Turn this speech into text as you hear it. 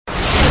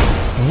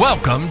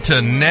Welcome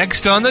to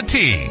Next on the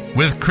Tee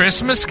with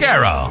Chris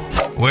Mascaro,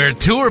 where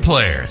tour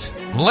players,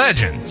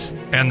 legends,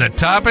 and the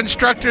top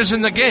instructors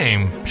in the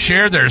game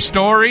share their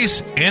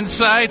stories,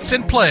 insights,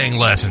 and playing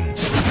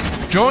lessons.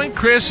 Join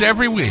Chris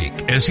every week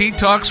as he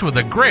talks with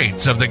the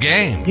greats of the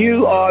game.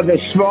 You are the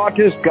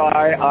smartest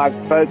guy I've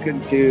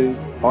spoken to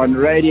on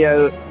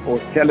radio or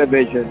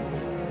television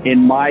in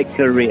my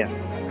career.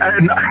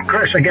 And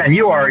Chris, again,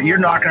 you're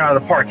knocking out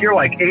of the park. You're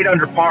like 8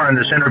 under par in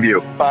this interview.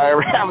 By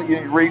having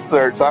any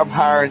research, I'm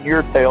hiring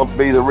your tail to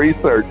be the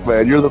research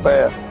man. You're the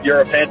best.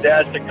 You're a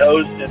fantastic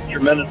host and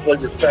tremendously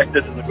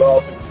respected in the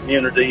golf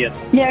community.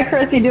 Yeah,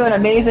 Chris, you do an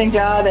amazing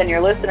job, and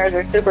your listeners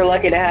are super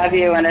lucky to have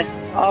you, and it's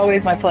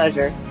always my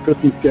pleasure. Chris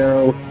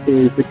Mascaro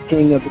is the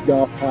king of the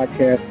golf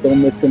podcast.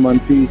 Don't miss him on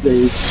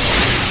Tuesdays.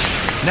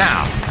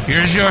 Now,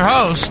 here's your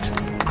host,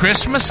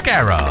 Chris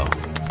Mascaro.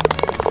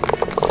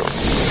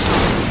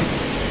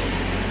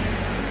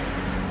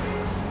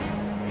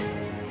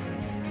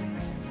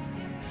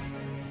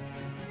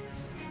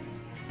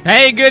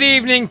 Hey, good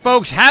evening,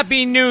 folks.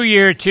 Happy New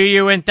Year to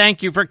you, and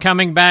thank you for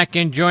coming back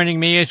and joining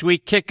me as we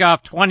kick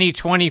off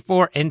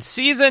 2024 in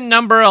season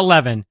number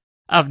 11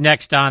 of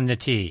Next on the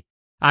Tee.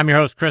 I'm your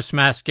host, Chris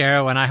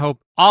Mascaro, and I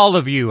hope all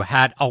of you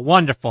had a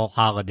wonderful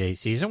holiday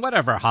season,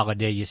 whatever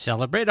holiday you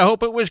celebrate. I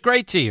hope it was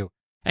great to you,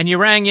 and you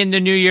rang in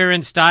the new year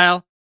in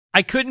style.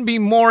 I couldn't be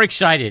more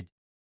excited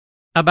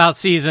about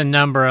season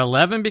number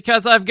 11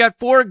 because I've got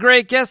 4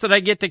 great guests that I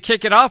get to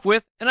kick it off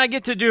with, and I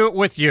get to do it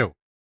with you.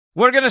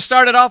 We're going to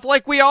start it off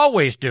like we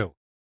always do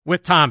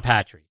with Tom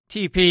Patri.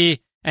 TP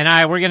and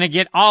we're going to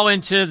get all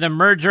into the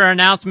merger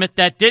announcement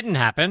that didn't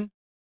happen.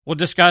 We'll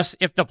discuss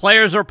if the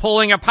players are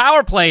pulling a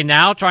power play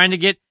now, trying to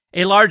get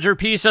a larger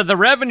piece of the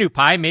revenue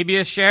pie, maybe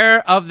a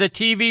share of the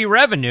TV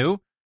revenue.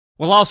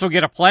 We'll also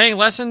get a playing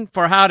lesson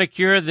for how to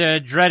cure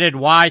the dreaded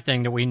why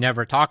thing that we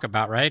never talk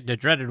about, right? The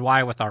dreaded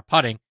why with our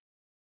putting.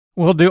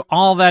 We'll do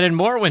all that and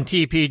more when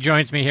TP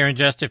joins me here in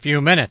just a few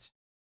minutes.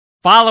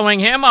 Following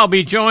him, I'll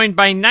be joined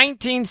by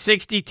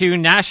 1962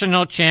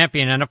 national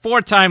champion and a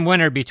 4-time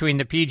winner between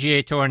the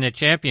PGA Tour and the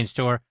Champions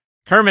Tour,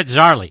 Kermit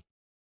Zarley.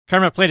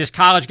 Kermit played his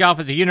college golf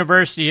at the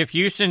University of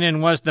Houston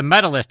and was the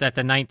medalist at the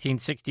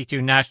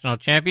 1962 National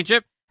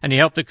Championship, and he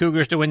helped the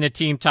Cougars to win the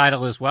team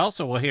title as well,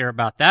 so we'll hear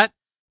about that.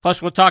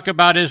 Plus, we'll talk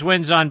about his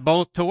wins on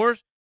both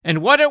tours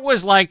and what it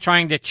was like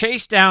trying to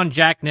chase down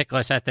Jack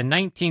Nicklaus at the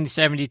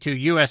 1972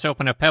 U.S.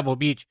 Open at Pebble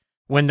Beach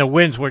when the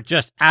winds were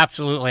just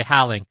absolutely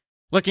howling.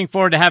 Looking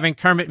forward to having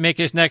Kermit make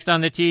his Next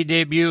on the Tee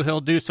debut. He'll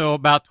do so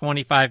about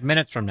 25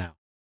 minutes from now.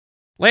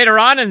 Later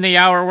on in the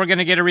hour, we're going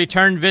to get a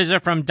return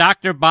visit from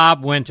Dr.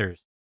 Bob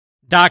Winters.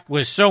 Doc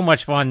was so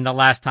much fun the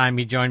last time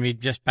he joined me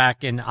just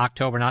back in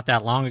October, not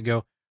that long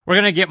ago. We're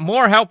going to get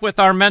more help with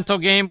our mental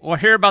game. We'll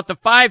hear about the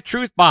 5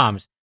 truth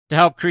bombs to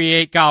help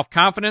create golf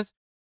confidence.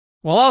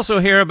 We'll also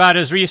hear about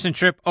his recent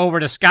trip over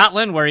to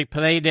Scotland, where he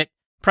played at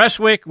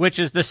Prestwick, which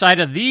is the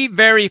site of the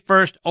very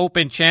first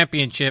Open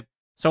Championship.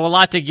 So a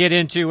lot to get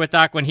into with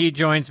Doc when he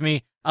joins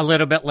me a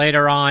little bit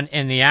later on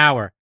in the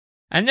hour.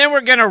 And then we're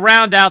going to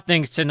round out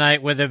things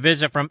tonight with a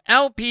visit from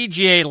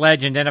LPGA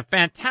legend and a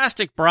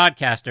fantastic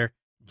broadcaster,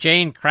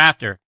 Jane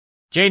Crafter.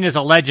 Jane is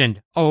a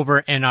legend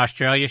over in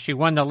Australia. She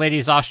won the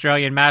Ladies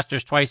Australian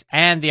Masters twice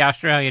and the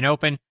Australian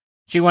Open.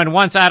 She won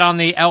once out on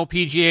the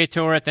LPGA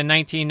Tour at the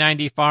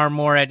 1990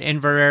 Phar-Mor at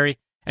Inverrary,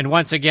 and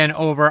once again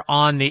over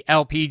on the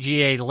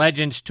LPGA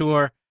Legends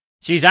Tour.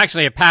 She's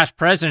actually a past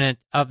president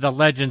of the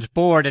Legends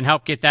Board and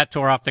helped get that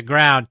tour off the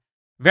ground.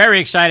 Very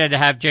excited to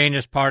have Jane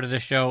as part of the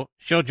show.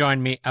 She'll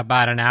join me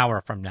about an hour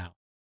from now.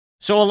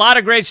 So a lot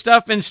of great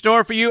stuff in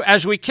store for you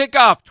as we kick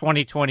off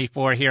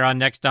 2024 here on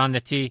Next on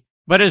the Tee.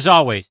 But as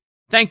always,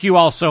 thank you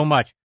all so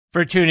much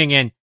for tuning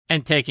in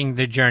and taking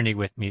the journey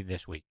with me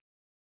this week.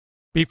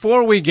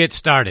 Before we get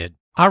started,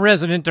 our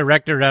resident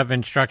director of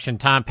instruction,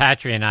 Tom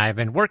Patri, and I have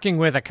been working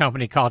with a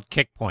company called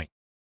Kickpoint.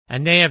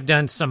 And they have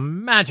done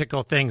some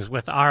magical things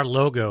with our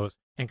logos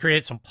and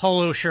create some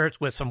polo shirts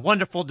with some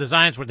wonderful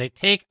designs where they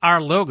take our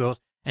logos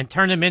and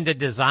turn them into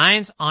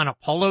designs on a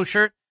polo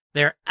shirt.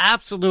 They're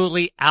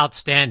absolutely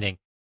outstanding.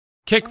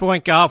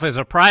 Kickpoint Golf is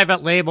a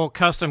private label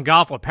custom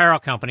golf apparel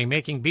company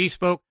making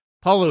bespoke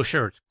polo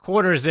shirts,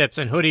 quarter zips,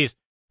 and hoodies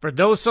for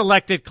those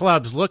selected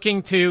clubs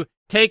looking to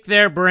take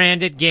their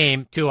branded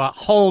game to a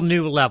whole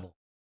new level.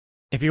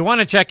 If you want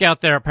to check out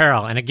their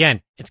apparel, and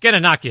again, it's going to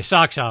knock your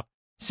socks off,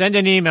 send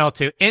an email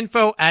to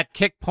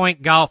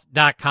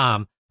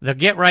info@kickpointgolf.com. They'll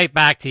get right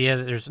back to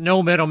you. There's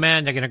no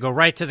middleman. They're going to go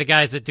right to the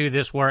guys that do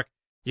this work.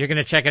 You're going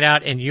to check it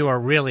out, and you are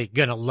really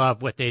going to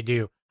love what they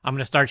do. I'm going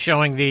to start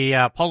showing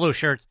the polo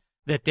shirts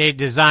that they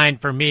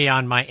designed for me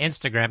on my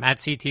Instagram,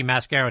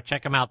 @CTMascaro.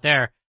 Check them out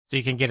there so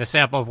you can get a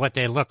sample of what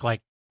they look like.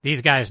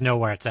 These guys know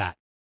where it's at.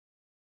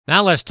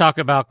 Now let's talk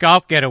about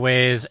golf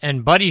getaways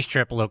and buddies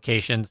trip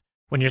locations.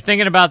 When you're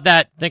thinking about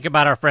that, think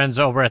about our friends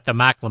over at the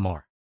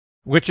Macklemore,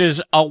 which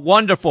is a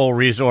wonderful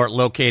resort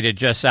located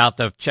just south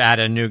of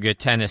Chattanooga,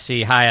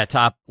 Tennessee, high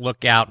atop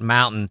Lookout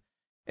Mountain.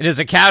 It is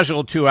a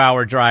casual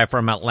 2-hour drive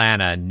from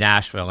Atlanta,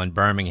 Nashville, and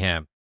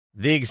Birmingham.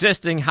 The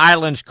existing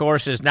Highlands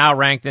course is now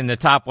ranked in the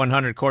top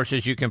 100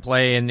 courses you can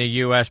play in the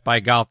U.S.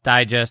 by Golf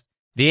Digest.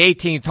 The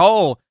 18th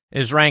hole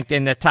is ranked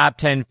in the top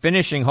 10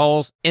 finishing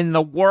holes in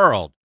the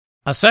world.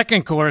 A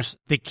second course,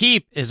 The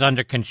Keep, is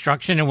under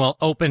construction and will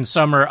open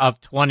summer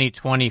of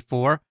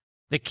 2024.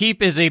 The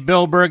Keep is a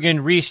Bill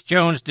Bergen, Reese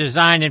Jones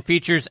design and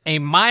features a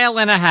 1.5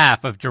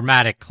 miles of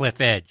dramatic cliff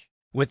edge,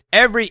 with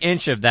every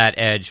inch of that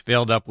edge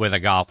filled up with a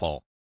golf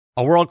hole.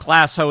 A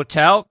world-class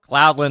hotel,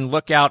 Cloudland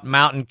Lookout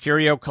Mountain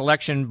Curio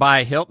Collection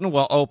by Hilton,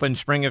 will open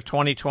spring of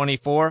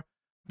 2024.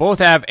 Both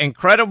have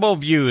incredible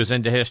views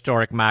into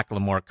historic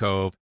Macklemore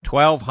Cove,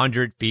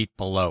 1,200 feet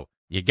below.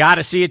 You got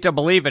to see it to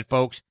believe it,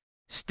 folks.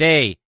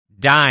 Stay,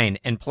 dine,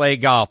 and play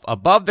golf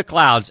above the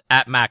clouds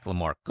at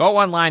Macklemore. Go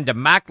online to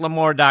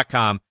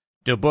macklemore.com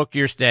to book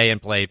your stay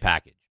and play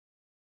package.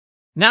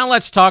 Now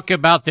let's talk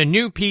about the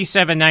new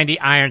P790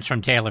 irons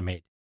from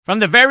TaylorMade. From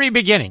the very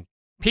beginning,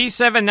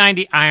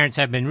 P790 irons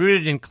have been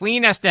rooted in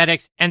clean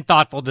aesthetics and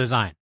thoughtful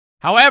design.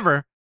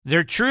 However,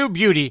 their true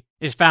beauty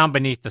is found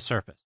beneath the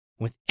surface.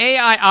 With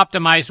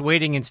AI-optimized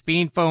weighting and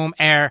speed foam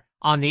air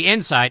on the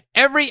inside,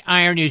 every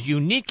iron is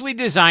uniquely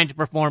designed to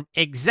perform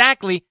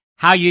exactly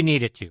how you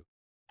need it to.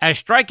 As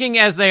striking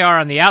as they are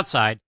on the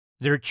outside,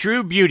 their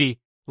true beauty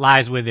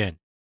lies within.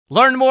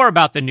 Learn more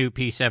about the new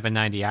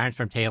P790 irons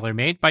from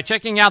TaylorMade by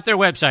checking out their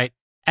website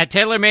at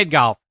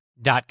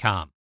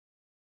TaylorMadeGolf.com.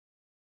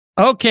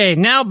 Okay,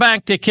 now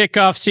back to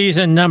kickoff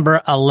season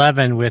number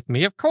 11 with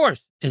me, of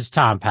course, is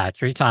Tom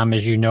Patri. Tom,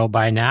 as you know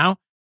by now,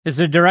 is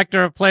the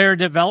Director of Player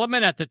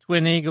Development at the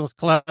Twin Eagles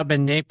Club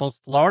in Naples,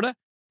 Florida.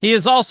 He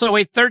is also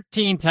a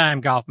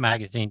 13-time Golf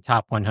Magazine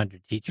Top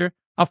 100 teacher,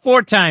 a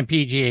 4-time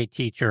PGA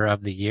Teacher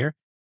of the Year,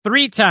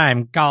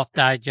 3-time Golf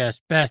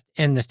Digest Best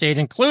in the state,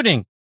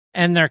 including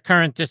in their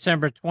current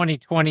December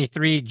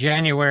 2023,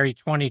 January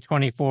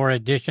 2024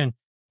 edition,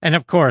 and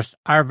of course,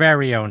 our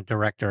very own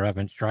Director of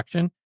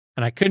Instruction.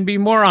 And I couldn't be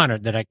more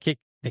honored that I kick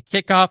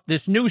off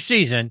this new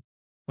season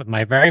with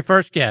my very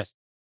first guest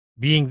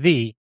being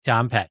the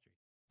Tom Patri.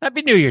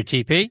 Happy New Year,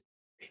 TP.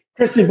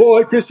 Christy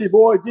boy,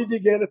 did you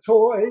get a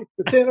toy?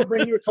 Did Santa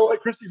bring you a toy,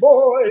 Christy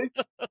boy?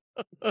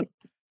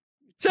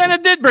 Santa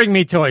did bring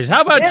me toys.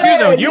 How about you,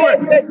 though?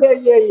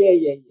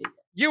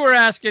 You were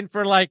asking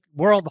for, like,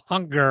 world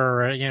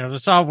hunger, to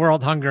solve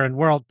world hunger and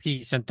world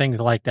peace and things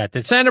like that.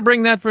 Did Santa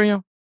bring that for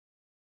you?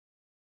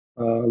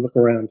 Look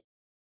around.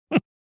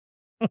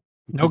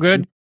 No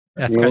good?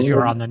 That's because you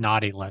were on the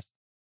naughty list.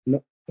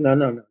 No.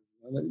 Don't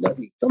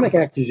make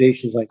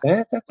accusations like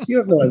that. You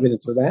have no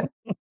evidence of that.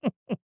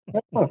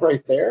 That's not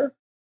right there.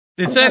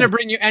 Did Santa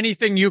bring you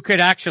anything you could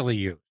actually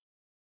use?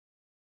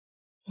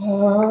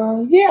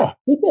 Yeah,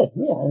 he did.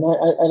 Yeah, and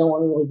I don't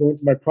want to really go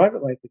into my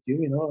private life with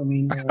you.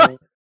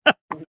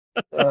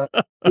 But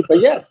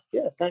yes,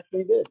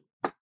 actually did.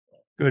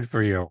 Good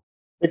for you.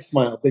 Big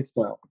smile.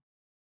 All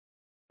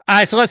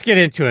right, so let's get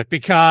into it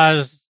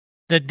because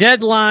the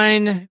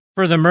deadline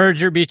for the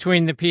merger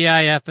between the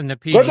PIF and the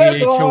PGA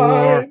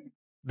Tour,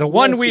 the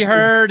one we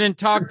heard and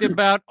talked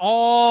about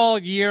all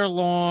year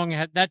long,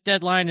 that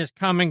deadline is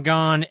come and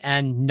gone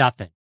and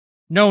nothing.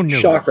 No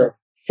news. Shocker.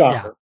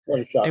 Yeah.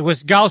 What a shocker. It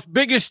was golf's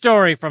biggest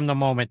story from the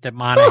moment that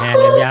Monahan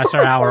and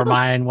Yasser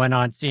Al-Rumayyan went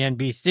on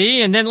CNBC.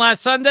 And then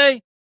last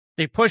Sunday,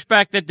 they pushed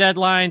back the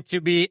deadline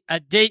to be a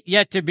date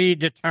yet to be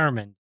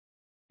determined.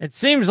 It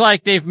seems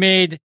like they've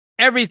made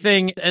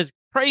everything as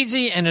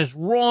crazy and as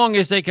wrong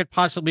as they could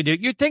possibly do.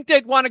 You'd think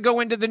they'd want to go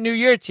into the new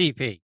year,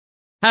 TP,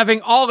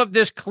 having all of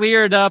this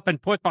cleared up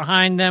and put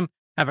behind them,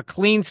 have a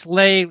clean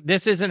slate.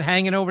 This isn't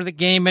hanging over the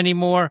game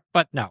anymore.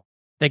 But no,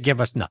 they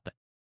give us nothing.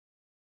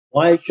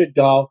 Why should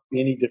golf be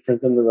any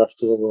different than the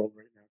rest of the world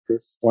right now,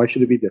 Chris? Why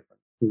should it be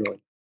different? Really?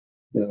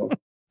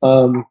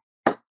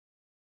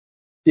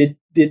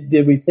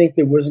 Did we think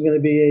there wasn't going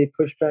to be a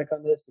pushback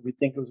on this? Did we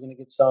think it was going to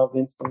get solved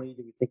instantly?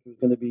 Did we think it was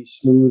going to be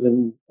smooth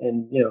and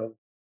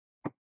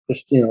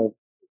just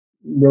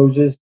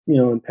roses,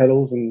 and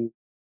petals and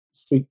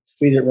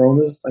sweet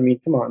aromas? I mean,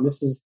 come on,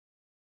 this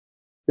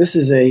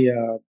is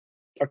a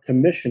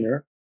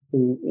commissioner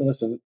who,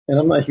 listen, and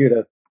I'm not here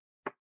to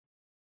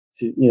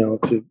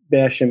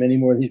bash him any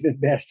more than he's been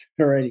bashed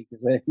already,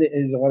 because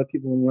there's a lot of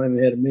people in line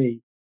ahead of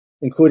me,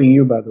 including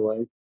you, by the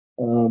way.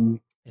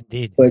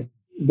 Indeed. But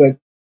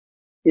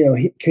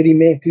could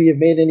he have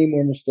made any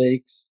more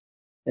mistakes?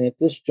 And at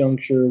this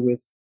juncture, with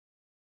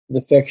the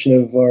defection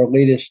of our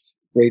latest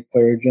great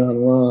player, John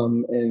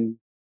Rahm, and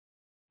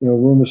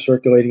rumors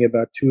circulating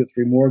about 2 or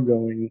 3 more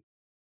going,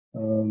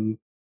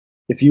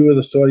 if you were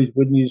the Saudis,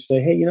 wouldn't you say,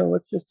 hey,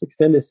 let's just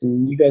extend this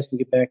and you guys can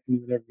get back to me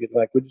whenever you'd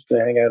like. We're just going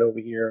to hang out over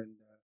here and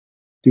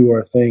do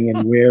our thing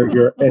and wear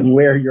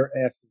your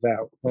asses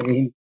out. I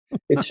mean,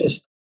 it's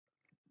just,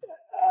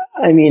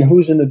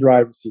 who's in the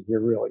driver's seat here,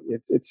 really?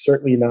 It's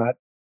certainly not.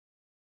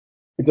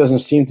 It doesn't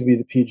seem to be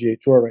the PGA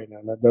Tour right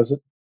now, does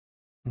it?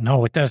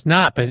 No, it does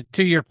not. But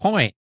to your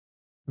point,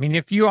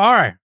 if you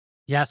are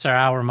Yasser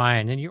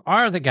Al-Rumayyan and you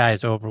are the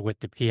guys over with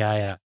the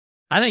PIF,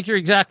 I think you're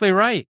exactly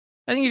right.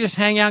 I think you just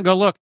hang out and go,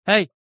 look,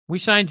 hey, we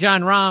signed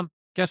John Rahm.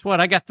 Guess what?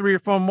 I got 3 or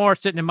 4 more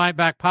sitting in my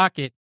back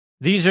pocket.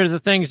 these are the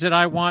things that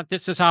I want.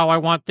 This is how I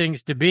want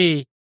things to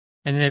be.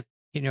 And if,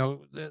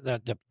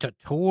 the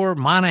tour,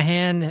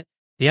 Monahan,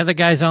 the other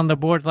guys on the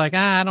board, like,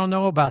 I don't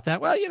know about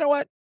that. Well, you know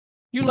what?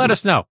 You let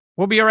us know.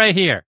 We'll be right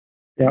here.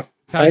 Yeah.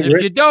 Because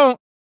if you don't,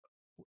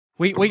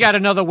 we got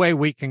another way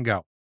we can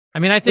go. I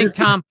mean, I think,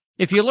 Tom,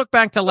 if you look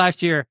back to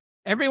last year,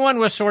 everyone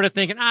was sort of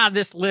thinking,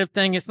 this live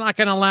thing, it's not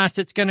going to last.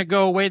 It's going to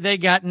go away. They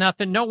got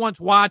nothing. No one's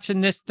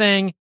watching this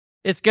thing.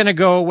 It's going to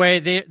go away.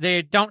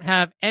 They don't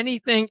have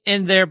anything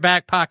in their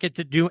back pocket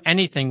to do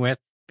anything with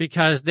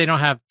because they don't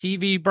have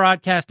TV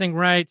broadcasting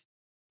rights.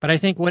 But I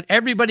think what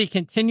everybody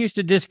continues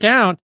to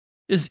discount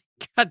is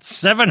got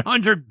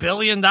 $700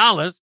 billion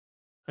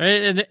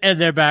in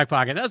their back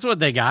pocket. That's what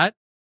they got.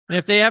 And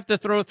if they have to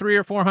throw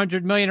 $300 or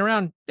 $400 million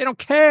around, they don't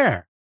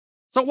care.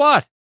 So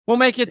what? We'll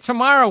make it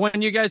tomorrow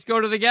when you guys go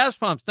to the gas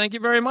pumps. Thank you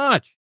very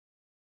much.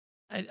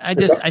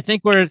 I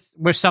think we're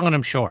selling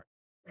them short.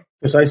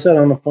 Because I sat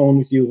on the phone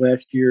with you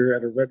last year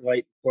at a red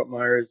light in Fort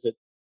Myers at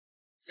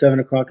 7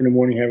 o'clock in the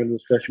morning having a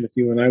discussion with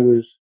you, and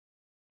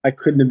I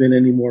couldn't have been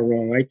any more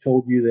wrong. I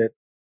told you that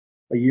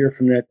a year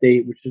from that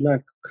date, which has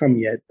not come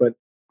yet, but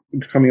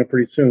it's coming up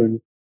pretty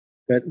soon,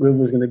 that Liv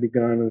was going to be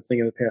gone and a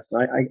thing of the past.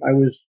 And I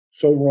was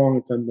so wrong,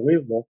 it's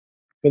unbelievable,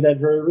 for that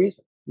very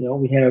reason.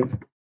 We have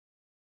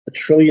 $1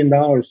 trillion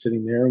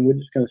sitting there, and we're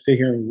just going to sit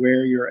here and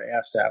wear your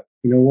ass out.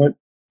 You know what?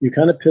 You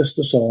kind of pissed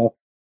us off.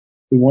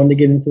 We wanted to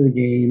get into the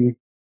game.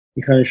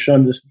 You kind of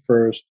shunned us at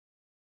first.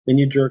 Then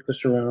you jerked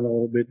us around a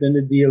little bit. Then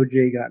the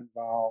DOJ got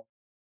involved.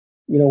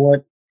 You know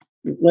what?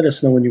 Let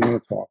us know when you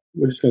want to talk.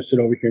 We're just going to sit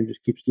over here and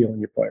just keep stealing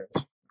your players.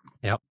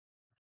 Yep.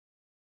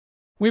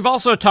 We've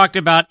also talked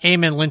about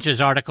Eamon Lynch's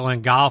article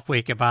in Golf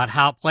Week about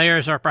how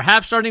players are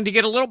perhaps starting to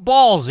get a little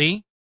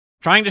ballsy,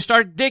 trying to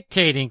start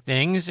dictating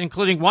things,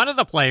 including one of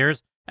the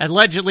players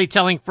allegedly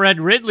telling Fred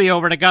Ridley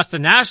over at Augusta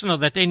National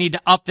that they need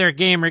to up their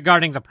game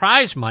regarding the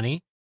prize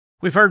money.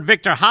 We've heard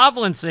Viktor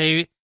Hovland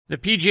say the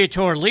PGA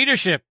Tour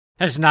leadership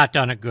has not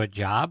done a good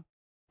job.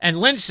 And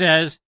Lynch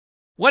says,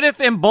 what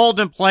if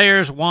emboldened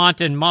players want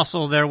and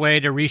muscle their way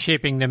to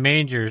reshaping the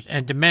majors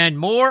and demand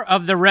more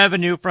of the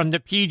revenue from the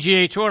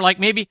PGA Tour, like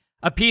maybe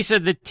a piece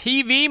of the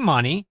TV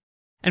money,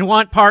 and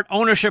want part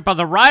ownership of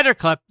the Ryder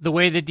Cup the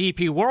way the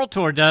DP World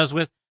Tour does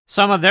with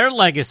some of their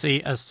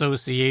legacy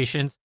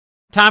associations?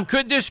 Tom,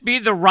 could this be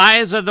the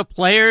rise of the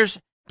players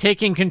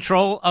taking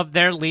control of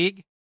their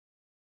league?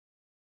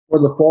 Or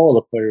the fall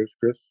of the players,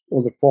 Chris,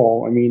 or the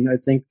fall. I mean, I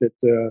think that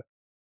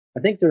I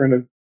think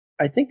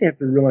they have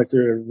to realize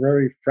they're at a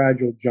very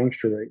fragile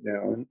juncture right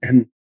now,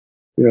 and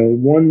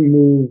one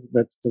move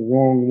that's the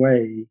wrong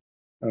way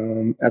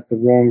at the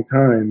wrong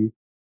time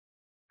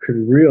could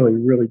really,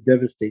 really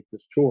devastate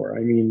this tour.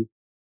 I mean,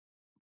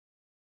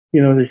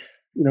 you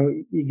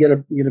get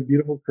a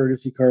beautiful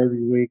courtesy car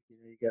every week.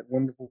 You get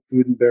wonderful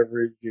food and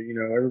beverage.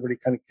 Everybody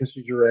kind of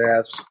kisses your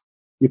ass.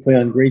 You play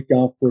on great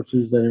golf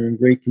courses that are in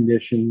great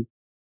condition.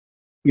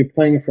 You're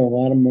playing for a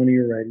lot of money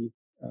already,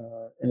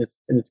 and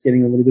it's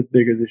getting a little bit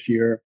bigger this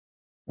year.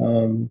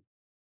 And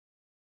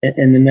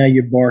then now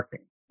you're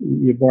barking.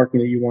 You're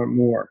barking that you want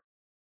more,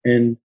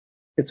 and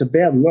it's a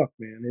bad look,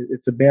 man.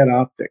 It's a bad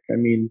optic. I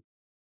mean,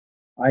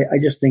 I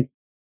just think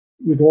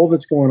with all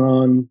that's going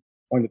on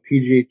the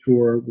PGA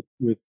Tour,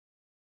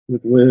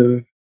 with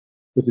Liv,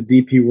 with the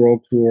DP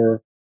World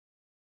Tour,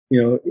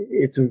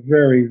 it's a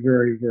very,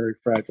 very, very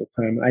fragile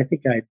time. I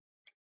think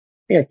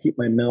I keep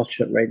my mouth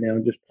shut right now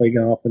and just play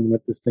golf and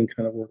let this thing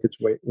kind of work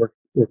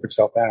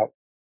itself out.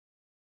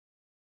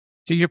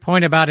 To your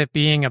point about it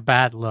being a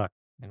bad look,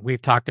 and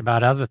we've talked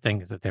about other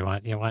things that they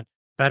want. You want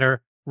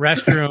better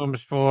restrooms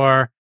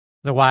for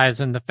the wives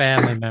and the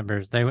family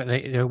members. They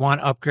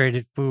want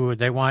upgraded food.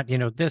 They want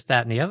this,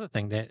 that, and the other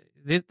thing.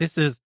 This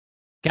is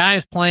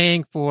guys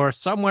playing for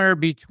somewhere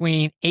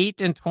between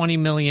 $8 and $20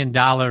 million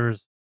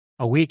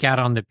a week out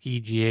on the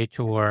PGA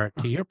Tour.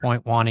 To your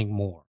point, wanting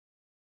more.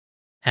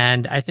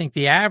 And I think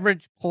the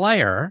average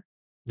player,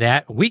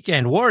 that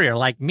weekend warrior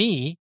like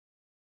me,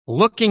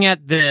 looking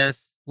at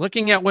this,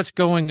 looking at what's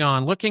going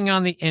on, looking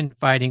on the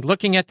infighting,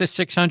 looking at the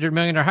 $600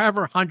 million or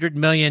however $100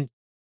 million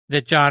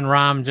that Jon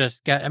Rahm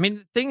just got. I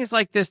mean, things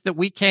like this that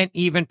we can't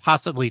even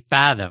possibly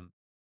fathom.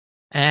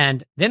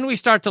 And then we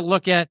start to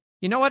look at,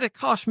 it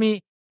cost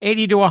me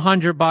 $80 to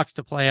 $100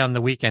 to play on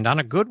the weekend, on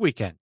a good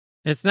weekend.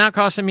 It's now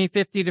costing me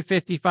 $50 to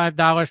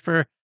 $55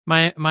 for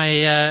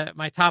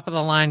my top of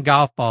the line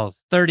golf balls,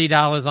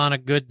 $30 on a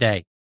good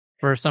day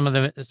for some of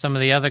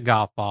the other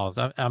golf balls.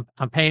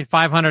 I'm paying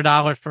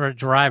 $500 for a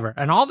driver,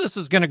 and all this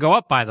is going to go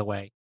up, by the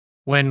way,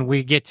 when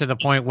we get to the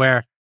point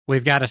where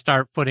we've got to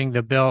start footing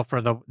the bill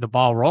for the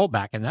ball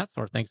rollback and that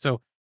sort of thing.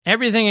 So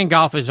everything in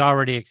golf is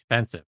already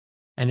expensive,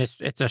 and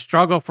it's a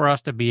struggle for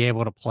us to be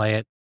able to play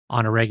it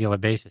on a regular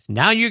basis.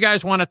 Now you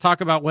guys want to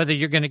talk about whether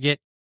you're going to get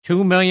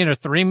 $2 million or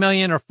 $3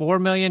 million or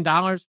 $4 million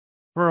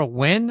for a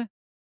win?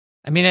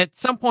 I mean, at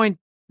some point,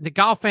 the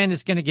golf fan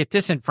is going to get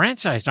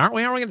disenfranchised, aren't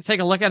we? Aren't we going to take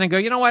a look at it and go,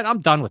 you know what? I'm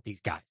done with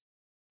these guys.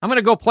 I'm going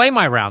to go play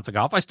my rounds of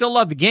golf. I still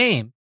love the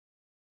game.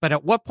 But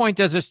at what point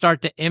does it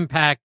start to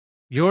impact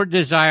your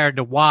desire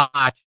to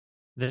watch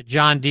the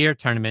John Deere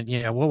tournament.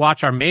 We'll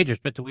watch our majors,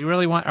 but are we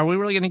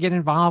really going to get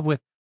involved with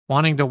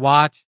wanting to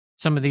watch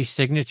some of these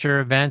signature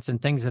events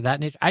and things of that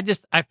nature?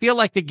 I feel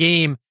like the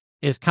game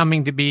is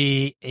coming to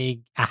be a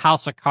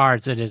house of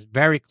cards that is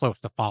very close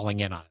to falling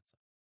in on it.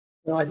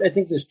 No, I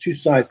think there's two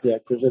sides to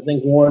that, because I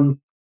think one,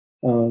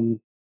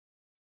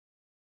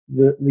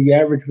 the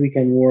average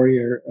weekend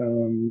warrior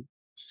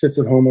sits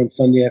at home on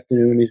Sunday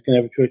afternoon. He's going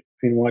to have a choice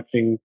between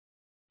watching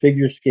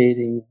figure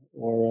skating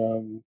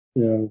or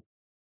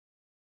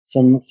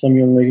some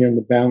young lady on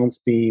the balance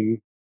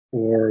beam,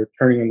 or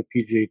turning on the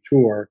PGA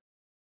Tour.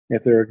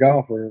 If they're a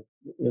golfer,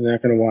 they're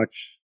not going to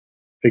watch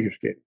figure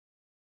skating.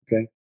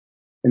 Okay,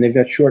 and they've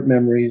got short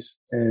memories,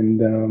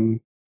 and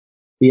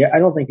I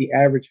don't think the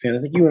average fan.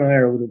 I think you and I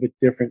are a little bit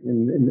different,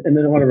 and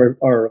then a lot of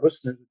our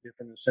listeners are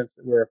different in the sense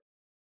that we're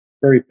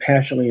very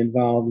passionately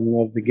involved and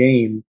love the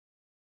game,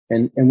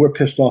 and we're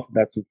pissed off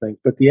about some things.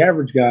 But the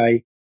average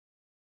guy,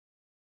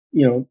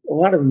 a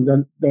lot of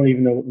them don't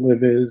even know what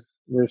LIV is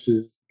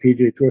versus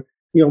PGA Tour.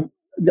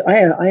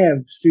 I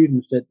have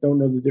students that don't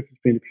know the difference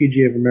between the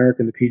PGA of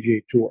America and the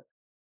PGA Tour.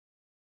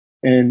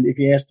 And if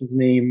you ask them to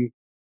name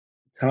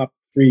the top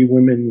 3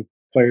 women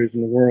players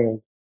in the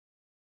world,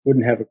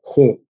 wouldn't have a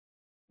clue.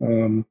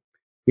 You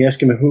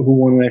ask him who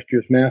won last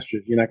year's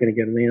Masters, you're not going to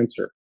get an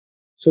answer.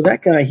 So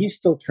that guy, he's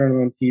still turning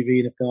on TV,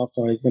 and if golf's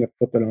on, he's going to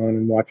flip it on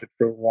and watch it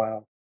for a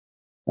while.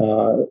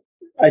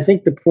 I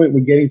think the point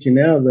we're getting to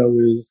now, though,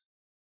 is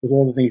with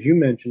all the things you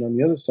mentioned on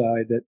the other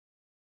side, that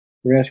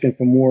we're asking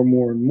for more and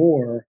more and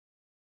more.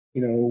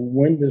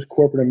 When does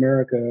corporate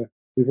America,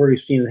 we've already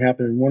seen it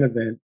happen in one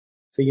event,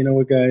 say, you know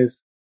what,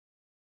 guys,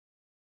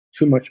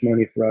 too much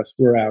money for us.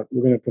 We're out.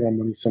 We're going to put our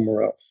money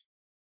somewhere else.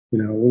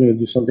 We're going to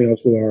do something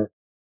else with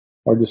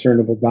our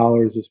discernible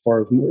dollars as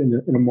far as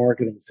in a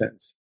marketing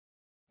sense.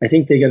 I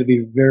think they got to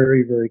be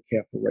very, very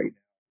careful right now.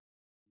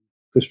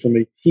 Because from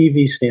a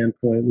TV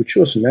standpoint, which,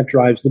 listen, that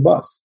drives the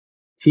bus.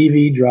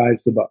 TV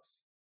drives the bus.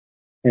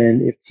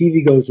 And if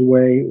TV goes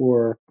away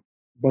or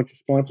a bunch of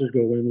sponsors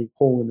go away and leave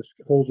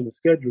holes in the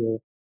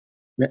schedule,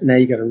 now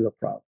you got a real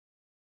problem.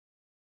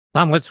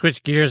 Tom, let's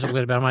switch gears a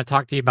little bit. I want to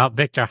talk to you about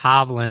Viktor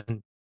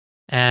Hovland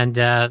and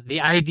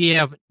the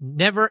idea of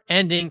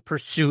never-ending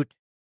pursuit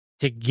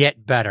to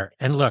get better.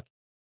 And look,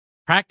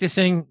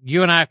 practicing,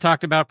 you and I have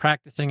talked about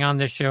practicing on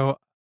this show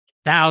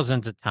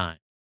thousands of times.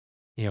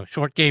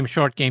 Short game,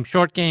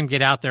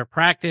 get out there,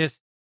 practice,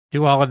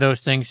 do all of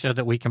those things so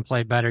that we can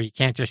play better. You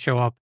can't just show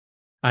up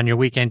on your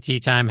weekend tee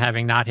time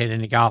having not hit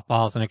any golf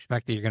balls and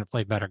expect that you're going to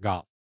play better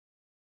golf.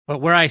 But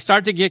where I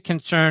start to get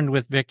concerned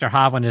with Viktor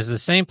Hovland is the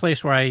same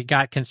place where I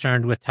got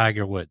concerned with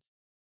Tiger Woods.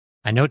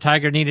 I know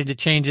Tiger needed to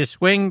change his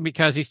swing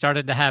because he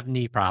started to have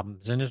knee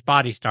problems and his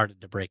body started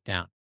to break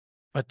down.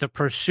 But the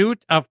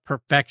pursuit of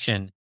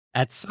perfection,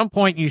 at some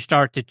point you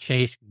start to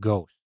chase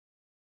ghosts.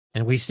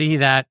 And we see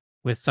that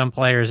with some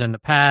players in the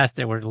past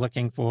that were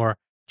looking for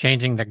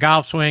changing the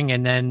golf swing,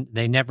 and then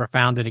they never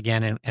found it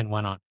again and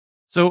went on.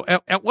 So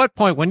at what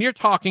point, when you're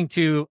talking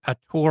to a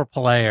tour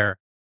player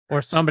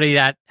or somebody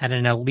at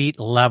an elite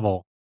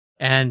level,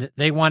 and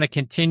they want to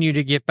continue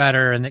to get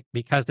better and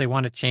because they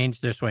want to change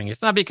their swing,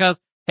 it's not because,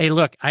 hey,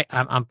 look,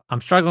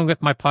 I'm struggling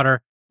with my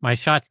putter, my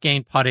shots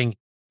gained putting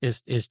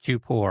is too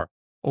poor,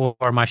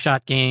 or my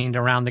shot gained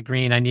around the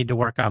green, I need to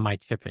work on my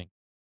chipping.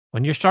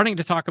 When you're starting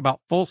to talk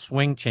about full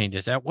swing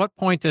changes, at what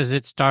point does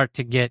it start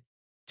to get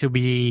to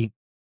be,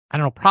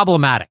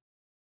 problematic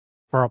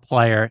for a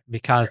player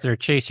because they're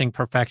chasing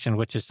perfection,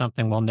 which is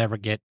something we'll never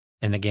get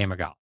in the game of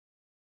golf?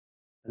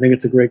 I think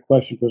it's a great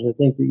question, because I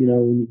think that,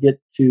 when you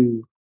get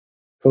to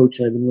coach,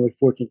 and I've been really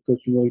fortunate to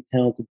coach some really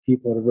talented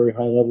people at a very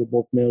high level,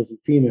 both males and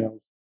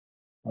females,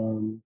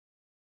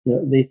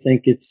 they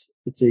think it's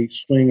a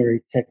swing or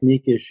a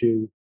technique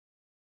issue.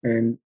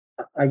 And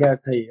I got to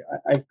tell you,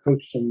 I've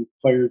coached some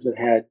players that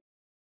had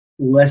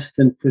less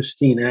than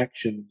pristine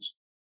actions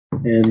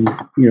and,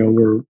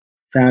 were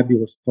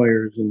fabulous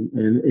players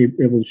and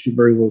able to shoot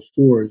very low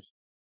scores.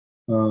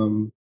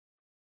 And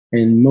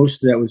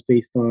most of that was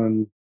based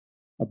on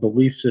a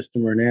belief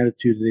system or an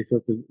attitude that they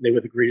thought that they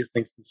were the greatest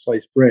things since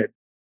sliced bread.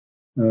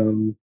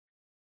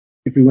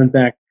 If we went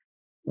back,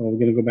 we're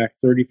going to go back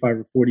 35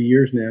 or 40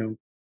 years now,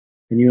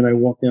 and you and I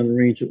walked down the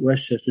range at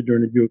Westchester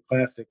during the Buick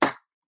Classic,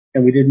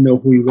 and we didn't know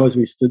who he was,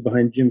 and we stood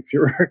behind Jim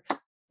Furyk.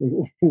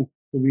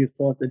 We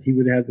thought that he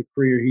would have the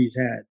career he's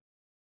had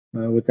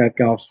with that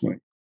golf swing.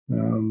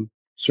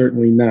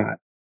 Certainly not.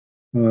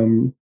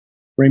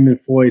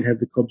 Raymond Floyd had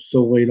the club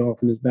so laid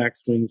off in his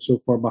backswing, so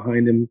far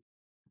behind him,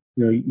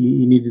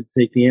 you needed to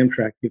take the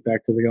Amtrak to get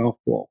back to the golf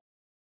ball.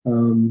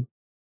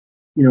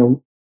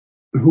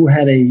 Who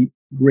had a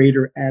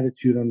greater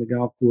attitude on the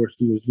golf course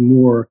and was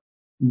more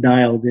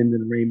dialed in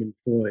than Raymond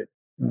Floyd?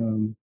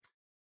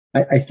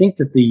 I think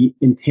that the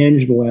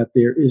intangible out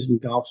there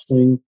isn't golf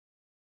swing.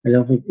 I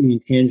don't think the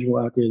intangible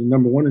out there, the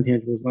number one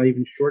intangible, is not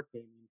even short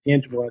game. The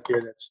intangible out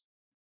there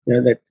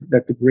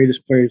that the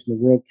greatest players in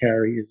the world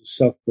carry is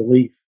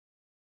self-belief.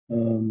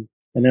 And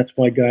that's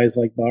why guys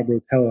like Bob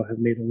Rotella have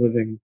made a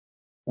living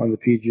on the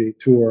PGA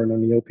Tour and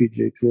on the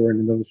LPGA Tour and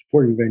in those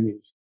sporting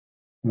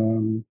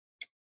venues.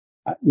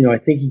 I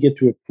think you get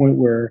to a point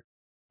where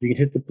you can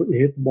hit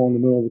the ball in the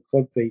middle of the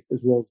club face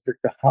as well as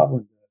Victor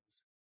Hovland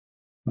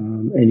does.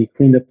 And he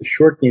cleaned up the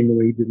short game the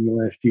way he did in the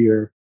last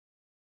year.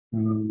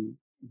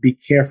 Be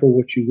careful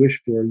what you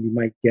wish for. You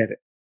might get it.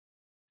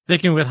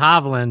 Sticking with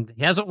Hovland,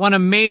 he hasn't won a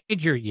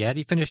major yet.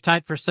 He finished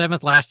tied for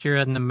 7th last year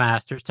in the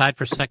Masters, tied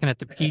for 2nd at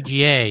the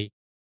PGA.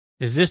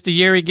 Is this the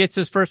year he gets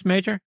his first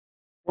major?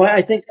 Well,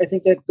 I think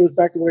that goes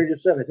back to what I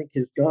just said. I think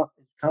his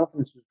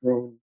confidence has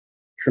grown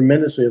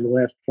tremendously in the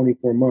last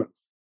 24 months.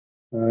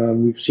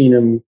 We've seen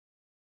him,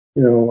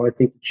 I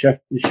think the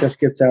chest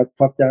gets out,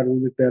 puffed out a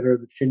little bit better.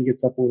 The chin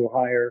gets up a little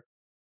higher.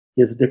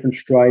 He has a different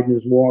stride in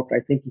his walk. I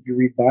think if you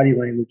read body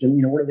language,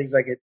 and, one of the things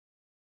I get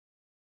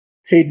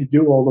paid to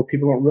do, although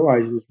people don't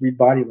realize, is read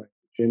body language.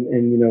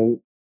 And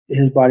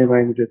his body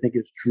language, I think,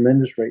 is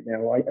tremendous right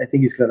now. I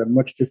think he's got a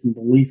much different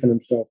belief in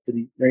himself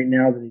right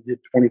now than he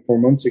did 24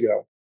 months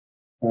ago.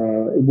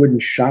 It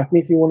wouldn't shock me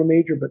if he won a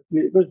major, but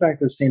it goes back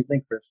to the same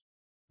thing, Chris.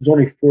 There's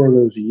only 4 of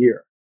those a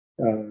year.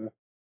 And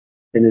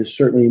there's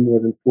certainly more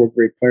than 4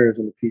 great players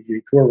on the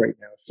PGA Tour right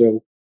now.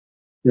 So,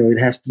 it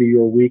has to be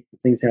your week.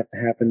 Things have to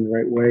happen the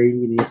right way.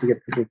 You have to get a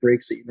couple of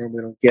breaks that you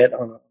normally don't get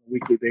on a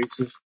weekly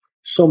basis.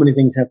 So many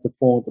things have to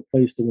fall into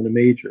place to win a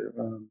major.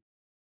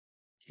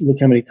 Look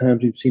how many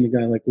times we've seen a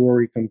guy like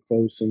Rory come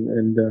close,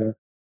 and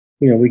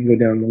we can go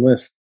down the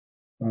list.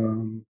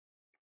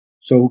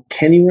 So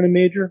can he win a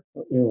major?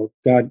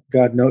 God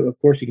knows. Of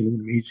course he can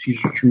win a major.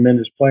 He's a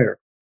tremendous player.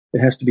 It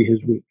has to be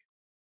his week.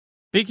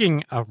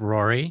 Speaking of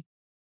Rory,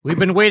 we've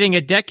been waiting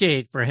a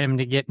decade for him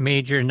to get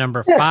major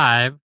number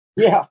 5.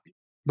 Yeah.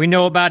 We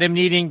know about him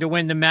needing to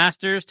win the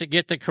Masters to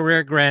get the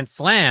career Grand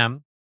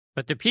Slam,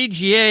 but the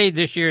PGA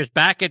this year is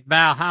back at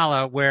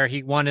Valhalla where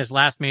he won his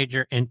last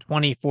major in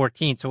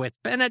 2014. So it's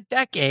been a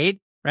decade,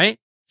 right?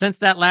 Since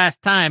that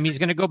last time. He's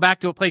going to go back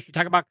to a place, you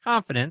talk about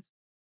confidence.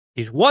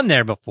 He's won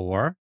there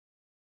before.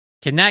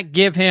 Can that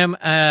give him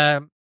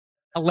a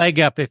leg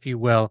up, if you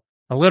will,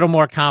 a little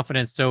more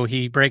confidence so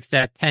he breaks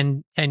that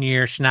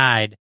 10-year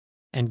schneid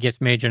and gets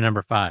major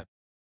number 5?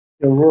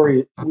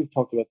 Rory, we've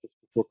talked about this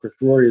before, Chris.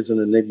 Rory is an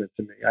enigma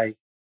to me.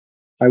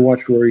 I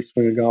watch Rory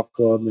swing a golf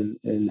club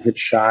and hit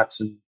shots,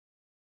 and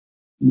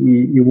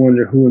you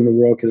wonder who in the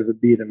world could ever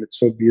beat him. It's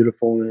so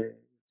beautiful and it's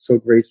so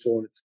graceful,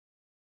 and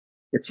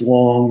it's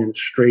long and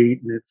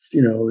straight, and it's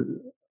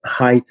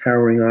high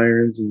towering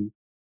irons, and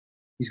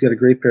he's got a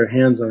great pair of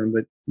hands on him.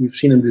 But we've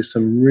seen him do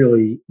some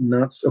really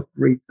not so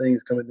great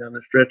things coming down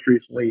the stretch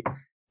recently.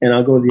 And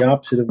I'll go the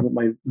opposite of what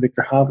my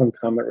Victor Hovland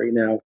comment right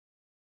now.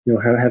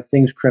 Have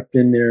things crept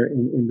in there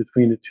in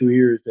between the 2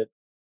 years that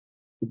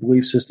the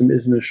belief system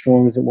isn't as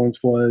strong as it once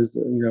was.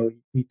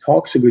 He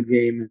talks a good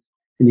game,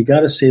 and you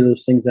got to say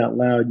those things out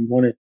loud. You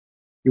want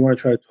to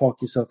try to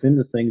talk yourself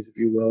into things, if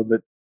you will.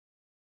 But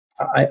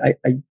I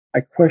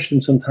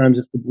question sometimes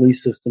if the belief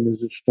system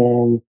is as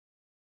strong,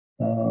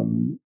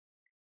 and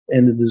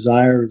the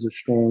desire is as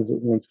strong as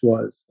it once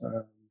was.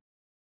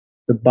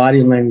 The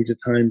body language at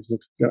times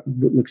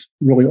looks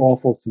really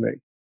awful to me.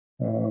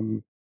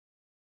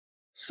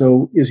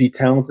 So is he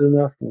talented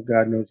enough? Well,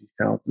 God knows he's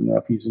talented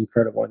enough. He's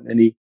incredible. And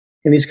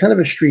he's kind of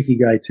a streaky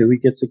guy too. He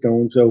gets it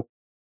going. So,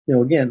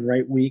 again,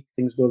 right week,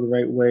 things go the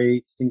right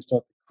way. Things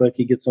start to click.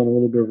 He gets on a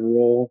little bit of a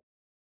roll.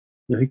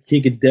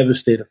 He could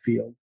devastate a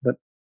field. But,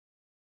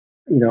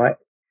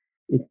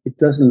 it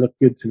doesn't look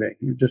good to me.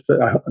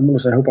 I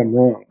hope I'm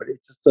wrong, but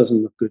it just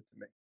doesn't look good to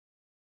me.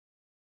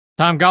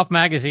 Tom, Golf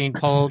Magazine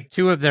polled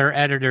 2 of their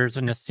editors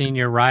and a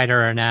senior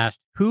writer and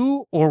asked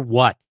who or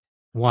what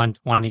won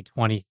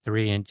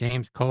 2023, and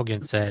James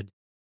Colgan said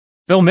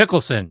Phil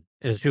Mickelson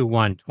is who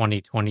won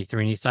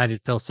 2023, and he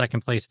cited Phil's second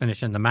place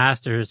finish in the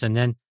Masters, and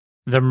then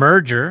the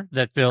merger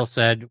that Phil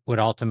said would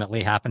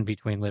ultimately happen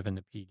between LIV and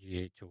the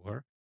PGA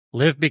Tour,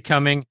 LIV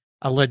becoming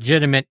a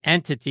legitimate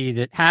entity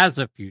that has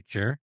a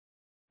future.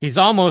 He's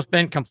almost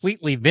been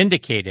completely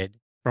vindicated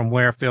from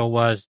where Phil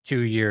was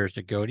 2 years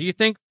ago. Do you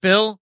think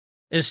Phil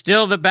is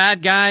still the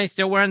bad guy,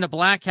 still wearing the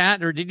black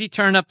hat, or did he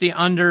turn up the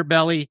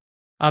underbelly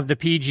of the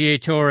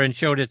PGA Tour and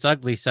showed its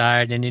ugly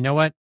side? And you know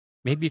what?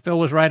 Maybe Phil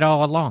was right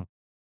all along.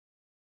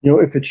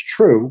 If it's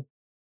true,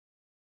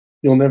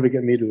 you'll never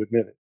get me to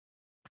admit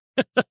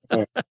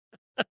it.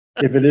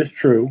 If it is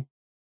true,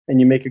 and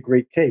you make a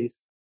great case,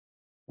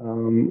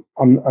 I'm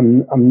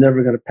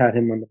never going to pat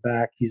him on the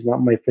back. He's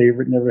not my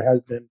favorite. Never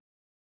has been.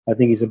 I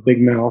think he's a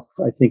big mouth.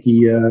 I think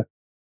he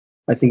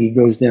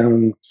goes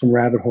down some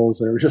rabbit holes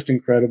that are just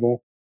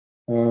incredible.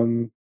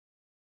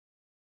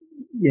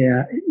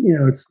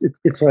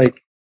 It's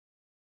like,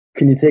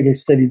 can you take a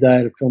steady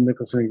diet of Phil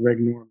Mickelson and Greg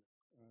Norman?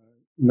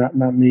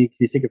 Not me. Can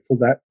you take a full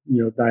diet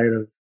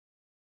of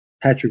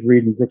Patrick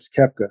Reed and Brooks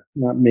Koepka?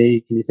 Not me.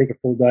 Can you take a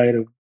full diet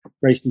of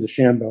Bryson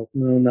DeChambeau?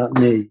 No, not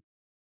me.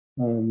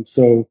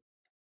 So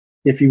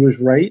if he was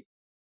right,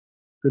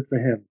 good for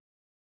him.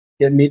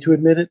 Get me to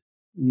admit it,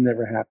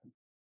 never happened.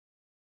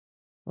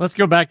 Let's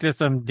go back to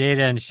some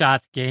data and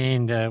shots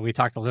gained. We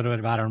talked a little bit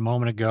about it a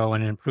moment ago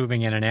and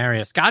improving in an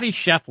area. Scotty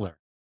Scheffler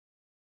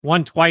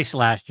won twice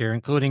last year,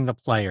 including the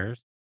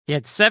Players. He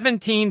had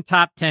 17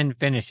 top 10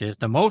 finishes,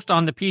 the most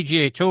on the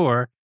PGA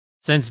Tour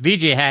since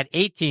Vijay had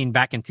 18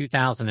 back in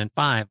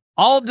 2005,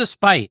 all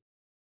despite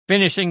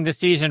finishing the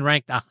season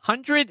ranked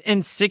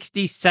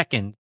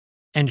 162nd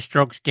in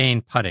strokes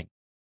gained putting.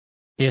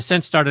 He has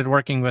since started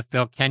working with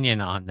Phil Kenyon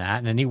on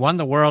that, and he won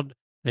the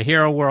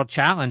Hero World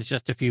Challenge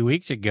just a few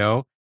weeks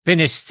ago,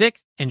 finished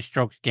 6th in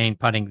strokes gained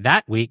putting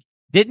that week,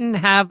 didn't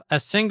have a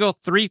single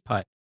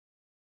 3-putt.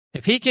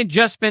 If he can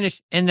just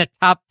finish in the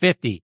top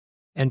 50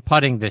 in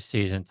putting this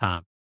season,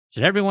 Tom,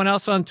 should everyone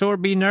else on tour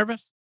be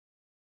nervous?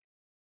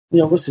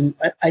 Listen,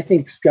 I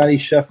think Scotty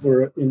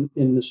Scheffler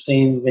in the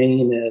same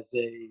vein as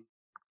a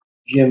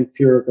Jim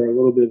Furyk are a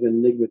little bit of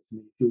an enigma to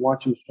me. If you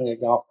watch him swing a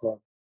golf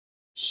club,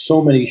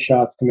 so many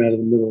shots come out of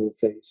the middle of the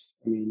face.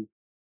 I mean,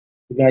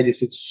 the guy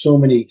just hits so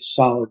many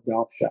solid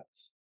golf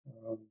shots.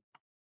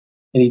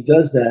 And he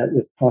does that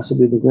with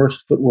possibly the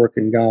worst footwork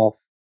in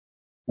golf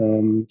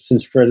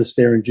since Fred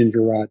Astaire and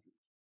Ginger Rogers.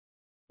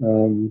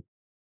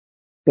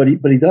 But he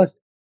does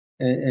it.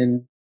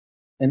 And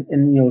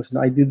listen,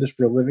 I do this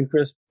for a living,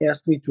 Chris.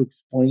 Ask me to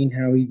explain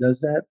how he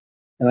does that,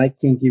 and I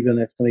can't give you an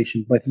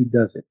explanation, but he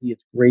does it. He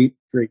hits great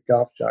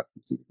golf shots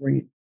from the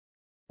green.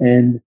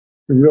 And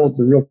the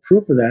real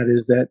proof of that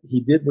is that he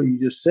did what you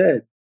just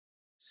said,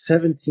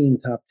 17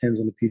 top 10s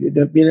on the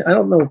PGA. I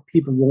don't know if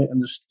people really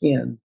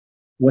understand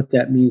what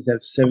that means,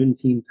 that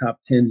 17 top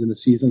 10s in a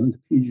season on the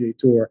PGA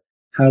Tour,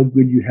 how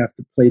good you have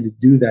to play to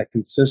do that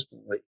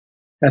consistently.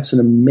 That's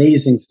an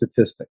amazing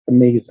statistic,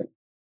 amazing.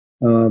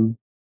 And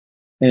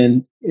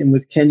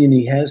with Kenyon,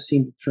 he has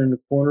seemed to turn the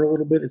corner a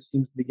little bit. It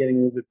seems to be getting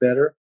a little bit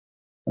better.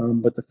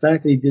 But the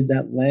fact that he did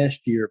that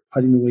last year,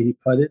 putting the way he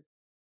putted,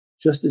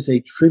 just as a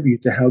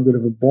tribute to how good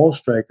of a ball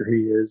striker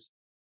he is.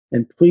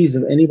 And please,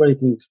 if anybody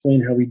can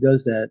explain how he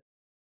does that,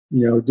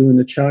 doing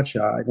the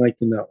cha-cha, I'd like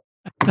to know.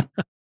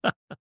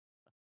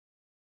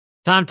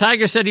 Tom,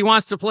 Tiger said he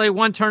wants to play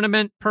one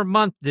tournament per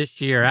month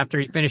this year after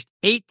he finished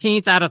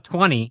 18th out of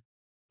 20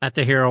 at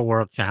the Hero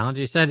World Challenge.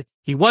 He said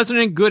he wasn't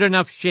in good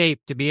enough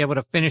shape to be able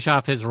to finish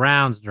off his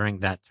rounds during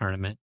that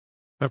tournament.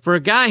 But for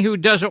a guy who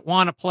doesn't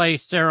want to play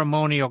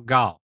ceremonial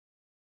golf,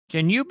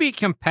 can you be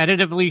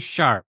competitively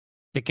sharp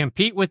to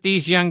compete with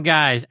these young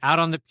guys out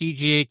on the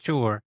PGA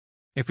Tour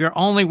if you're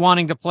only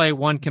wanting to play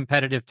one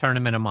competitive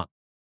tournament a month?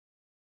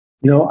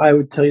 I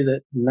would tell you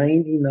that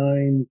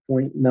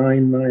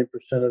 99.99%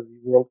 of the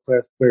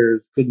world-class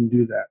players couldn't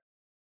do that.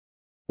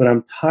 But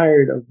I'm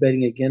tired of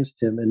betting against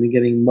him and then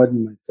getting mud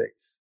in my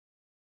face.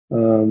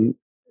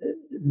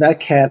 That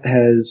cat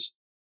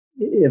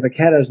if a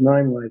cat has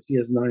 9 lives, he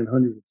has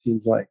 900, it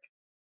seems like.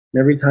 And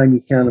every time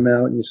you count him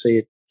out and you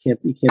say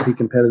he can't be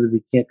competitive,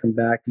 he can't come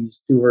back,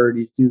 he's too hurt,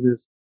 he's do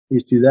this,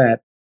 he's do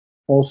that,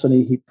 all of a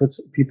sudden he puts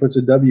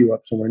a W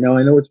up somewhere. Now,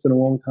 I know it's been a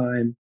long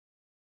time,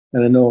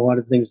 and I know a lot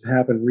of things have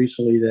happened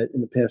recently that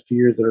in the past 2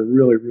 years that are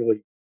really,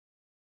 really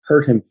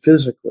hurt him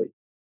physically.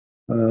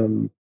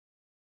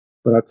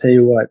 But I'll tell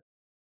you what,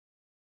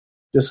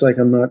 just like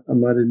I'm not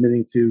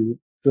admitting to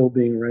Phil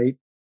being right,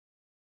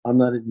 I'm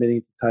not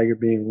admitting to Tiger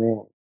being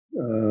wrong.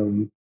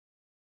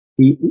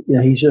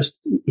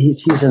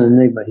 He's an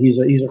enigma. He's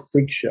a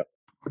freak show.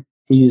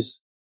 He's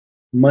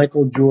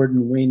Michael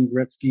Jordan, Wayne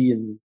Gretzky,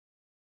 and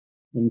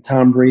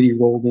Tom Brady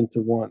rolled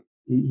into one.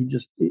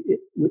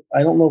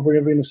 I don't know if we're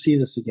ever going to see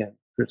this again,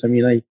 Chris. I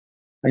mean,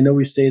 I know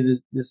we say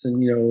this, and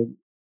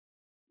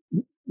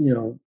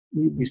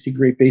we see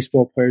great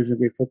baseball players and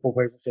great football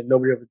players and say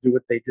nobody ever do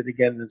what they did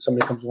again, and then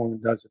somebody comes along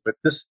and does it. But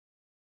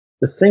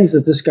the things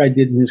that this guy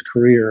did in his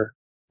career,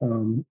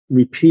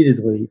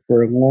 repeatedly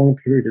for a long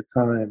period of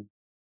time,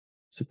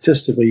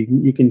 statistically,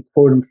 you can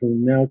quote him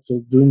from now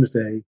till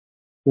doomsday,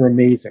 were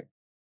amazing.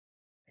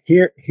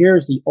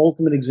 Here's the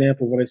ultimate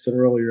example of what I said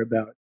earlier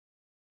about,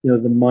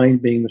 the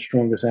mind being the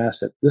strongest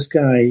asset. This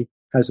guy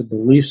has a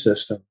belief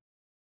system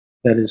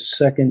that is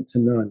second to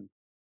none.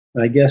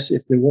 And I guess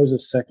if there was a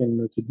second,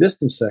 it's a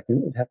distant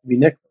second, it'd have to be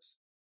Nicklaus.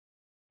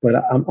 But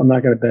I'm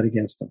not going to bet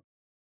against him.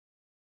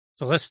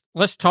 So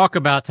let's talk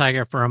about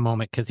Tiger for a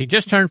moment, because he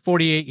just turned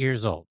 48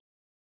 years old.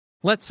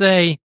 Let's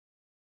say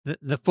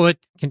the foot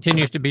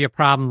continues to be a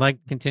problem, leg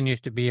continues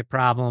to be a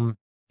problem.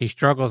 He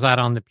struggles out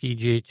on the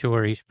PGA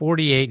Tour. He's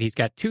 48. He's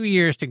got 2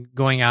 years to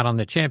going out on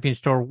the Champions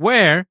Tour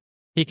where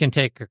he can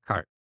take a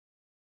cart.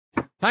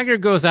 Tiger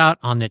goes out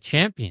on the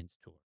Champions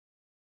Tour.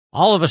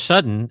 All of a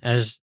sudden,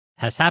 as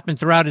has happened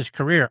throughout his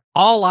career,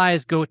 all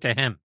eyes go to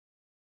him.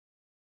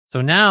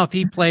 So now if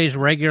he plays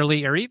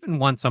regularly or even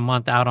once a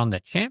month out on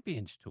the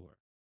Champions Tour,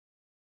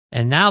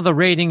 and now the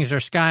ratings are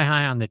sky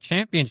high on the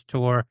Champions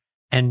Tour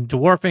and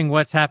dwarfing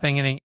what's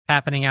happening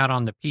out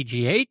on the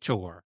PGA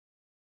Tour,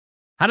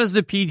 how does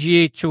the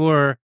PGA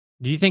Tour,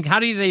 how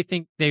do they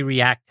think they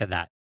react to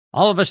that?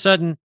 All of a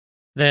sudden,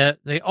 the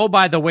oh,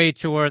 by the way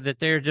tour that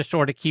they're just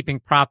sort of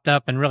keeping propped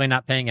up and really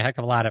not paying a heck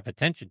of a lot of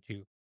attention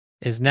to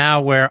is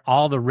now where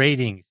all the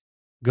ratings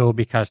go,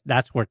 because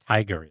that's where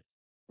Tiger is.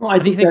 Well, how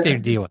do you think they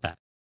deal with that?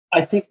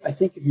 I think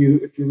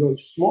if you're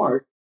really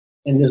smart,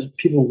 and there's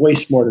people way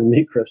smarter than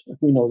me, Chris,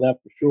 we know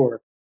that for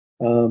sure.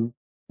 And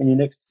your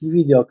next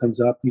TV deal comes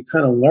up, you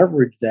kind of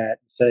leverage that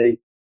and say,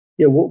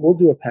 yeah, we'll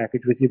do a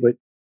package with you, but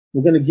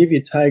we're going to give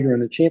you Tiger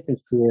on the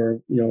Champions Tour,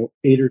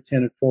 8 or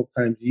 10 or 12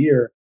 times a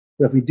year.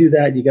 But if we do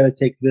that, you got to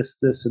take this,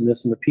 and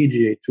this on the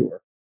PGA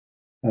Tour.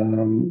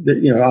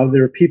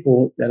 There are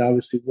people that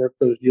obviously work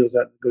those deals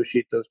out,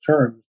 negotiate those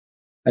terms.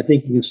 I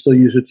think you can still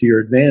use it to your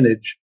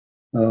advantage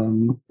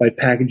by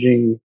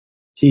packaging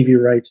TV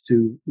rights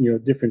to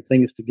different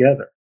things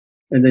together.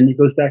 And then it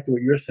goes back to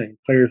what you're saying: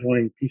 players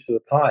wanting a piece of the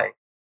pie.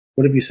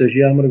 What if he says,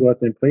 "Yeah, I'm going to go out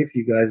there and play for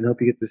you guys and help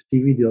you get this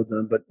TV deal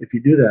done, but if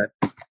you do that,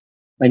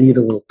 I need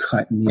a little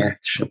cut in the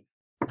action."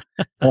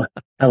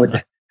 How would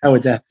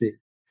that be,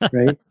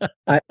 right?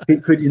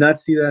 Could you not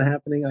see that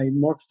happening?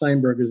 Mark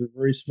Steinberg is a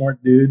very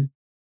smart dude.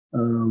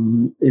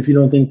 If you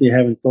don't think they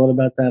haven't thought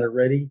about that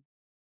already,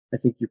 I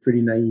think you're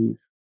pretty naive.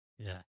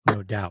 Yeah,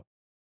 no doubt.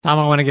 Tom,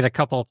 I want to get a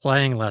couple of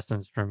playing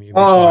lessons from you.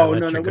 Oh, no,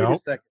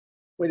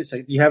 wait a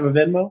second. Do you have a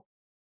Venmo?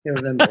 You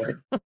have a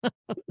Venmo,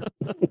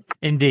 right?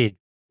 Indeed.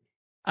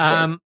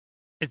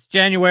 It's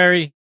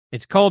January.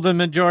 It's cold in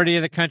the majority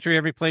of the country,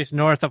 every place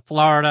north of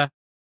Florida.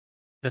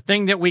 The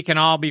thing that we can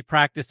all be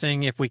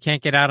practicing if we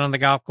can't get out on the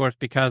golf course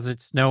because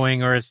it's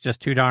snowing or it's just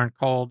too darn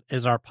cold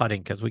is our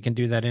putting, because we can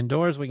do that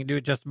indoors. We can do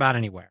it just about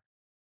anywhere.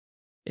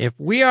 If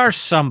we are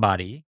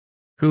somebody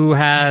who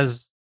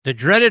has the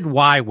dreaded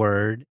Y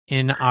word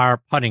in our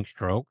putting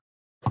stroke,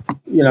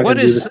 what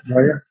is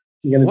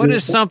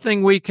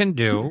something we can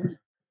do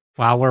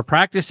while we're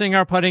practicing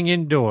our putting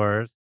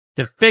indoors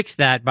to fix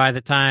that by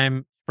the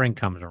time spring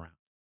comes around?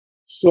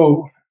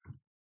 So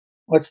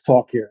let's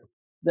talk here.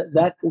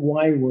 That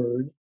Y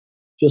word,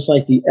 just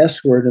like the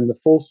S word in the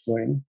full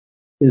swing,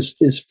 is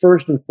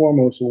first and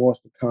foremost a loss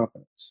of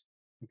confidence.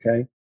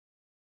 Okay,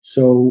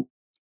 so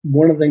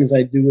one of the things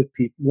I do with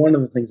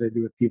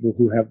people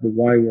who have the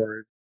Y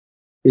word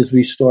is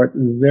we start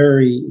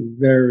very,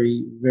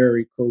 very,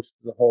 very close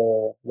to the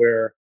hole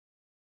where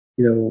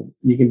you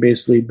can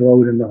basically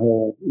blow it in the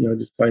hole,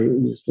 just by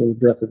just a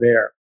breath of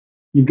air.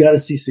 You've got to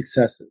see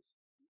successes.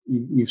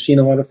 You've seen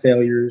a lot of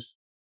failures.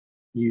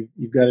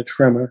 You've got a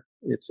tremor.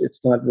 It's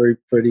not very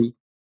pretty.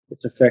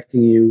 It's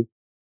affecting you.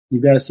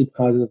 You've got to see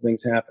positive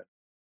things happen.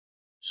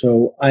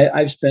 So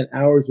I've spent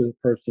hours with a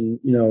person,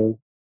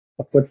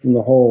 a foot from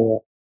the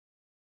hole,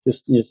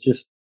 just kind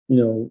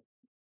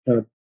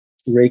of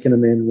raking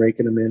them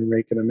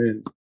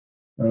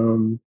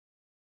in.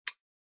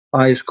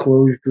 Eyes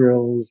closed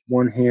drills,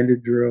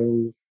 one-handed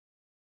drills,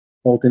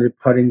 alternate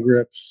putting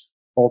grips,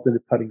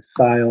 alternate putting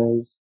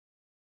styles,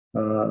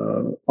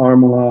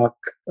 arm lock.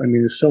 I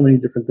mean, there's so many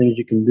different things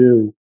you can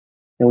do.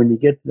 And when you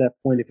get to that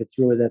point, if it's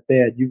really that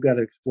bad, you've got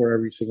to explore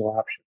every single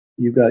option.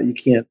 You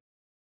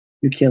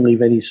can't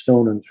leave any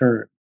stone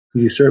unturned,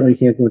 because you certainly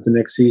can't go into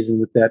next season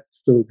with that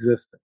still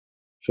existing.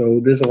 So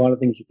there's a lot of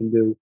things you can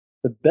do.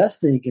 The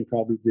best thing you can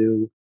probably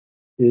do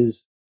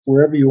is,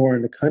 wherever you are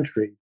in the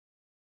country,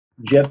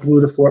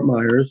 JetBlue to Fort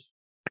Myers,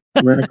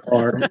 rent a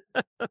car,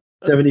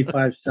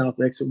 75 South,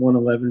 exit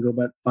 111, go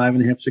about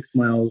 5.5, 6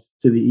 miles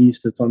to the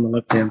east. It's on the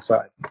left-hand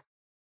side.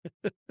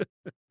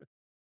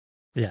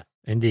 Yeah,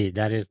 indeed.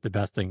 That is the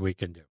best thing we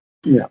can do.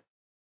 Yeah.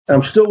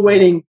 I'm still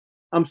waiting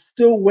for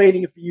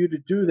you to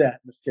do that,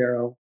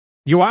 Mascaro.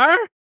 You are?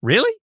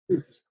 Really?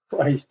 Jesus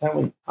Christ, how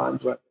many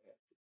times? All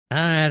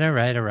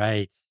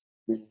right.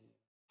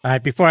 All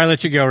right, before I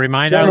let you go,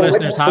 remind our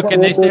listeners, how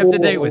can they stay up to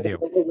date with you?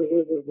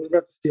 What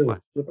about the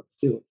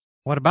Steelers?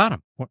 What about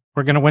them?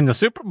 We're going to win the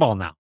Super Bowl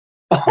now.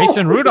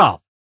 Mason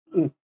Rudolph.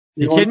 You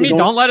kidding me?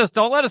 Don't let us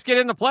get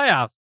in the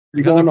playoffs.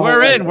 Because if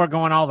we're in, we're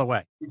going all the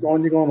way. You're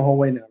going the whole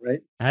way now,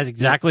 right? That's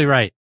exactly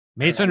right.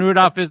 Mason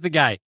Rudolph is the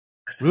guy.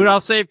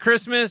 Rudolph saved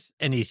Christmas,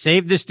 and he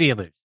saved the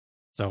Steelers.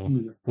 So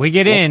we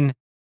get in.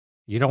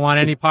 You don't want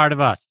any part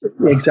of us.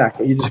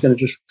 Exactly. You're just going to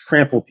just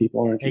trample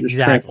people, aren't you?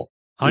 Exactly.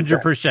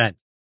 100%.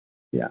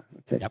 Yeah.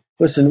 Okay. Yep.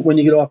 Listen, when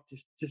you get off,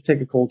 just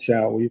take a cold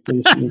shower, will you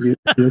please?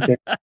 Okay.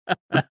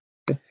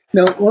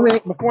 Now,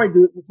 before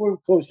we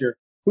close here,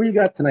 who you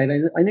got tonight?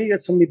 I know you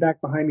got somebody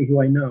back behind me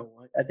who I know.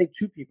 I think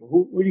two people.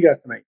 Who do you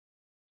got tonight?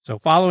 So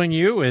following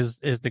you is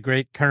the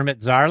great Kermit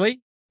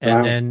Zarley,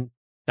 and then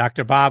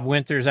Dr. Bob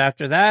Winters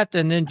after that,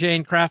 and then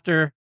Jane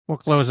Crafter will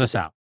close us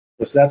out.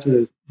 Yes, that's what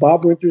it is.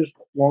 Bob Winters,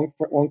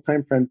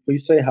 long-time friend.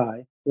 Please say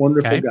hi.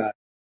 Wonderful guy,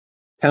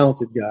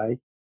 talented guy.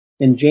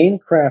 And Jane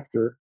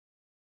Crafter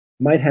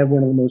might have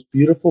one of the most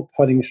beautiful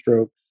putting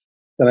strokes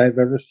that I've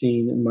ever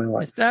seen in my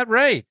life. Is that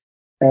right?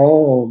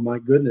 Oh, my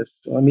goodness.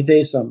 Let me tell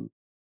you something.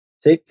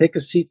 Take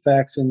a seat,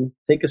 Faxon.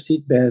 Take a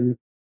seat, Ben.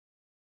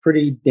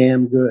 Pretty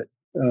damn good.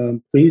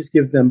 Please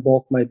give them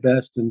both my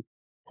best. And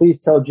please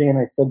tell Jane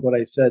I said what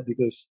I said,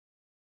 because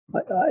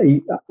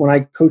when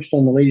I coached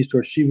on the ladies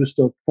tour, she was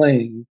still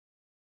playing.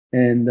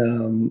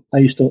 And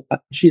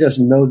she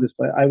doesn't know this,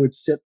 but I would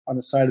sit on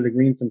the side of the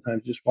green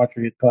sometimes, just watch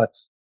her hit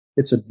putts.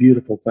 It's a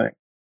beautiful thing.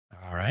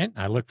 All right.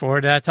 I look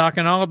forward to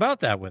talking all about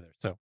that with her.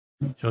 So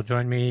she'll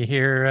join me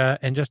here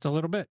in just a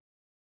little bit.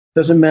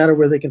 Doesn't matter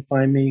where they can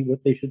find me.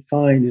 What they should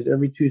find is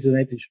every Tuesday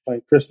night they should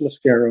find Chris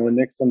Mascaro and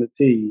Next on the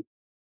Tee,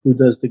 who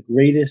does the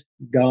greatest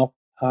golf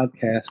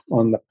podcast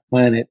on the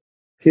planet,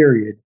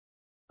 period.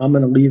 I'm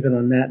going to leave it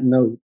on that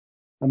note.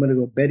 I'm going to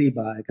go Betty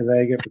by because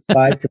I get for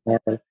 5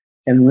 tomorrow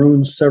and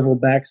ruin several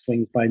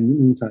backswings by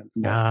noontime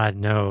tomorrow. God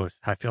knows.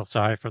 I feel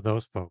sorry for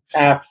those folks.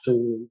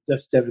 Absolutely.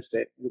 Just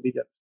devastating. It'll be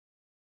devastating.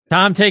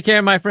 Tom, take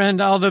care, my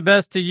friend. All the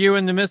best to you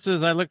and the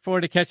missus. I look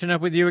forward to catching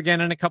up with you again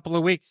in a couple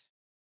of weeks.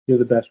 You're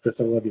the best, Chris.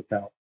 I love you,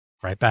 pal.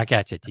 Right back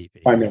at you,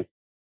 TP. Bye, man.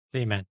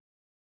 See you, man.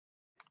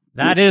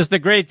 That is the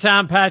great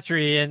Tom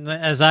Patri. And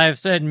as I've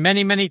said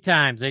many, many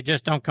times, they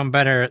just don't come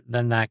better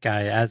than that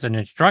guy as an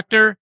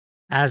instructor,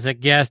 as a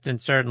guest, and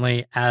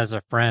certainly as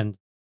a friend.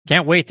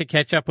 Can't wait to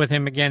catch up with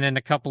him again in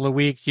a couple of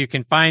weeks. You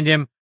can find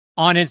him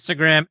on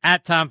Instagram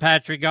at Tom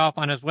Patri Golf,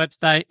 on his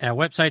website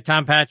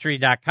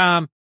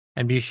tompatri.com.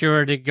 And be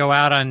sure to go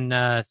out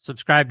and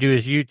subscribe to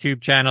his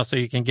YouTube channel so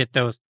you can get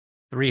those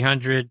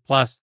 300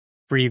 plus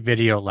free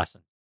video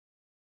lessons.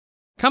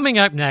 Coming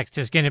up next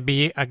is going to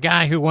be a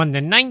guy who won the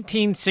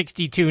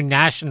 1962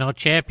 National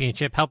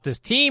Championship, helped his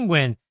team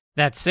win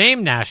that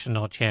same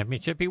National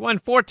Championship. He won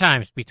 4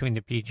 times between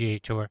the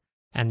PGA Tour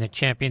and the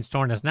Champions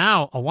Tour and is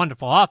now a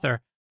wonderful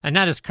author, and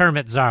that is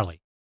Kermit Zarley.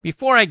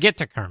 Before I get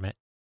to Kermit,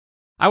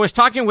 I was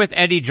talking with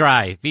Eddie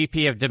Dry,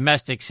 VP of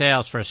Domestic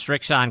Sales for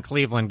Strixon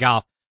Cleveland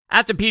Golf,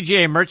 at the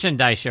PGA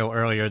Merchandise Show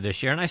earlier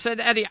this year, and I said,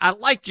 Eddie, I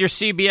like your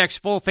CBX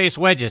full-face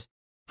wedges.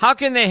 How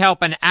can they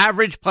help an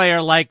average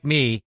player like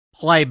me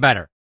play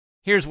better?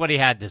 Here's what he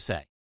had to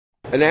say.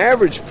 An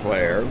average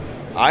player,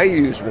 I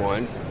use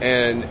one,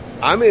 and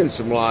I'm in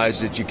some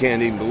lies that you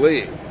can't even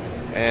believe.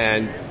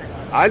 And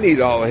I need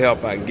all the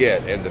help I can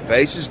get. And the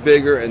face is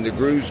bigger, and the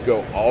grooves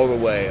go all the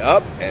way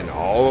up and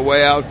all the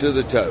way out to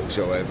the toe.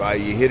 So if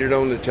you hit it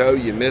on the toe,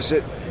 you miss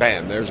it,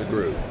 bam, there's a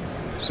groove.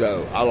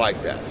 So I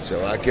like that.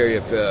 So I carry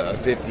a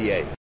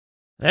 58.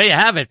 There you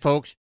have it,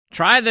 folks.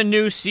 Try the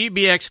new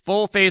CBX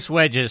full-face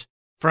wedges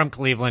from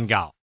Cleveland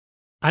Golf.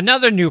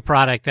 Another new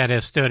product that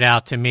has stood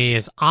out to me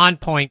is On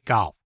Point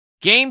Golf.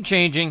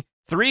 Game-changing,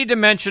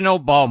 3-dimensional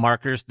ball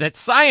markers that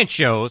science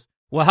shows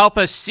will help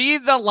us see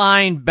the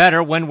line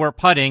better when we're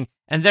putting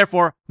and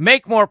therefore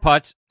make more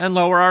putts and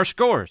lower our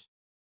scores.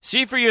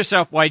 See for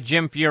yourself why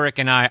Jim Furyk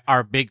and I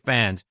are big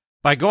fans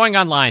by going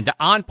online to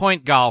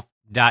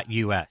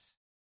onpointgolf.us.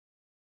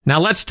 Now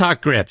let's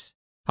talk grips.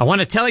 I want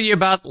to tell you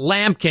about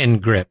Lambkin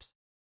grips.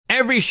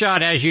 Every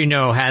shot, as you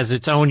know, has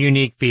its own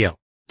unique feel.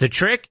 The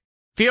trick?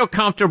 Feel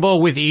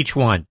comfortable with each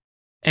one.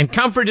 And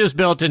comfort is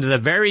built into the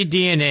very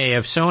DNA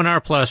of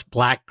Sonar Plus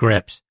Black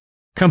grips.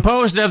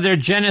 Composed of their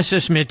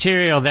Genesis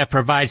material that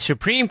provides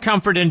supreme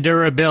comfort and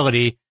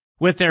durability,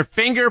 with their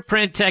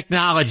fingerprint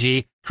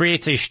technology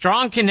creates a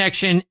strong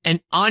connection and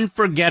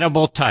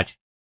unforgettable touch.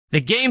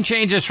 The game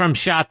changes from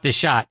shot to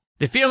shot.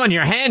 The feel in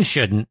your hand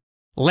shouldn't.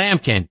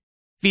 Lambkin.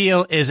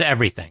 Feel is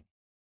everything.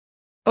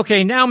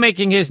 Okay, now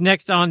making his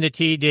next on the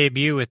tee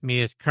debut with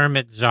me is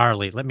Kermit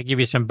Zarley. Let me give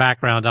you some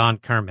background on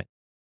Kermit.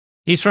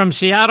 He's from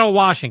Seattle,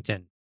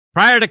 Washington.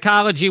 Prior to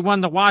college, he won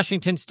the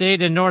Washington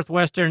State and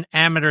Northwestern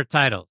amateur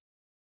titles.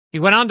 He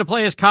went on to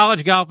play his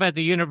college golf at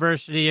the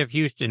University of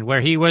Houston,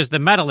 where he was the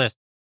medalist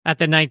at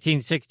the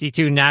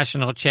 1962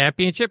 National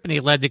Championship, and he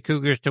led the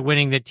Cougars to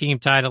winning the team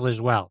title as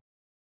well.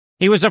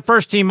 He was a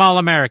first-team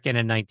All-American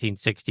in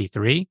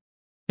 1963.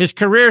 His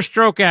career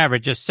stroke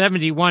average is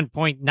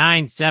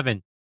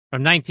 71.97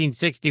 from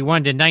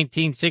 1961 to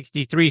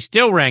 1963,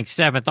 still ranked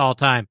 7th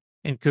all-time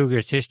in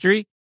Cougars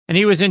history, and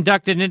he was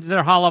inducted into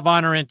their Hall of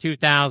Honor in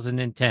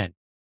 2010.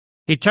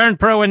 He turned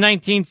pro in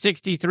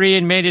 1963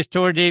 and made his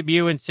tour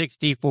debut in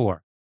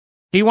 64.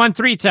 He won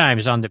 3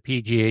 times on the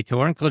PGA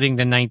Tour, including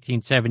the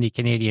 1970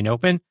 Canadian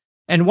Open,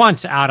 and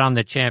once out on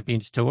the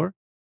Champions Tour.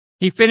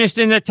 He finished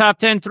in the top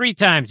 10 3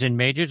 times in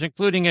majors,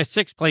 including a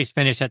 6th-place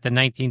finish at the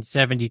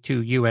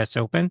 1972 U.S.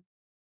 Open.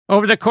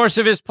 Over the course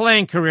of his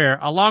playing career,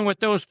 along with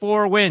those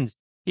 4 wins,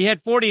 he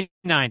had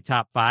 49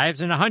 top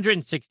 5s and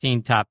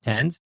 116 top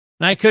 10s,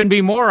 and I couldn't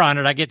be more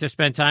honored I get to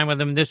spend time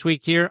with him this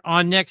week here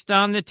on Next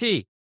on the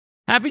Tee.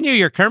 Happy New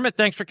Year, Kermit.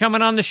 Thanks for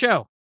coming on the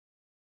show.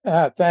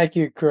 Thank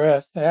you,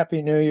 Chris.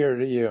 Happy New Year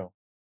to you.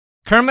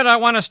 Kermit, I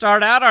want to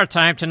start out our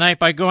time tonight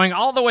by going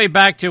all the way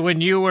back to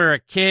when you were a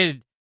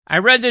kid. I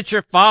read that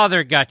your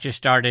father got you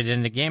started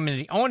in the game,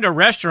 and he owned a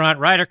restaurant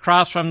right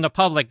across from the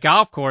public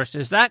golf course.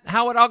 Is that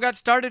how it all got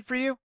started for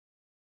you?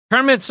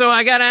 Kermit, so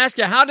I got to ask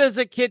you, how does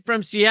a kid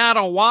from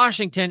Seattle,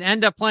 Washington,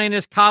 end up playing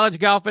his college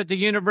golf at the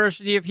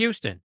University of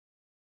Houston?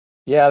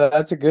 Yeah,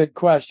 that's a good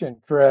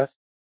question, Chris.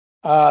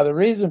 The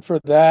reason for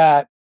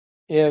that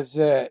is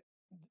that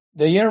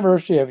the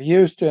University of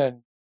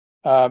Houston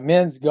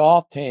men's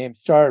golf team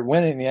started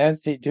winning the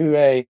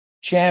NCAA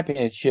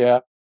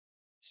championship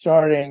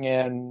starting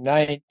in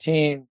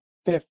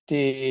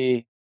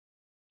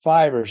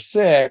 1955 or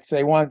 6.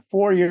 They won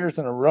 4 years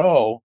in a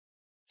row,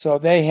 so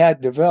they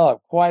had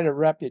developed quite a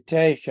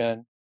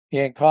reputation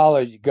in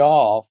college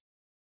golf.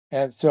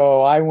 And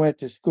so I went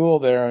to school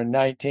there in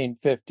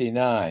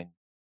 1959.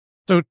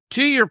 So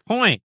to your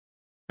point,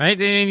 right,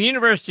 the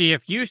University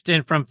of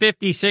Houston from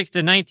 56 to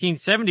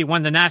 1970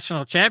 won the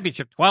national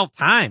championship 12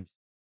 times.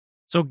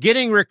 So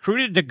getting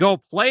recruited to go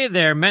play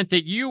there meant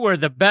that you were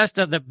the best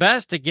of the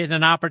best to get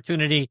an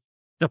opportunity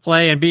to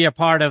play and be a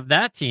part of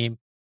that team.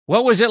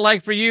 What was it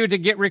like for you to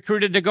get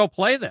recruited to go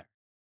play there?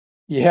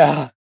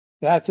 Yeah,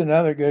 that's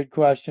another good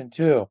question,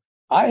 too.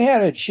 I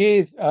had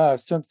achieved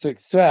some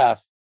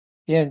success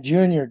in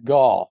junior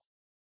golf,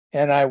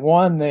 and I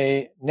won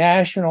the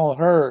National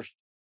Hearst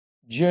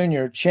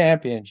Junior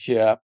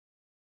Championship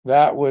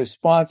that was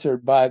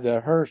sponsored by the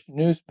Hearst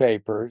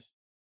newspapers.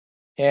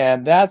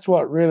 And that's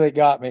what really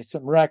got me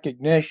some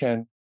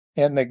recognition.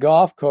 And the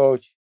golf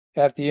coach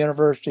at the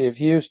University of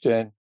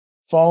Houston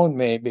phoned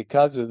me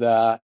because of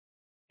that.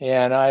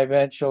 And I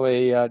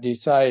eventually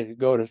decided to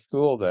go to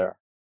school there.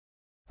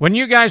 When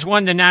you guys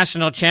won the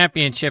national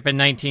championship in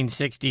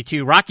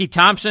 1962, Rocky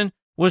Thompson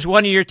was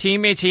one of your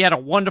teammates. He had a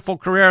wonderful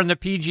career on the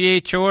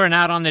PGA Tour and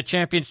out on the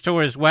Champions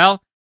Tour as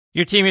well.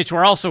 Your teammates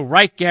were also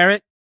Wright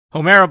Garrett,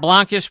 Homero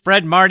Blancas,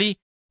 Fred Marty,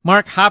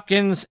 Mark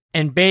Hopkins,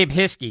 and Babe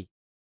Hiskey.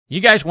 You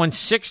guys won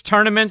 6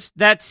 tournaments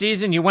that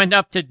season. You went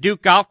up to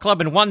Duke Golf Club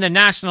and won the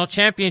national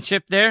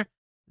championship there.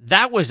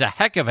 That was a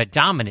heck of a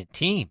dominant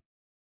team.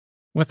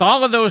 With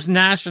all of those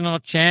national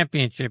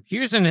championships,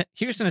 Houston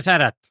has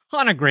had a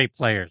ton of great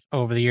players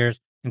over the years,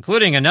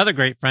 including another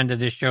great friend of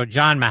this show,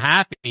 John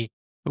Mahaffey,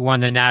 who won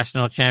the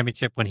national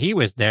championship when he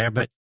was there.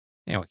 But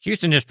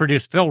Houston has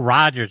produced Phil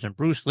Rogers and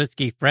Bruce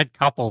Litsky, Fred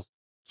Couples,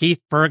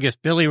 Keith Fergus,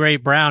 Billy Ray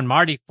Brown,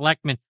 Marty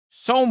Fleckman,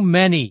 so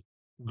many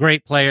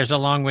great players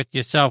along with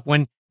yourself.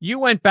 When you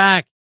went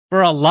back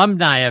for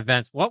alumni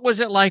events, what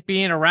was it like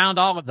being around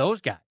all of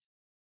those guys?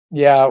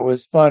 Yeah, it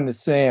was fun to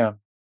see them.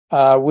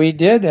 We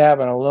did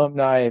have an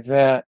alumni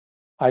event.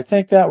 I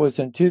think that was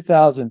in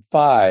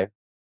 2005.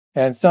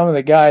 And some of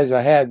the guys,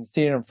 I hadn't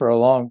seen them for a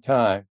long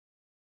time.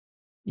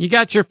 You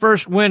got your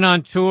first win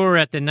on tour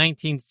at the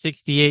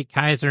 1968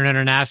 Kaiser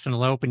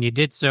International Open. You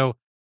did so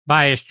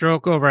by a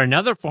stroke over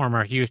another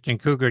former Houston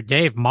Cougar,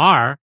 Dave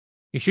Marr.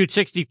 You shoot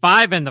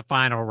 65 in the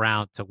final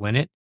round to win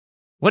it.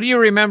 What do you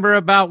remember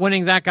about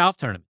winning that golf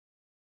tournament?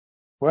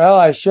 Well,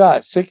 I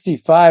shot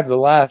 65 the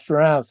last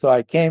round, so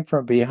I came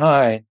from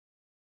behind.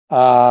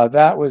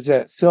 That was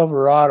at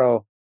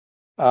Silverado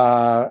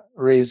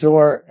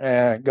Resort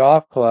and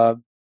Golf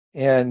Club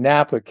in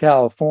Napa,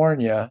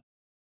 California.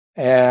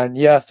 And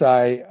yes,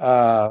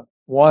 I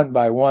won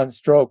by 1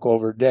 stroke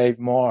over Dave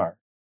Marr.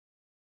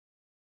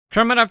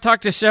 Kermit, I've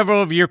talked to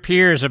several of your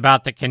peers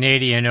about the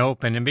Canadian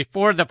Open, and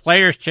before the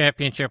Players'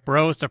 Championship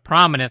rose to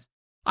prominence,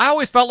 I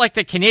always felt like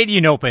the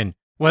Canadian Open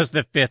was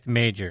the 5th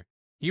major.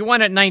 You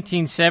won at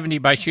 1970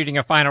 by shooting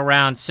a final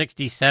round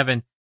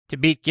 67 to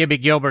beat Gibby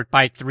Gilbert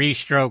by 3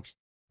 strokes.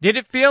 Did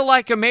it feel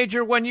like a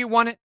major when you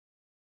won it?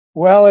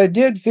 Well, it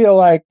did feel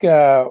like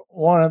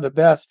one of the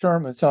best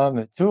tournaments on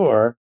the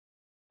tour.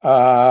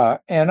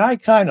 And I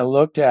kind of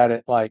looked at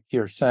it like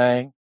you're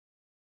saying.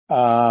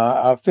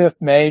 A 5th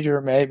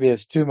major maybe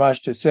is too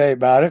much to say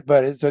about it,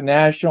 but it's a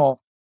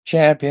national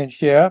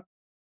championship.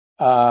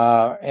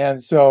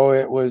 And so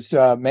it was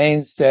a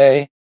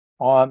mainstay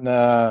on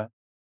the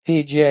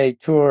PGA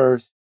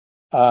Tour's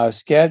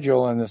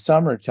schedule in the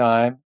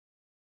summertime.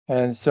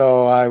 And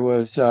so I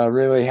was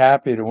really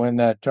happy to win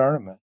that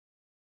tournament.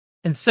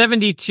 In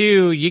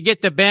 72, you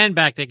get the band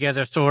back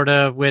together, sort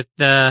of, with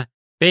Babe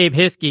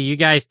Hiskey. You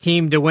guys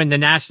teamed to win the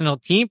National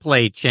Team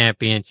Play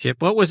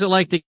Championship. What was it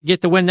like to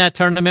get to win that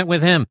tournament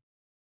with him?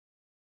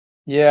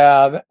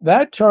 Yeah,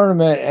 that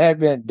tournament had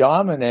been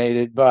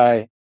dominated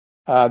by,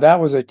 that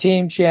was a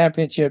team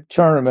championship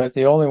tournament,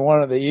 the only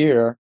one of the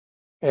year.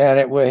 And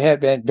it had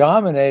been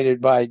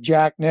dominated by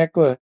Jack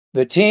Nicklaus,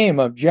 the team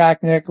of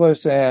Jack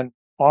Nicklaus and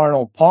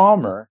Arnold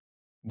Palmer.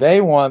 They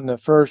won the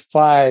first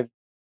 5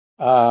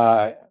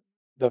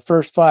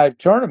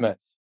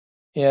 tournaments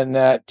in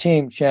that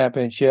team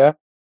championship.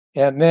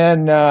 And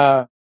then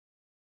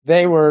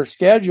they were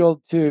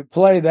scheduled to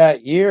play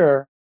that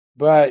year,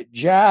 but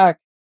Jack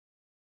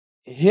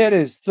hit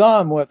his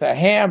thumb with a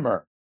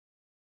hammer,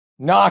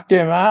 knocked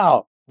him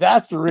out.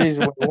 That's the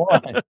reason we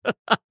won.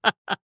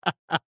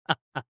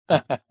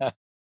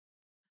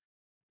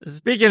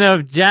 Speaking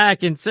of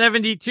Jack, in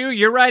 72,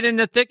 you're right in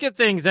the thick of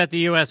things at the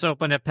U.S.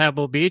 Open at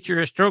Pebble Beach. You're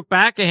a stroke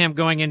back of him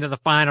going into the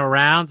final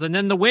rounds, and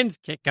then the winds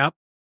kick up.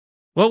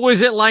 What was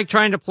it like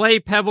trying to play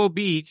Pebble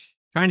Beach,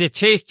 trying to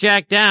chase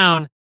Jack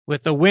down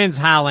with the winds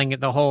howling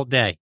the whole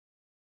day?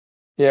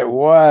 It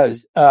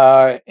was,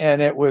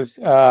 and it was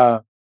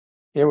a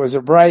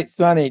bright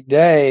sunny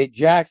day.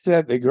 Jack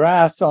said the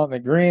grass on the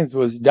greens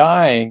was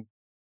dying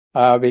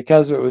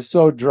because it was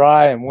so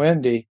dry and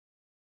windy.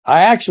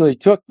 I actually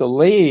took the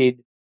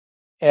lead,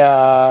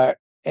 and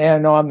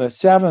on the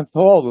 7th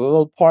hole, the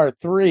little par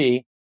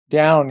 3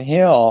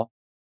 downhill,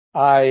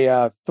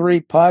 I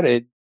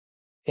 3-putted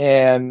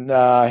and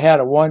had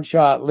a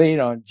 1-shot lead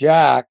on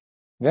Jack.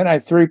 Then I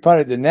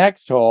 3-putted the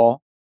next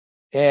hole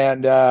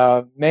and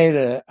made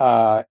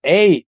a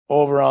 8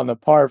 over on the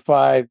par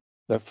 5,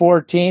 the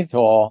 14th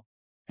hole.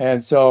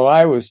 And so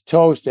I was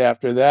toast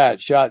after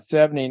that. Shot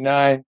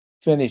 79,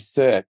 finished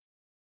 6th.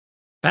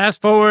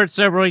 Fast forward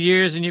several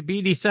years and you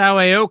beat Isao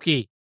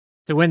Aoki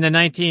to win the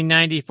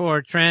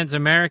 1994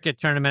 Trans-America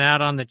Tournament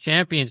out on the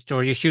Champions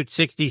Tour. You shoot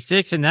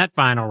 66 in that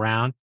final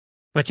round,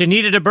 but you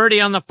needed a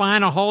birdie on the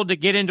final hole to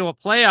get into a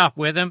playoff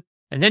with him.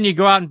 and then you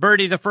go out and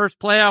birdie the first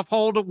playoff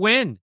hole to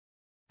win.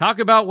 Talk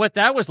about what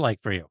that was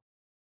like for you.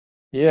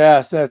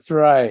 Yes, that's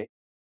right.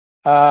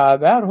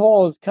 That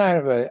hole is kind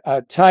of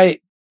a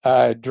tight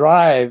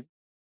drive.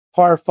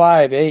 Par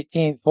 5,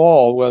 18th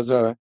hole was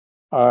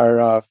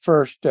our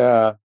first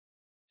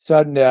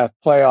sudden death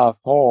playoff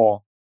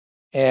hole,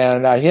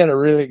 and I hit a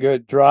really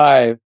good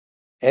drive.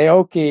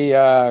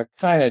 Aoki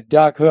kind of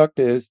duck hooked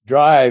his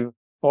drive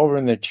over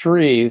in the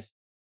trees,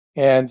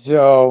 and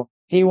so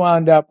he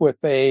wound up with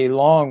a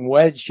long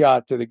wedge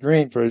shot to the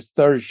green for his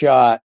third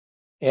shot,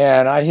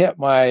 and I hit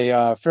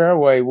my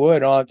fairway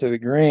wood onto the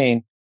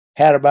green,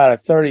 had about a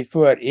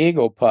 30-foot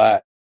eagle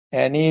putt,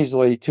 and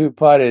easily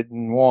two-putted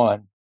and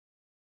won.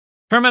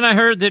 Kermit, I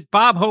heard that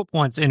Bob Hope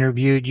once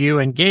interviewed you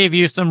and gave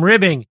you some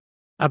ribbing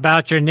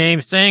about your name,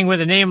 saying with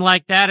a name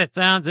like that, it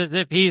sounds as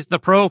if he's the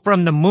pro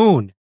from the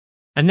moon.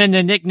 And then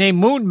the nickname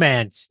Moon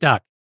Man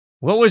stuck.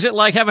 What was it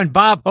like having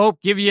Bob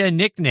Hope give you a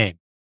nickname?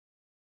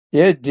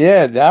 It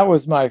did. That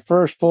was my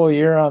first full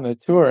year on the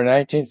tour in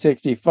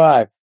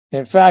 1965.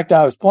 In fact,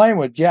 I was playing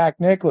with Jack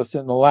Nicklaus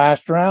in the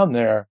last round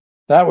there.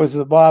 That was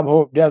the Bob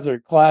Hope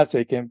Desert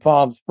Classic in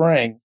Palm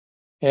Springs.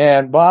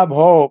 And Bob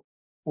Hope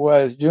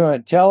was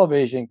doing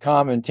television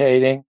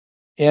commentating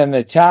in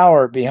the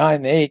tower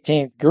behind the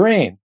 18th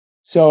green.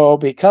 So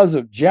because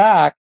of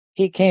Jack,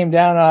 he came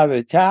down out of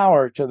the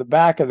tower to the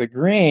back of the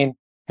green.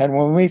 And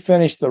when we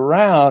finished the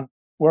round,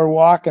 we're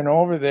walking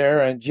over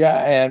there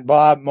and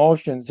Bob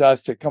motions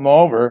us to come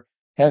over.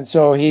 And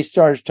so he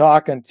starts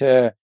talking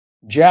to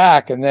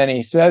Jack. And then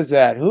he says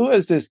that, who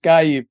is this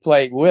guy you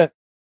played with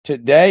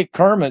today?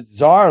 Kermit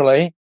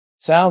Zarley.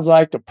 Sounds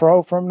like the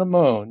pro from the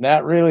moon.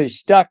 That really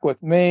stuck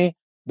with me.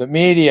 The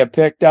media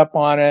picked up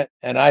on it,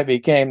 and I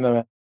became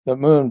the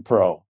moon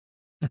pro.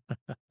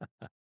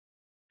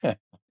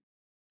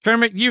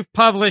 Kermit, you've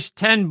published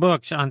 10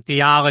 books on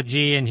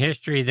theology and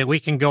history that we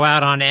can go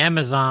out on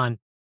Amazon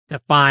to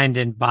find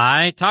and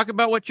buy. Talk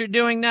about what you're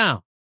doing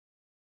now.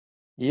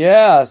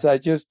 Yes, I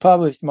just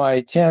published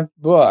my 10th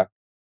book.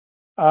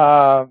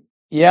 Yeah,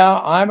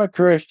 I'm a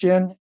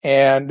Christian,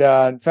 and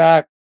in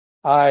fact,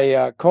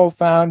 I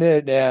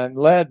co-founded and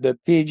led the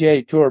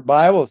PGA Tour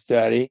Bible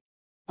study.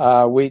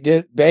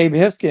 Babe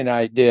Hiskey and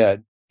I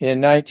did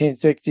in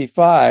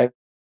 1965,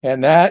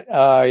 and that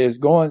is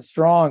going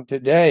strong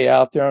today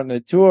out there on the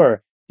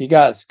tour. You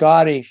got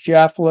Scotty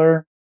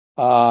Scheffler.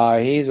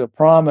 He's a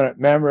prominent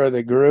member of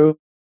the group.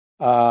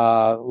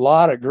 A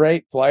lot of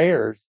great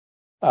players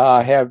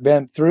have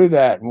been through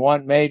that and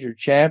won major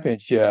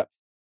championships.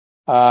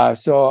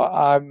 So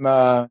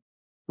I'm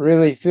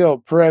really feel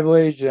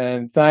privileged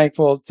and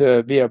thankful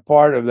to be a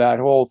part of that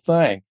whole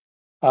thing.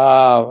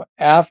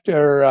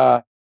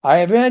 After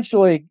I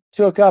eventually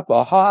took up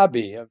a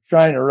hobby of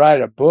trying to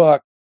write a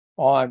book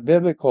on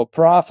biblical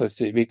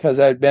prophecy because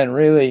I'd been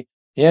really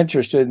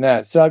interested in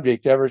that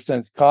subject ever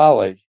since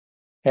college.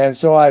 And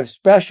so I've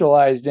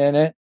specialized in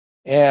it.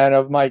 And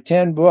of my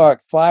 10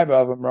 books, 5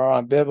 of them are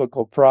on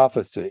biblical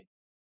prophecy.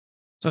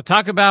 So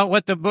talk about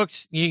what the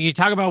books, you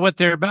talk about what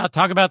they're about.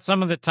 Talk about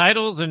some of the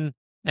titles and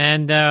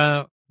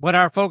what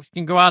our folks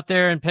can go out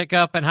there and pick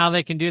up and how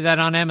they can do that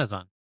on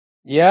Amazon.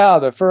 Yeah,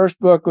 the first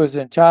book was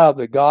entitled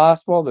The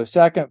Gospel. The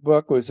second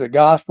book was The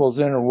Gospels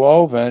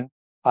Interwoven.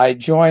 I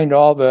joined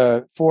all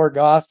the 4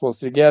 Gospels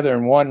together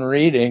in one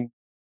reading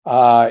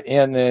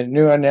in the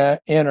New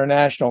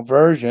International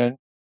Version,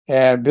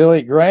 and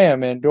Billy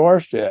Graham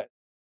endorsed it.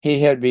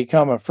 He had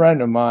become a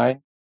friend of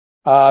mine.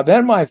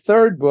 Then my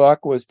third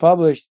book was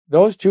published.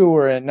 Those 2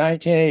 were in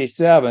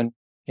 1987.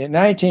 In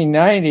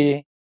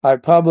 1990, I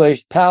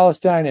published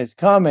Palestine is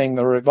Coming,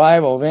 the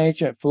Revival of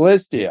Ancient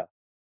Philistia.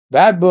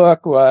 That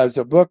book was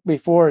a book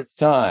before its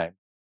time.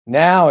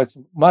 Now it's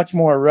much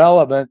more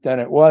relevant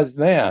than it was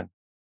then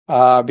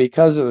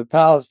because of the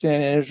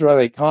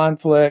Palestinian-Israeli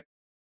conflict.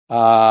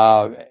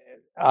 I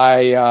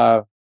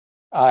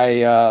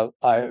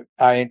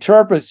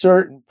interpret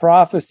certain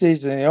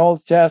prophecies in the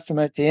Old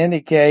Testament to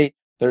indicate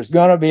there's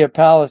going to be a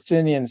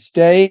Palestinian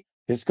state.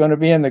 It's going to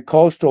be in the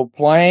coastal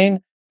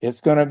plain.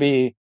 It's going to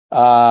be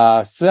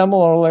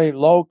similarly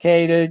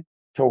located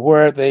to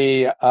where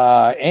the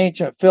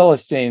ancient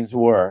Philistines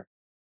were,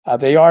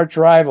 the arch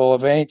rival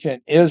of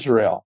ancient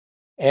Israel.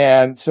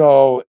 And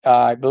so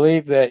I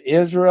believe that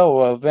Israel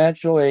will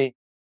eventually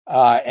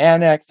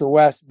annex the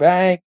West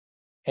Bank,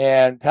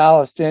 and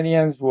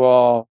Palestinians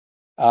will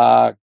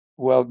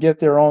get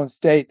their own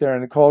state there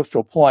in the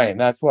coastal plain.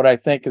 That's what I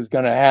think is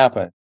going to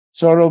happen.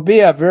 So it'll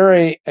be a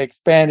very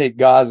expanded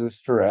Gaza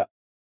Strip.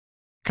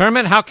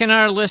 Kermit, how can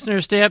our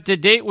listeners stay up to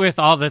date with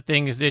all the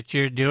things that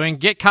you're doing,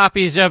 get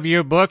copies of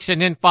your books,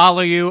 and then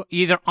follow you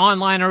either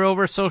online or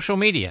over social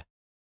media?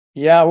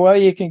 Yeah, well,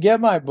 you can get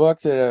my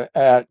books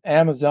at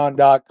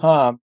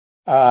Amazon.com.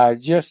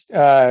 Just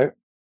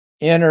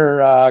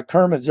enter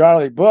Kermit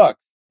Zarley book.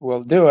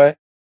 We'll do it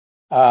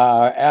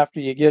after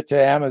you get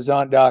to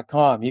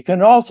Amazon.com. You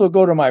can also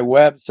go to my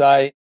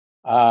website.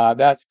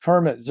 That's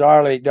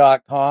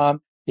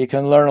KermitZarley.com. You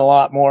can learn a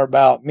lot more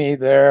about me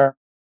there.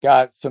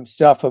 Got some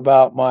stuff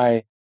about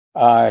my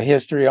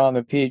history on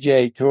the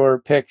PGA Tour,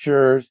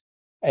 pictures,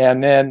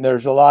 And then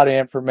there's a lot of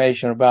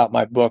information about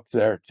my book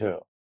there too.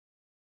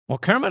 Well,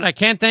 Kermit, I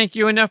can't thank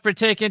you enough for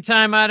taking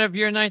time out of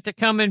your night to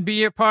come and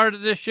be a part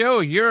of the show.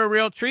 You're a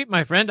real treat,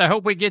 my friend. I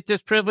hope we get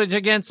this privilege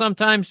again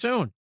sometime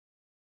soon.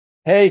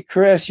 Hey,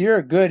 Chris, you're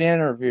a good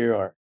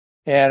interviewer,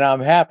 and I'm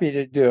happy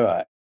to do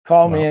it.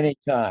 Call me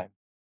anytime.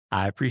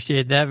 I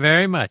appreciate that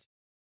very much.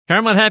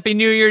 Kermit, Happy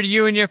New Year to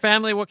you and your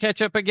family. We'll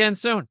catch up again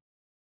soon.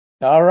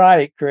 All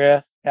right,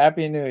 Chris.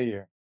 Happy New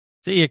Year.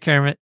 See you,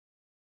 Kermit.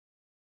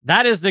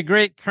 That is the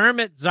great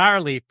Kermit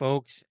Zarley,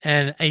 folks,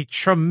 and a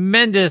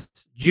tremendous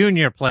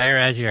junior player,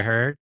 as you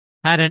heard.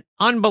 Had an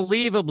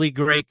unbelievably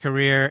great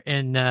career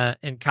in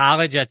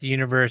college at the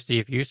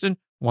University of Houston.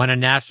 Won a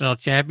national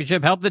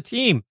championship. Helped the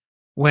team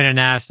win a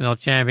national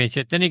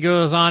championship. Then he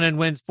goes on and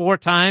wins 4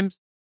 times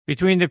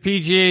between the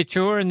PGA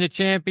Tour and the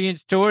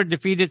Champions Tour.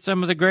 Defeated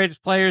some of the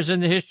greatest players in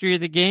the history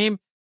of the game.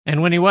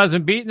 And when he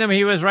wasn't beating them,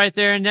 he was right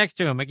there next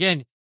to him.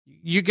 Again,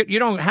 you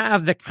don't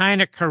have the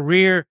kind of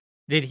career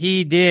that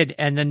he did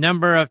and the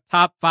number of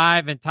top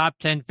 5 and top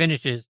 10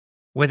 finishes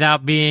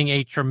without being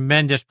a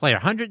tremendous player.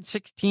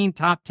 116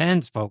 top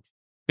 10s, folks,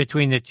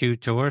 between the two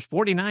tours,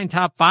 49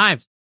 top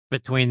 5s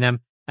between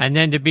them. And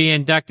then to be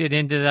inducted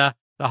into the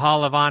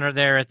Hall of Honor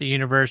there at the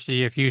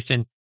University of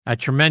Houston, a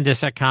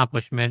tremendous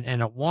accomplishment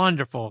and a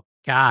wonderful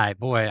guy.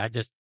 Boy, I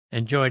just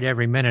enjoyed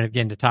every minute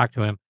again to talk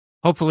to him.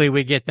 Hopefully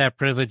we get that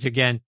privilege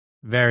again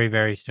very,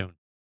 very soon.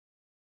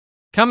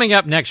 Coming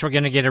up next, we're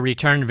going to get a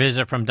return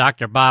visit from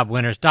Dr. Bob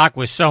Winters. Doc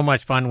was so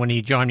much fun when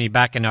he joined me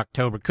back in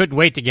October. Couldn't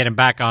wait to get him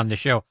back on the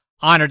show.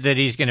 Honored that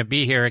he's going to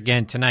be here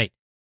again tonight.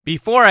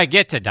 Before I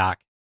get to Doc,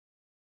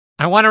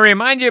 I want to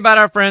remind you about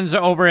our friends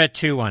over at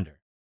 2 Under.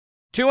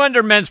 2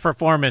 Under men's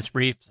performance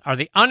briefs are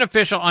the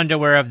unofficial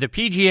underwear of the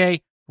PGA,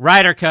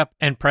 Ryder Cup,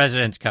 and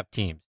President's Cup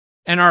teams,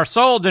 and are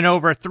sold in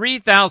over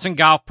 3,000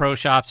 golf pro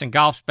shops and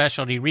golf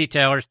specialty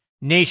retailers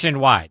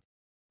nationwide.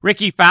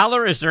 Ricky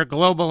Fowler is their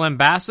global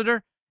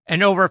ambassador,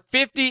 and over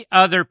 50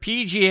 other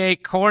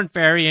PGA, Korn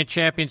Ferry, and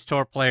Champions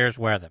Tour players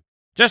wear them.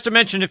 Just to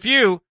mention a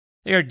few,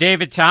 they are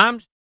David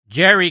Toms,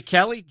 Jerry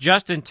Kelly,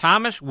 Justin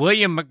Thomas,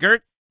 William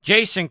McGirt,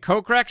 Jason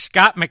Kokrak,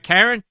 Scott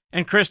McCarron,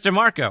 and Chris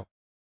DeMarco.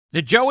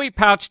 The Joey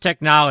Pouch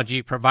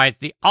technology provides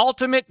the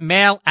ultimate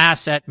male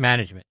asset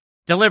management,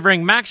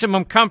 delivering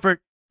maximum comfort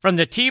from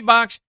the tee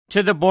box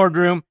to the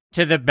boardroom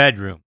to the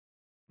bedroom.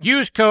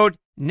 Use code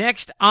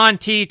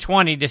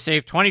NEXTONT20 to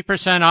save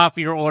 20% off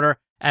your order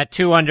at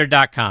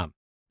 2under.com.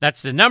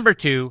 That's the number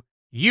 2,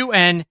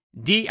 UNDR.com.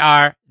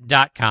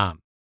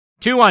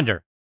 2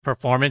 Under,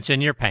 performance in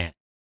your pants.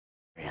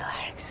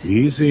 Relax.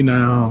 Easy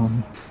now.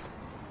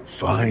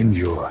 Find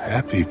your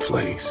happy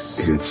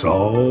place. It's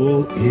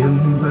all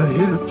in the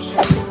hips.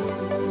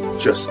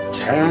 Just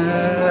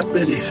tap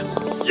it in.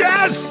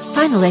 Yes!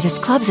 Find the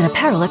latest clubs and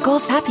apparel at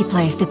Golf's Happy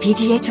Place, the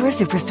PGA Tour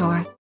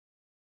Superstore.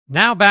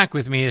 Now back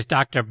with me is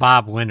Dr.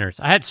 Bob Winters.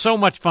 I had so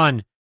much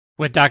fun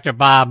with Dr.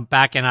 Bob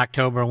back in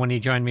October when he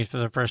joined me for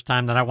the first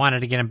time that I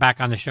wanted to get him back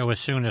on the show as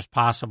soon as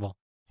possible.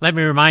 Let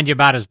me remind you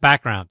about his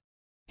background.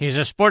 He's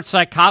a sports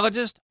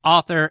psychologist,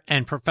 author,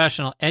 and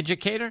professional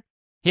educator.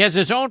 He has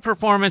his own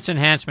performance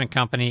enhancement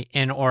company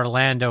in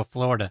Orlando,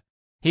 Florida.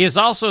 He is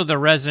also the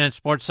resident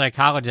sports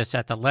psychologist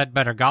at the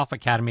Ledbetter Golf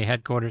Academy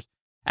headquarters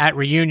at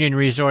Reunion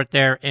Resort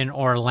there in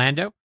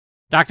Orlando.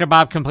 Dr.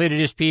 Bob completed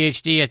his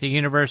PhD at the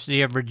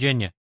University of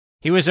Virginia.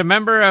 He was a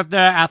member of the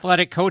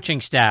athletic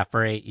coaching staff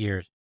for 8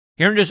 years.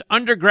 He earned his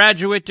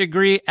undergraduate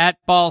degree at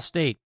Ball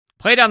State,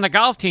 played on the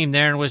golf team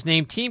there, and was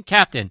named team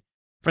captain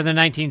for the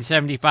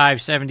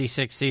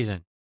 1975-76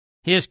 season.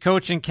 He has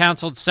coached and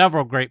counseled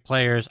several great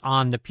players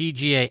on the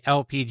PGA,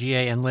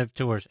 LPGA, and LIV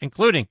tours,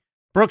 including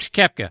Brooks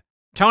Koepka,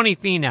 Tony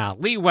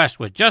Finau, Lee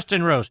Westwood,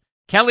 Justin Rose,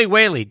 Kelly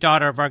Whaley,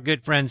 daughter of our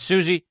good friend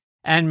Susie,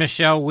 and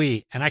Michelle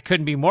Wee. And I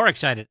couldn't be more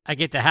excited. I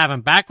get to have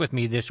him back with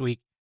me this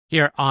week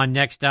here on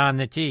Next on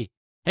the Tee.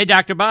 Hey,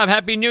 Dr. Bob,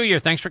 Happy New Year.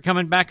 Thanks for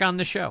coming back on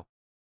the show.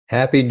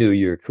 Happy New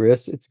Year,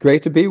 Chris. It's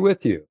great to be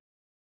with you.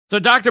 So,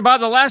 Dr. Bob,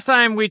 the last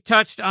time we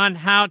touched on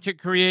how to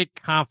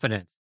create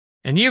confidence,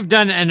 and you've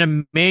done an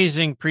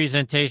amazing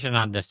presentation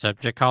on this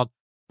subject called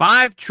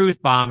 5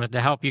 Truth Bombs to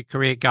help you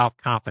create golf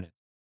confidence.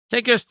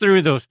 Take us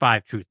through those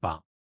 5 truth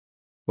bombs.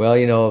 Well,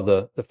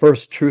 the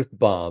first truth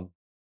bomb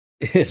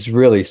is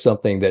really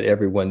something that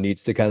everyone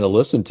needs to kind of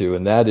listen to,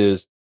 and that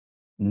is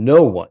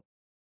no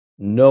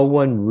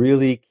one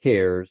really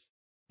cares,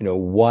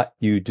 what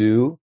you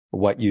do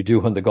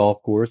on the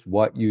golf course,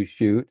 what you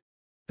shoot,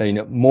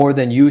 more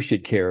than you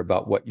should care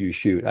about what you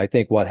shoot. I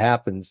think what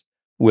happens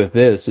with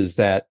this is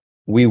that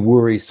we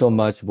worry so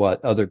much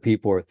what other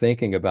people are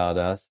thinking about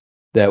us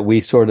that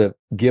we sort of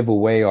give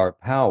away our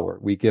power.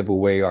 We give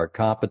away our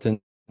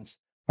competence,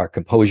 our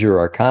composure,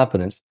 our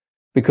confidence,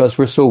 because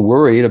we're so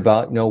worried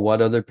about,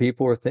 what other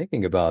people are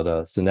thinking about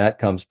us. And that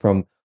comes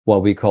from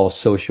what we call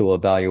social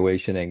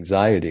evaluation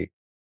anxiety.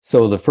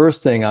 So the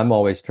first thing I'm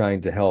always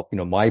trying to help,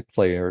 my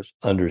players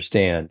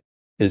understand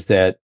is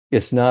that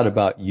it's not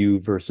about you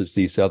versus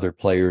these other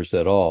players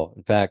at all.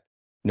 In fact,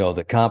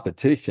 the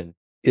competition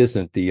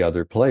isn't the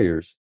other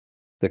players.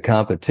 The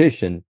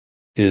competition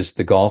is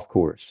the golf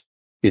course.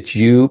 It's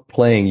you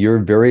playing your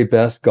very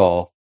best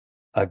golf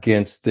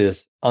against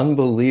this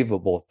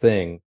unbelievable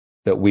thing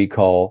that we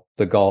call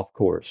the golf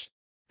course.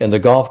 And the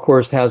golf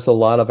course has a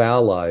lot of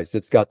allies.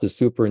 It's got the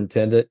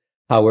superintendent,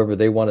 however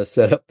they want to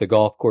set up the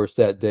golf course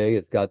that day.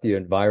 It's got the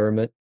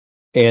environment.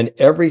 And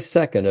every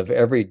second of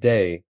every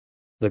day,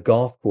 the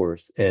golf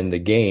course and the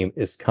game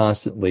is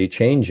constantly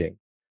changing.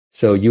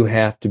 So you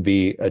have to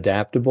be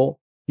adaptable.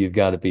 You've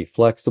got to be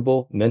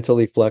flexible,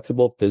 mentally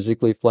flexible,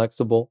 physically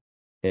flexible.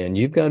 And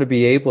you've got to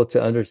be able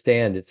to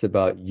understand it's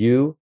about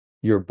you,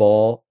 your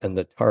ball, and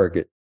the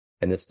target.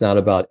 And it's not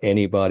about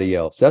anybody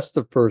else. That's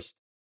the first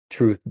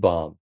truth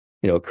bomb,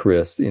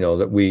 Chris,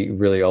 that we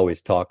really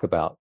always talk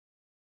about.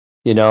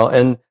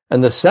 And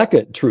the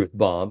second truth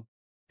bomb,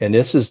 and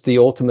this is the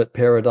ultimate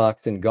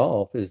paradox in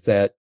golf, is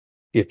that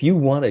if you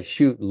want to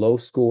shoot low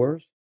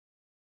scores,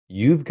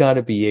 you've got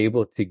to be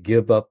able to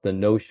give up the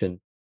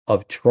notion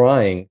of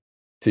trying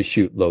to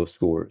shoot low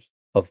scores,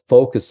 of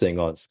focusing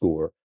on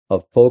score,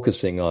 of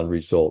focusing on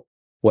result.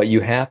 What you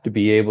have to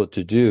be able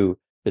to do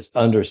is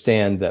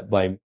understand that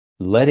by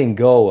letting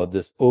go of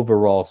this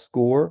overall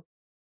score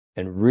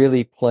and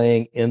really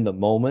playing in the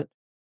moment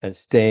and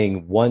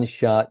staying one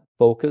shot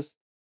focused,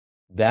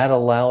 that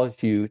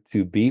allows you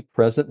to be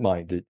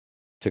present-minded,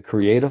 to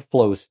create a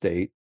flow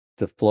state,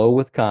 to flow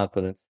with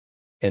confidence,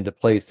 and to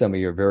play some of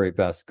your very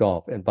best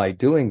golf. And by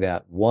doing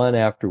that one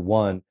after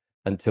one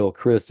until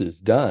Chris is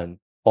done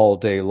all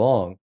day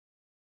long,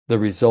 the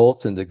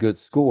results and the good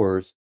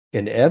scores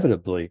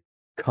inevitably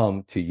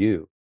come to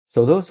you.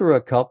 So those are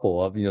a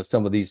couple of,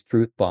 some of these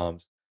truth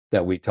bombs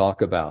that we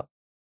talk about.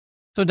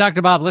 So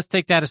Dr. Bob, let's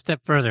take that a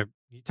step further.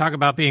 You talk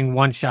about being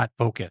one-shot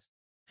focused.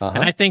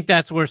 And I think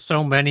that's where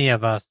so many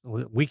of us,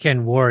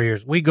 weekend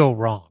warriors, we go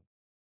wrong.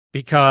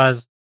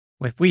 Because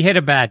if we hit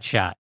a bad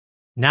shot,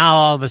 now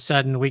all of a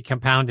sudden we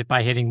compound it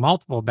by hitting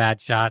multiple bad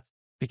shots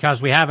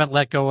because we haven't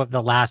let go of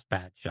the last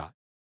bad shot.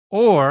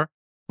 Or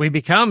we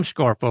become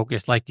score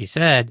focused, like you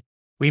said.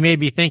 We may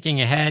be thinking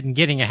ahead and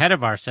getting ahead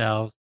of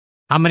ourselves.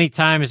 How many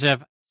times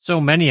have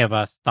so many of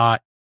us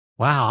thought,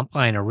 wow, I'm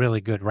playing a really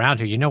good round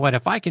here. You know what?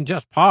 If I can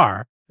just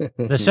par the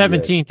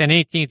 17th and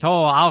 18th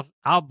hole,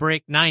 I'll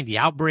break 90.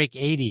 I'll break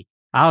 80.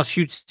 I'll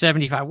shoot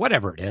 75,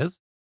 whatever it is.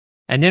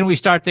 And then we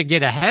start to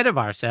get ahead of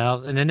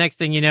ourselves. And the next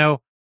thing you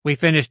know, we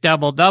finish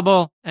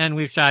double, and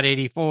we've shot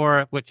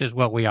 84, which is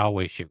what we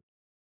always shoot.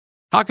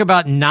 Talk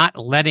about not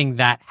letting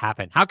that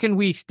happen. How can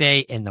we stay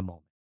in the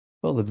moment?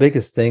 Well, the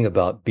biggest thing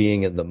about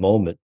being in the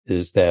moment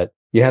is that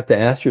you have to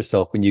ask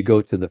yourself when you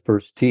go to the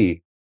first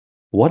tee,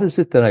 what is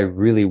it that I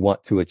really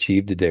want to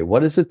achieve today?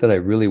 What is it that I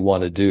really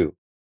want to do?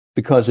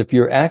 Because if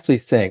you're actually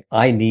saying,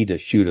 I need to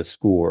shoot a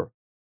score,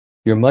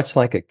 you're much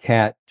like a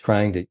cat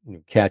trying to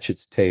catch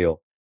its tail.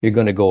 You're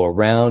going to go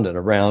around and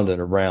around and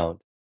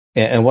around.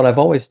 And what I've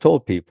always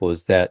told people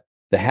is that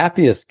the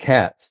happiest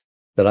cats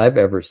that I've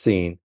ever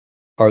seen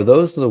are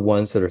those are the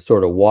ones that are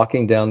sort of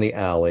walking down the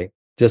alley,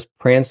 just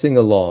prancing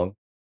along,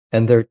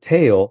 and their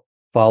tail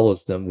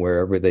follows them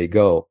wherever they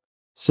go.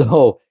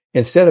 So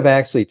instead of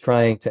actually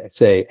trying to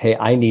say, hey,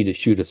 I need to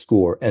shoot a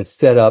score and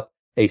set up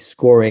a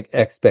scoring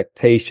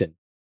expectation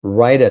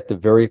right at the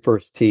very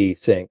first tee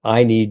saying,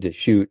 I need to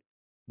shoot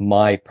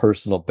my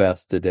personal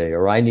best today,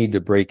 or I need to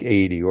break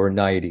 80 or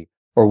 90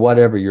 or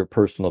whatever your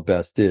personal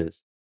best is.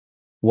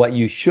 What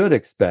you should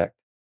expect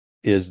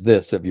is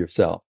this of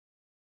yourself.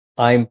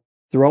 I'm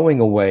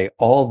throwing away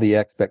all the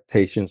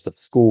expectations of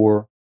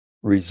score,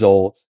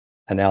 results,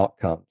 and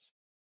outcomes.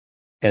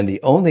 And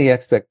the only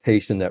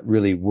expectation that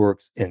really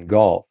works in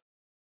golf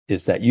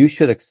is that you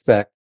should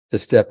expect to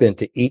step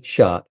into each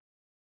shot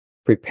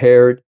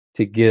prepared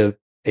to give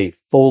a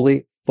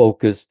fully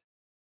focused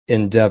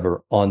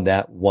endeavor on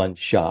that one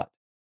shot,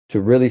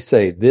 to really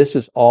say, this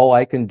is all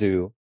I can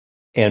do.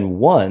 And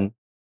one,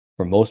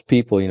 for most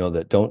people,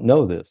 that don't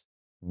know this,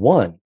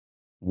 one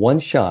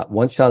shot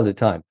at a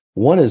time.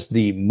 One is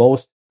the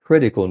most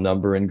critical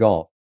number in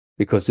golf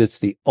because it's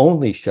the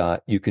only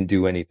shot you can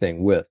do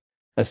anything with.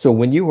 And so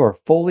when you are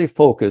fully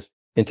focused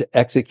into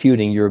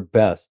executing your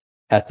best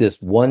at this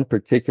one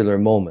particular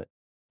moment,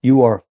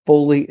 you are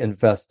fully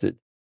invested.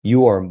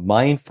 You are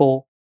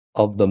mindful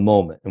of the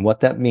moment. And what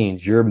that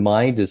means, your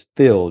mind is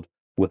filled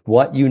with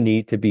what you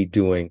need to be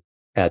doing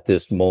at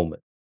this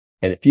moment.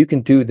 And if you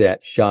can do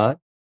that shot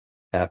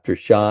after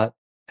shot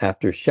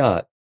after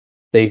shot,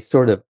 they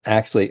sort of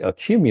actually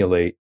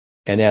accumulate.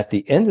 And at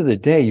the end of the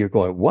day, you're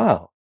going,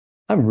 wow,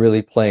 I'm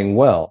really playing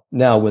well.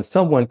 Now, when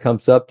someone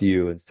comes up to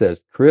you and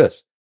says,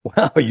 Chris,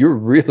 wow, you're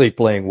really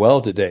playing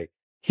well today,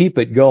 keep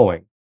it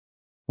going.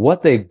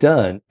 What they've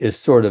done is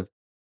sort of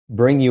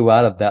bring you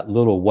out of that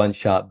little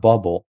one-shot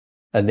bubble,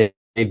 and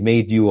they've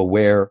made you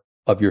aware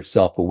of your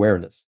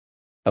self-awareness.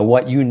 And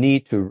what you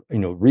need to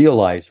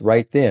realize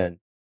right then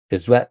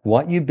is that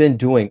what you've been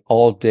doing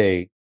all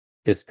day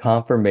is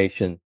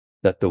confirmation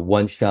that the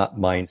one-shot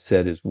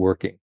mindset is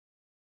working.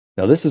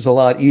 Now, this is a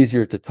lot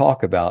easier to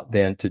talk about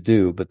than to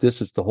do, but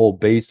this is the whole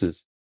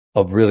basis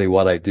of really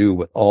what I do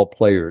with all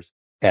players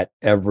at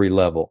every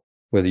level,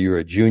 whether you're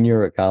a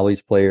junior, a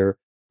college player,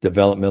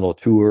 developmental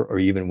tour or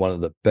even one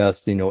of the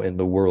best, in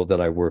the world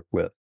that I work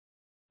with.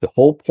 The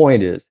whole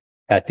point is,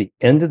 at the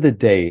end of the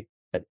day,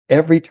 at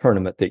every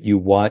tournament that you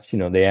watch,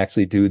 they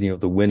actually do,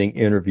 the winning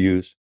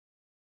interviews.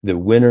 The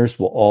winners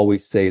will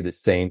always say the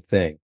same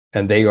thing,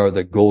 and they are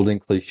the golden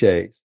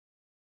cliches.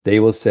 They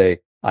will say,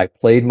 I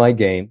played my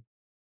game.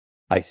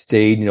 I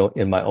stayed,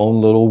 in my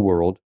own little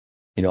world.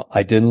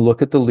 I didn't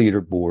look at the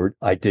leaderboard.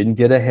 I didn't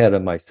get ahead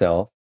of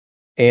myself.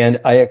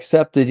 And I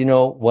accepted,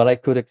 what I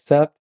could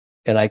accept,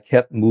 and I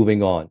kept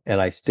moving on,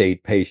 and I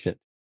stayed patient.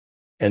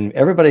 And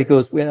everybody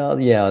goes, well,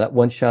 yeah, that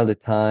one shot at a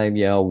time,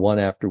 yeah, one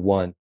after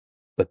one.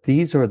 But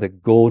these are the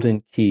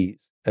golden keys.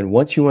 And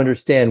once you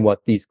understand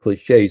what these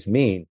cliches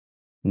mean,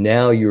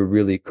 now you're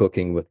really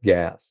cooking with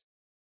gas.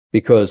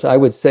 Because I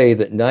would say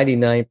that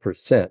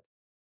 99%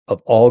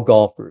 of all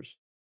golfers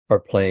are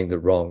playing the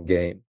wrong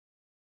game.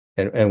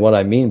 And what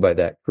I mean by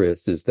that,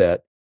 Chris, is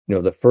that,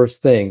 the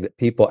first thing that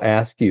people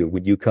ask you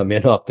when you come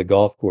in off the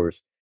golf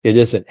course, it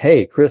isn't,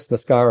 hey, Chris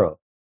Mascaro,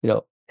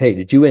 hey,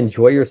 did you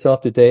enjoy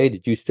yourself today?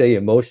 Did you stay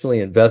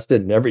emotionally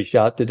invested in every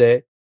shot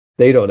today?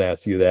 They don't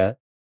ask you that.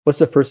 What's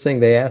the first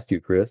thing they ask you,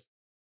 Chris?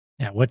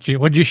 Yeah,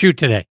 what'd you shoot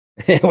today?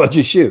 What'd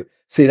you shoot?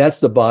 See, that's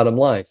the bottom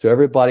line. So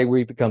everybody,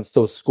 we become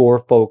so score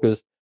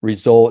focused,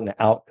 result and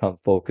outcome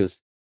focused,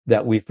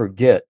 that we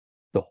forget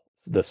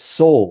the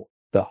soul,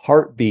 the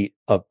heartbeat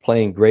of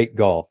playing great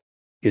golf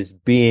is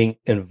being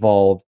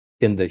involved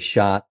in the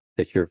shot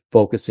that you're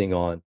focusing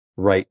on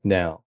right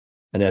now.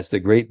 And as the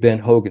great Ben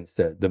Hogan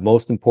said, the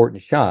most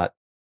important shot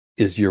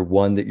is your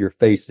one that you're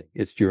facing.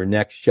 It's your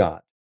next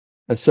shot.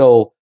 And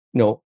so,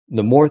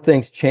 the more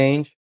things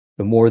change,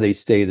 the more they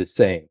stay the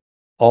same.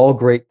 All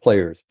great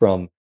players,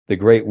 from the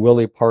great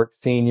Willie Park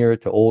Sr.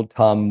 to old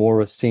Tom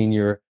Morris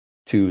Sr.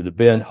 to the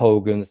Ben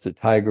Hogans, to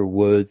Tiger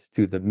Woods,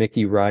 to the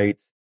Mickey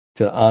Wrights,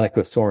 to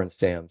Annika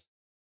Sorenstam,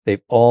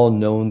 they've all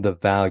known the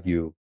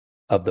value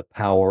of the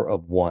power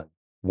of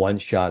one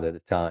shot at a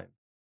time.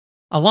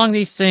 Along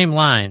these same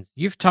lines,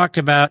 you've talked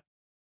about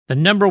the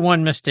number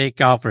one mistake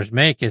golfers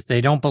make is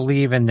they don't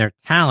believe in their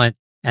talent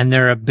and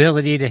their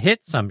ability to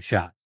hit some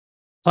shots.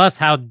 Plus,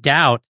 how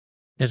doubt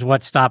is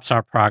what stops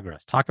our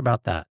progress. Talk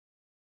about that.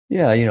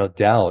 Yeah,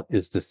 doubt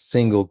is the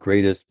single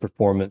greatest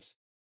performance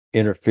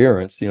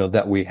interference,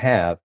 that we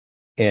have.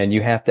 And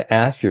you have to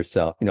ask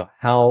yourself,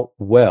 how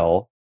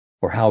well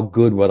or how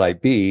good would I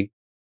be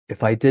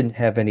if I didn't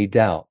have any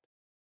doubt?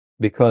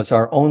 Because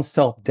our own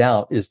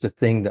self-doubt is the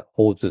thing that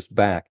holds us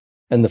back.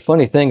 And the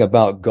funny thing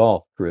about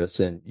golf, Chris,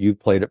 and you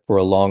played it for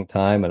a long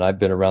time, and I've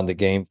been around the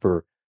game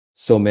for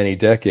so many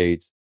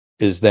decades,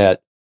 is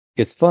that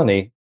it's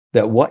funny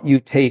that what you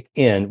take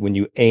in when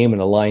you aim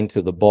and align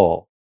to the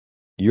ball,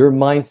 your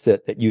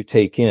mindset that you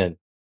take in,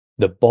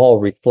 the ball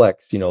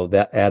reflects,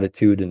 that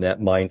attitude and that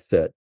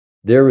mindset.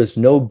 There is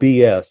no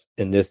BS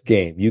in this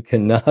game. You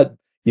cannot,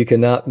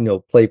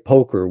 play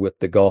poker with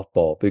the golf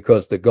ball,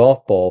 because the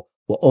golf ball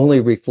will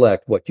only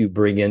reflect what you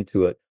bring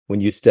into it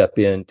when you step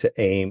in to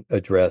aim,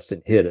 address,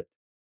 and hit it.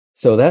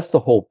 So that's the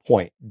whole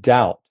point,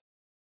 doubt.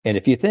 And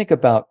if you think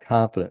about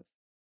confidence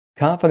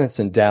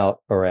and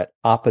doubt are at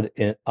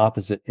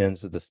opposite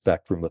ends of the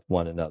spectrum with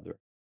one another.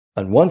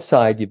 On one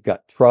side, you've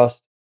got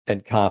trust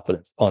and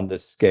confidence on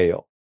this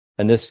scale.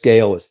 And this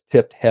scale is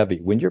tipped heavy.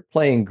 When you're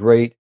playing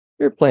great,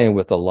 you're playing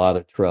with a lot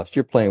of trust.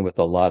 You're playing with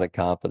a lot of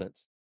confidence.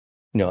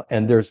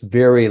 And there's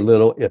very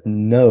little, if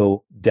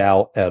no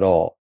doubt at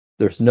all.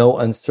 There's no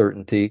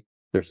uncertainty.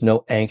 There's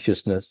no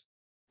anxiousness.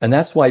 And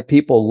that's why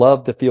people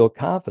love to feel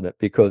confident,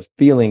 because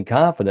feeling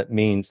confident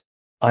means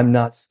I'm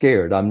not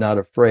scared. I'm not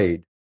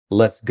afraid.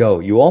 Let's go.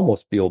 You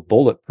almost feel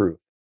bulletproof.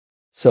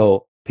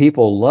 So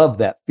people love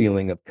that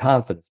feeling of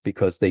confidence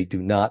because they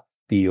do not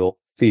feel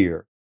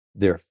fear.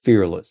 They're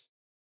fearless.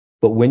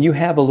 But when you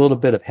have a little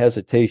bit of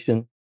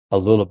hesitation, a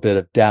little bit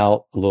of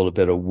doubt, a little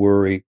bit of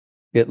worry,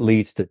 it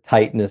leads to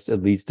tightness.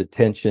 It leads to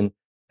tension.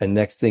 And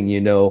next thing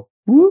you know,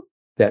 whoop,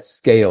 that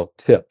scale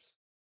tips.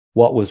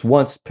 What was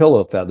once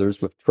pillow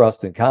feathers with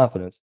trust and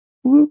confidence,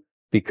 whoop,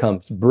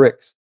 becomes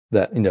bricks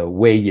that,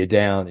 weigh you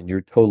down, and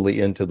you're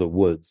totally into the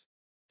woods.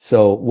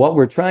 So what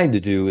we're trying to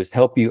do is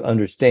help you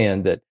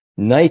understand that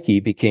Nike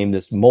became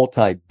this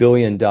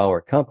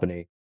multi-billion-dollar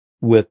company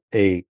with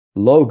a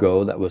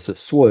logo that was a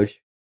swoosh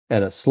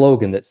and a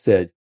slogan that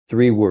said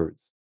 3 words,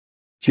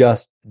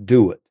 just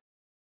do it.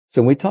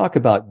 So when we talk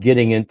about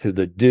getting into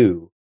the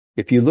do,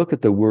 if you look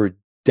at the word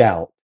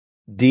doubt,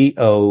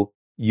 D-O-U-B-T,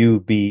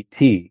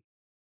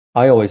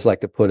 I always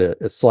like to put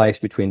a slash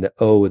between the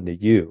O and the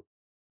U.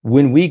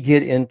 When we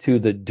get into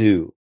the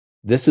do,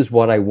 this is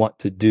what I want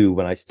to do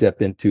when I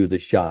step into the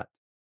shot.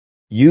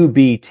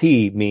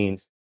 UBT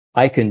means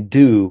I can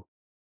do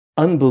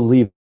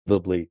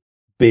unbelievably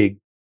big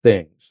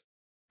things.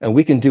 And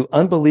we can do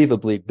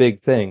unbelievably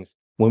big things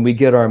when we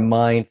get our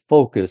mind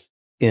focused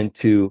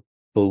into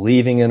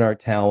believing in our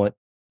talent,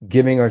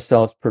 giving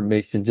ourselves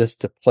permission just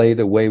to play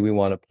the way we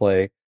want to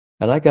play.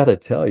 And I got to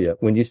tell you,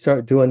 when you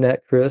start doing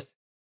that, Chris,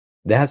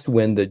 that's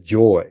when the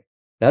joy,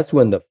 that's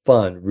when the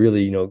fun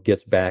really,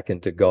 gets back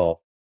into golf.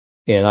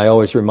 And I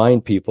always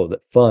remind people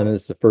that fun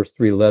is the first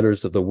 3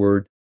 letters of the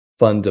word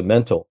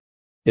fundamental.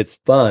 It's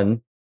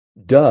fun,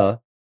 duh,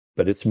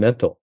 but it's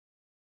mental.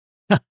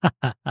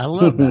 I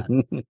love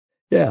that.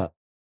 Yeah.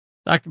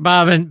 Dr.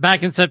 Bob, and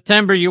back in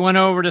September, you went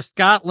over to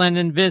Scotland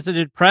and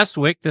visited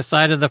Prestwick, the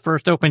site of the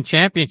first Open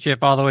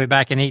Championship all the way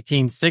back in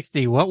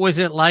 1860. What was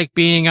it like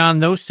being on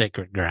those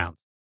sacred grounds?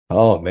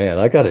 Oh, man,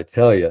 I got to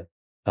tell you,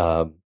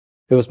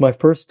 it was my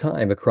first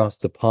time across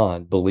the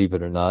pond, believe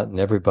it or not. And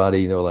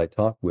everybody, I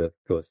talk with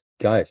goes,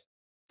 gosh,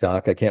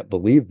 Doc, I can't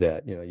believe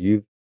that.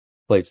 You've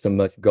played so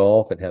much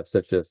golf and have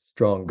such a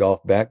strong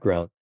golf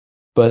background.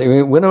 But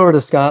we went over to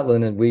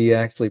Scotland and we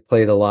actually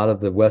played a lot of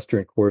the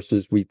Western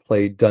courses. We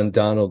played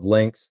Dundonald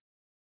Links.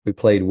 We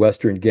played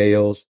Western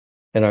Gales.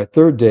 And our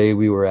third day,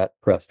 we were at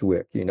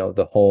Prestwick,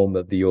 the home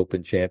of the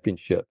Open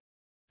Championship.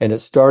 And it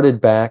started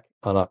back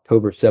on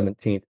October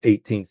 17th,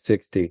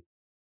 1860.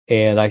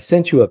 And I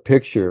sent you a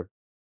picture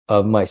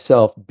of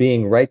myself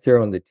being right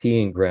there on the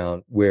teeing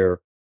ground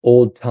where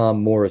old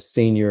Tom Morris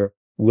Sr.,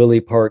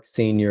 Willie Park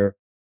Sr.,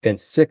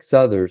 and 6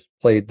 others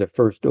played the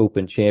first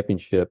Open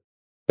Championship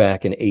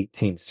back in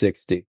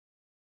 1860.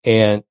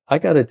 And I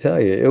got to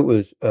tell you, it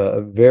was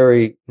a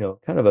very,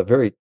 kind of a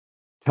very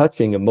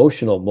touching,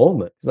 emotional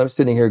moment because I'm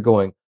sitting here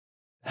going,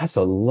 that's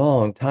a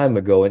long time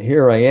ago. And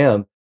here I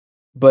am.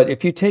 But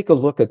if you take a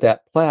look at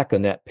that plaque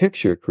on that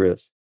picture,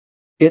 Chris,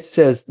 it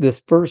says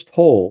this first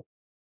hole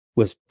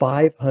was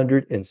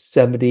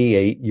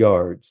 578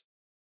 yards.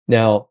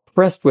 Now,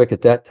 Prestwick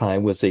at that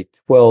time was a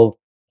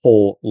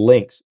 12-hole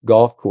links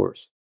golf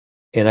course.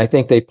 And I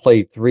think they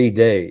played 3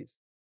 days.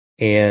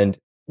 And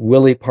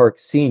Willie Park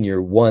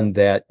Sr. won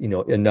that,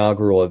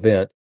 inaugural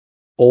event.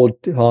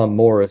 Old Tom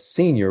Morris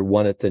Sr.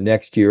 won it the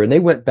next year. And they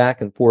went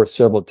back and forth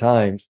several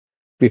times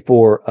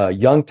before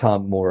young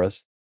Tom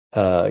Morris,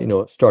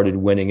 started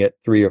winning it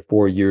 3 or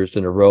 4 years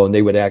in a row. And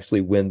they would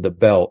actually win the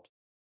belt.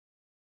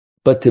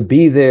 But to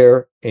be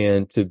there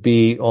and to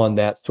be on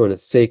that sort of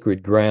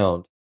sacred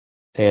ground,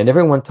 and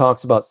everyone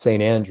talks about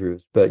St.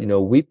 Andrews, but,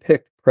 we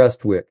picked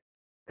Prestwick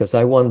because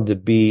I wanted to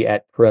be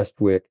at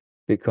Prestwick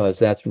because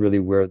that's really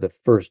where the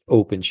first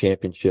Open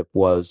Championship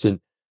was. And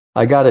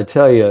I got to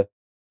tell you,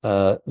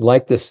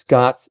 like the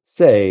Scots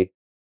say,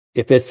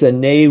 if it's a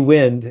nay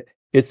wind,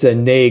 it's a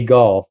nay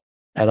golf.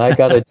 And I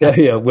got to tell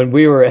you, when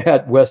we were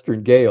at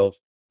Western Gales,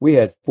 we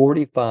had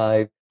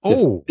 45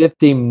 to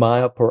 50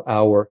 mile per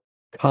hour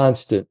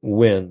constant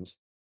winds.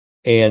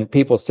 And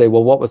people say,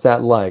 well, what was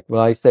that like?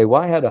 Well, I say,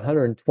 well, I had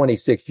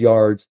 126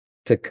 yards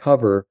to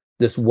cover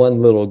this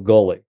one little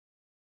gully.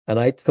 And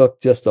I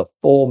took just a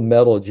full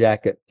metal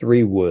jacket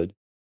 3-wood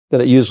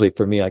that usually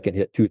for me, I can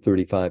hit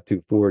 235,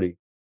 240.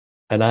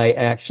 And I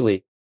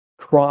actually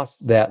crossed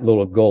that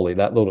little gully,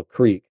 that little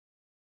creek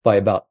by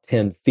about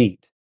 10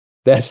 feet.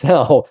 That's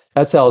how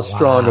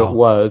strong it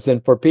was.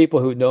 And for people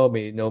who know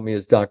me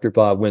as Dr.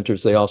 Bob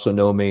Winters, they also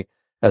know me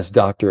as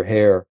Dr.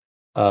 Hair.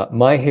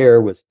 My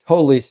hair was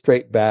totally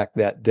straight back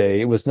that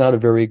day. It was not a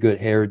very good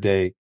hair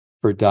day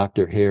for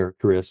Dr. Hair,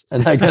 Chris.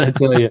 And I got to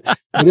tell you,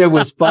 but it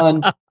was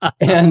fun.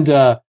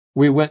 And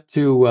we went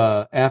to,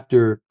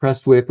 after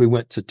Prestwick, we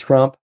went to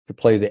Trump to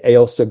play the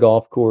Ailsa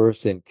golf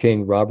course and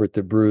King Robert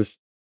the Bruce.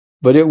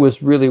 But it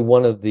was really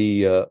one of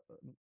the,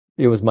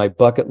 it was my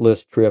bucket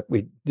list trip.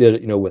 We did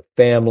it, with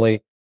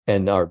family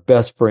and our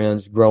best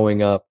friends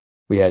growing up.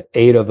 We had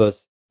 8 of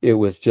us. It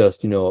was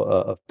just,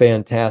 a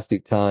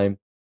fantastic time.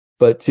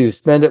 But to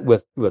spend it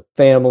with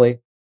family,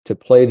 to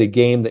play the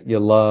game that you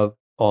love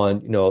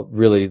on,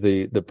 really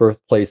the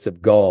birthplace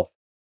of golf.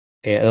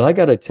 And I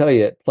got to tell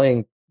you,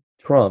 playing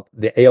Trump,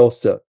 the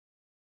Ailsa,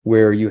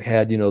 where you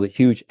had, the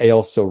huge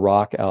Ailsa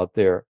rock out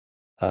there,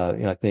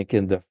 I think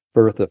in the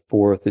Firth of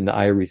Forth in the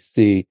Irish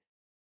Sea.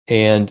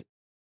 And,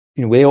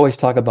 we always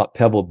talk about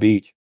Pebble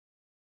Beach,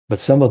 but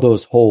some of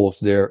those holes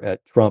there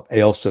at Trump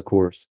Ailsa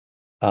course,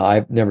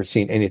 I've never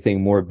seen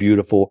anything more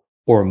beautiful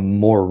or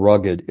more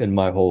rugged in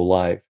my whole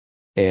life.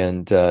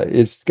 And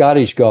it's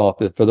Scottish golf.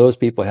 For those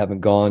people who haven't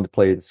gone to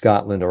play in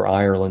Scotland or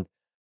Ireland,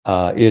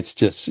 it's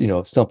just,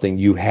 something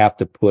you have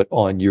to put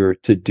on your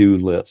to-do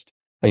list.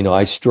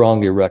 I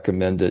strongly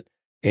recommend it.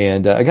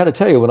 And I got to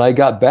tell you, when I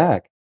got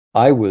back,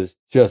 I was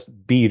just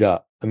beat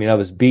up. I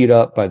was beat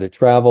up by the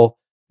travel,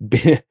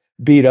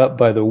 beat up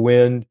by the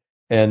wind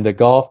and the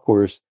golf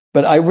course.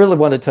 But I really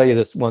want to tell you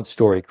this one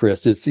story,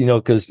 Chris. It's,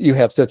 because you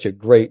have such a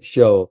great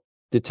show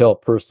to tell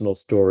personal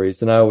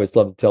stories. And I always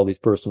love to tell these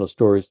personal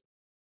stories.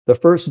 The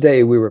first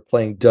day we were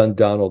playing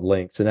Dundonald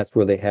Links, and that's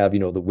where they have,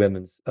 the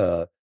women's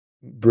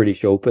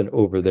British Open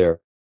over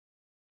there.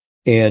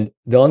 And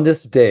on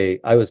this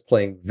day, I was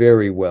playing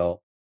very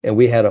well, and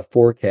we had a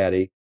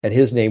 4-caddy, and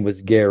his name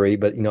was Gary,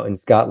 but, in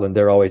Scotland,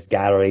 they're always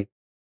Gary.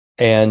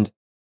 And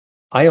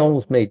I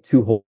almost made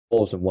 2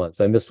 holes in one.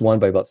 So I missed one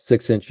by about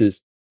 6 inches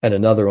and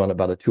another on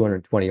about a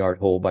 220-yard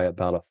hole by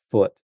about a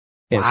foot.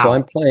 And so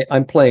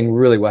I'm playing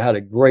really well. I had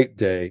a great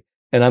day,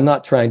 and I'm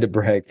not trying to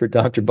brag for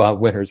Dr.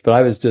 Bob Winters, but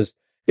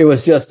it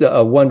was just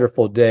a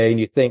wonderful day. And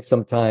you think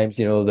sometimes,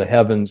 the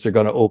heavens are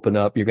going to open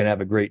up. You're going to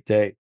have a great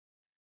day.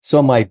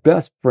 So my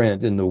best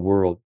friend in the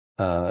world,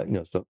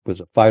 was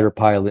a fighter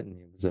pilot and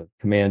he was a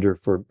commander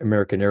for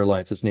American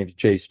Airlines. His name's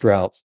Jay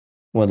Strauss.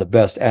 one of the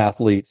best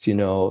athletes,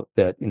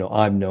 that,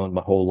 I've known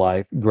my whole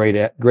life.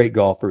 Great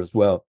golfer as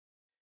well.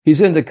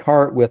 He's in the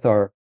cart with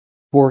our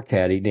poor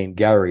caddy named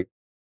Gary.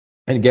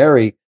 And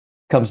Gary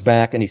comes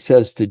back and he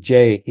says to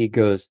Jay,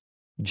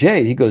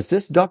 Jay,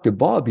 this Dr.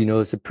 Bob,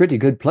 is a pretty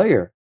good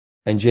player.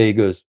 And Jay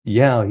goes,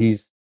 yeah,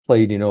 he's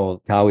played,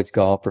 college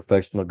golf,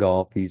 professional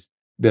golf. He's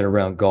been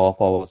around golf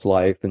all his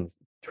life and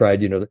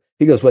tried,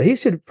 he goes, well, he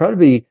should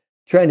probably be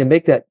trying to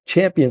make that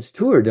Champions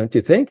Tour, don't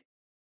you think?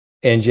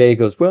 And Jay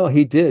goes, well,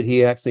 he did.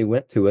 He actually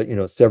went to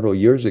it, several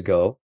years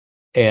ago,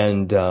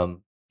 and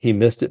he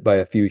missed it by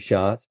a few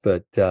shots.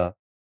 But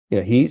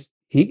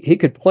he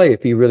could play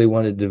if he really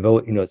wanted to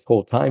devote, his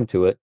whole time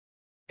to it.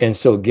 And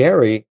so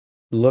Gary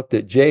looked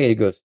at Jay and he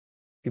goes,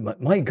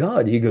 my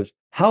God, he goes,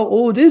 how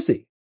old is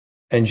he?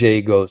 And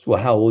Jay goes,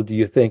 well, how old do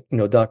you think,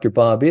 Dr.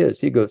 Bob is?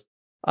 He goes,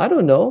 I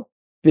don't know,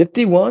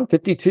 51,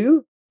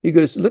 52. He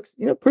goes, looks,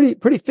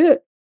 pretty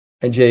fit.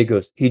 And Jay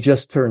goes, he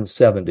just turned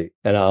 70.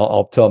 And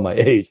I'll tell my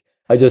age.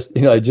 I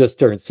just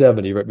turned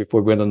 70 right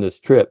before we went on this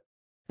trip.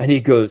 And he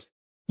goes,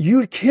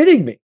 you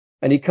kidding me?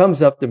 And he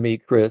comes up to me,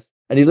 Chris,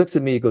 and he looks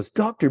at me, he goes,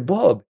 Dr.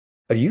 Bob,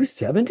 are you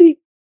 70?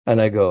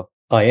 And I go,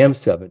 I am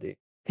 70.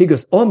 He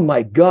goes, oh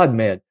my God,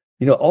 man.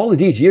 All of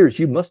these years,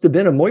 you must have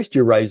been a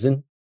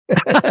moisturizing.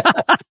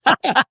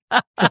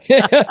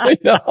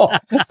 No,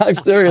 I'm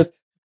serious.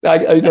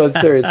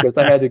 It's serious because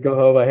I had to go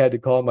home. I had to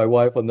call my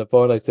wife on the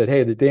phone. I said,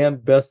 hey, the damn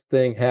best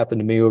thing happened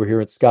to me over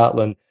here in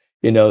Scotland.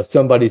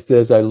 Somebody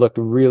says I looked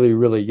really,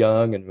 really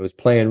young and was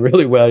playing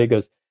really well. He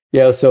goes,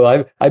 yeah, so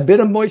I've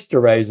been a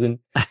moisturizing.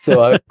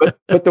 So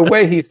but the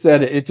way he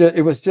said it,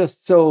 it was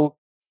just so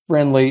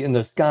friendly, and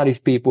the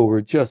Scottish people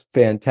were just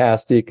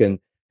fantastic, and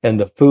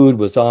the food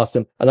was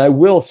awesome. And I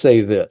will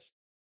say this,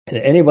 and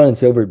anyone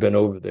that's ever been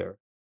over there,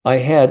 I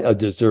had a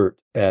dessert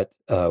at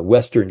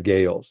Western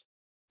Gales,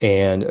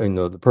 and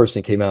the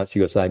person came out. She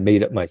goes, I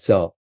made it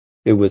myself.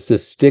 It was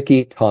this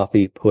sticky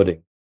toffee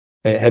pudding.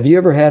 Have you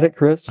ever had it,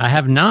 Chris? I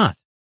have not.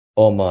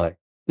 Oh my!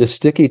 The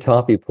sticky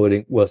toffee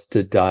pudding was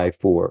to die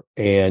for,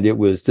 and it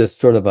was just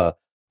sort of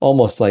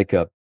almost like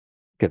a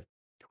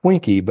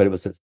Twinkie, but it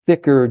was a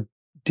thicker,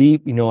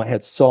 deep. It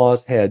had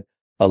sauce, had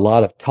a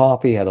lot of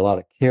toffee, had a lot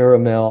of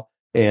caramel,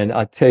 and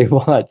I tell you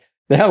what,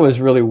 that was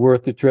really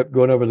worth the trip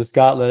going over to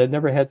Scotland. I'd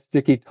never had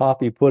sticky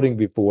toffee pudding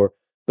before,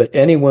 but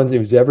anyone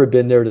who's ever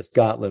been there to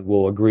Scotland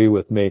will agree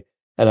with me.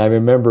 And I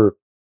remember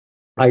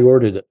I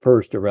ordered it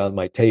first around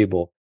my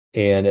table,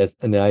 and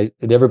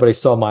everybody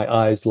saw my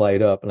eyes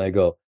light up, and I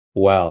go,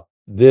 wow,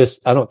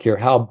 I don't care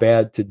how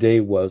bad today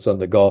was on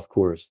the golf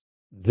course.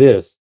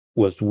 This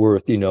was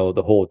worth,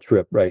 the whole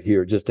trip right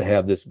here just to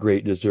have this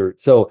great dessert.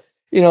 So,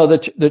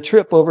 the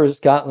trip over to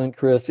Scotland,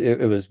 Chris,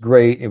 it was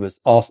great. It was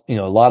also,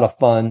 a lot of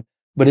fun,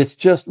 but it's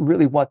just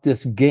really what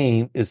this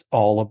game is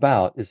all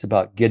about. It's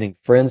about getting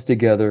friends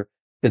together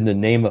in the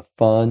name of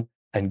fun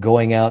and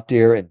going out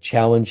there and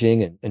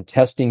challenging and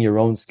testing your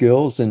own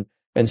skills and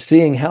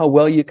seeing how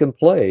well you can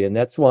play. And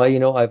that's why,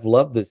 I've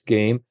loved this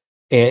game.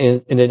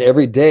 And then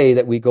every day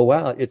that we go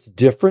out, it's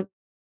different,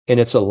 and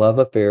it's a love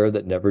affair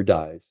that never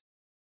dies.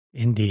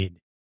 Indeed.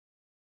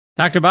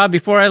 Dr. Bob,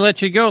 before I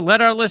let you go,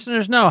 let our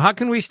listeners know, how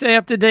can we stay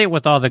up to date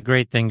with all the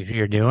great things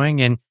you're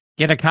doing and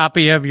get a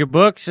copy of your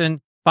books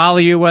and follow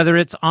you, whether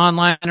it's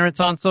online or it's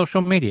on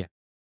social media?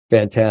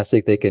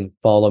 Fantastic. They can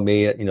follow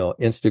me at,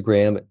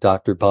 Instagram at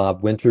Dr.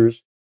 Bob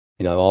Winters,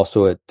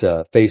 also at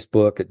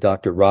Facebook at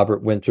Dr.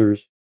 Robert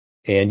Winters.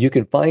 And you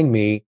can find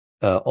me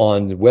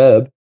on the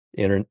web,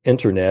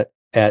 internet,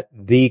 at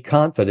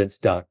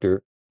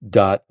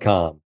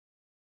theconfidencedoctor.com.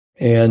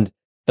 And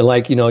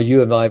like,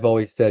 you and I've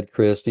always said,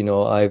 Chris,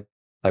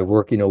 I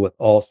work, with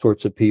all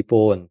sorts of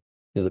people, and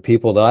the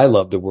people that I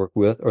love to work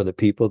with are the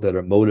people that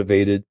are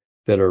motivated,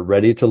 that are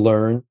ready to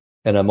learn.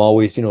 And I'm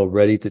always,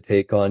 ready to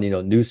take on,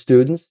 new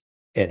students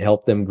and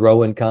help them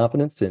grow in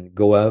confidence and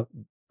go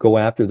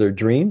after their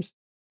dreams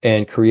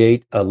and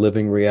create a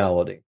living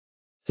reality.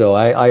 So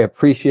I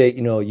appreciate,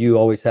 you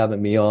always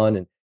having me on,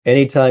 and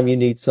anytime you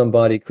need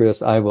somebody,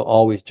 Chris, I will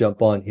always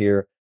jump on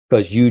here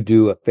because you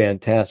do a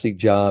fantastic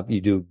job. You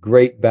do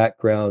great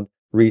background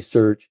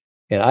research,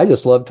 and I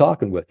just love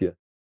talking with you.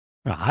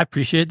 Well, I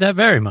appreciate that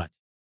very much.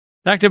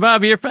 Dr.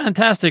 Bob, you're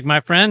fantastic, my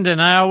friend,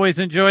 and I always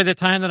enjoy the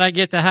time that I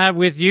get to have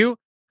with you.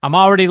 I'm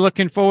already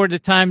looking forward to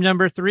time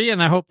number 3,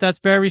 and I hope that's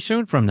very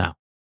soon from now.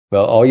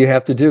 Well, all you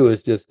have to do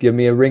is just give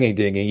me a ringing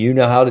ding, and you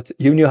know how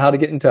to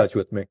get in touch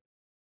with me.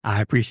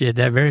 I appreciate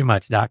that very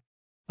much, Doc.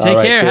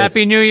 Take care. Chris.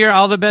 Happy New Year.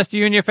 All the best to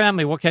you and your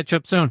family. We'll catch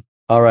up soon.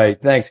 All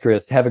right. Thanks,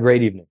 Chris. Have a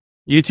great evening.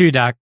 You too,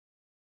 Doc.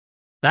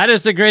 That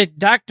is the great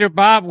Dr.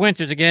 Bob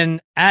Winters.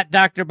 Again, at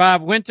Dr.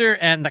 Bob Winter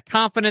and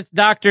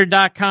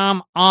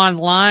theconfidencedoctor.com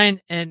online.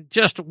 And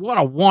just what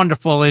a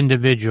wonderful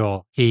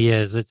individual he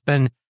is. It's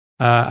been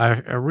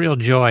a real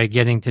joy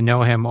getting to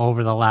know him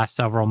over the last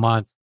several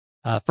months.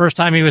 First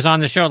time he was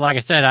on the show, like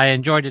I said, I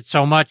enjoyed it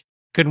so much.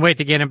 Couldn't wait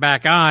to get him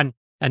back on.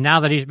 And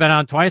now that he's been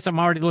on twice, I'm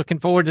already looking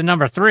forward to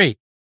number 3.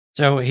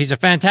 So he's a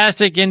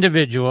fantastic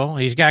individual.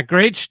 He's got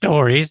great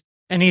stories,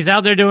 and he's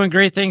out there doing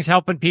great things,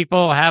 helping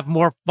people have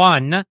more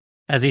fun,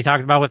 as he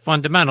talked about with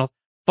fundamentals.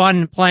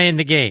 fun playing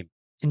the game.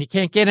 And you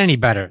can't get any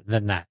better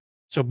than that.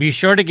 So be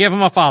sure to give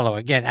him a follow.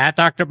 Again, at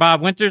Dr.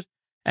 Bob Winters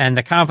and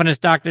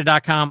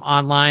theconfidencedoctor.com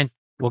online.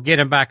 We'll get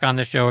him back on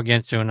the show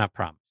again soon, I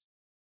promise.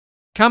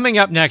 Coming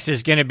up next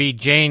is going to be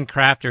Jane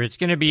Crafter. It's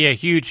going to be a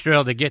huge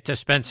thrill to get to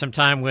spend some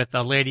time with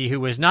a lady who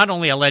was not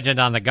only a legend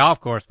on the golf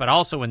course, but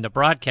also in the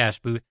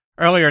broadcast booth.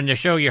 Earlier in the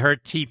show, you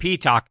heard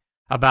TP talk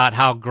about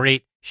how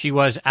great she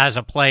was as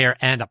a player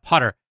and a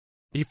putter.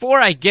 Before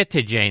I get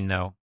to Jane,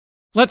 though,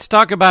 let's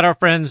talk about our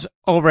friends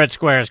over at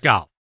Squares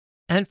Golf.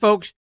 And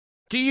folks,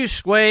 do you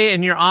sway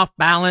and you're off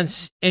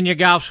balance in your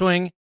golf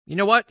swing? You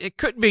know what? It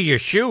could be your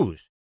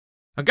shoes.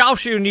 A golf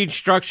shoe needs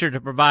structure to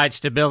provide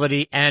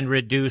stability and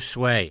reduce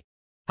sway.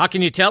 How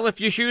can you tell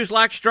if your shoes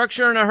lack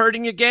structure and are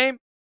hurting your game?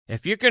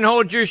 If you can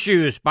hold your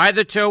shoes by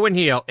the toe and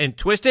heel and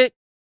twist it,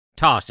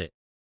 toss it.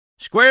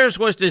 Squares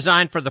was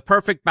designed for the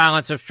perfect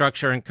balance of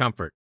structure and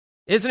comfort.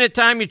 Isn't it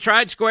time you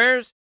tried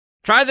Squares?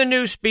 Try the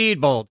new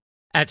Speedbolt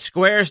at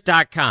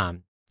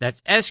squares.com.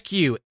 That's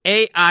SQAIRZ.com.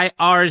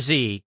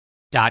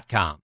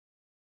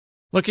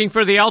 Looking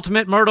for the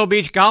ultimate Myrtle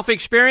Beach golf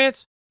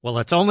experience? Well,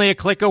 it's only a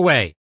click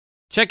away.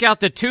 Check out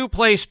the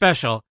two-play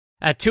special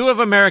at two of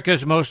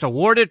America's most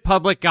awarded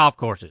public golf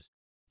courses,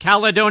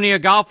 Caledonia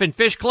Golf and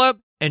Fish Club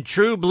and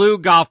True Blue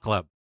Golf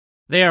Club.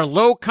 They are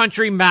low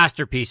country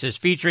masterpieces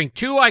featuring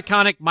two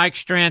iconic Mike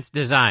Strantz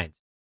designs.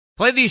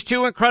 Play these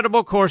two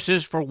incredible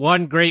courses for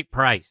one great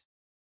price.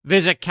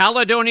 Visit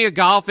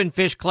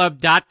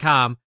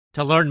CaledoniaGolfandFishClub.com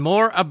to learn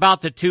more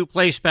about the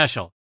two-play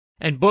special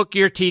and book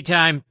your tee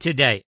time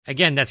today.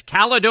 Again, that's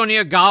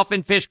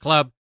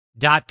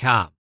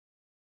CaledoniaGolfandFishClub.com.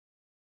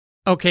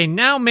 Okay,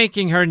 now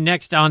making her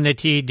next on the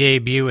tee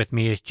debut with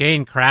me is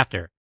Jane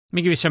Crafter. Let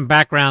me give you some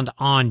background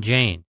on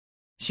Jane.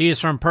 She is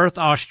from Perth,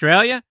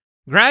 Australia,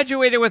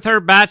 graduated with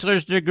her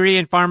bachelor's degree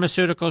in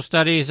pharmaceutical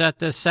studies at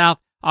the South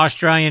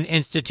Australian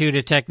Institute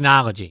of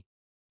Technology.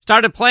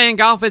 Started playing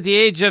golf at the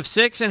age of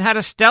 6 and had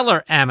a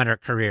stellar amateur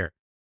career.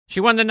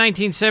 She won the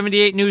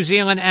 1978 New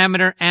Zealand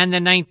Amateur and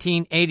the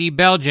 1980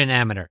 Belgian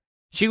Amateur.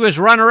 She was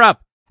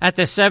runner-up at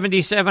the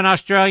 77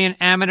 Australian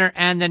Amateur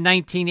and the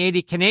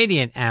 1980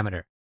 Canadian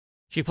Amateur.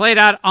 She played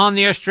out on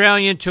the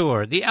Australian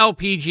Tour, the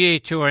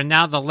LPGA Tour, and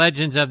now the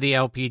Legends of the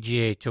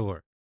LPGA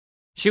Tour.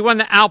 She won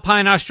the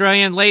Alpine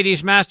Australian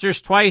Ladies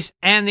Masters twice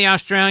and the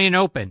Australian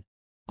Open.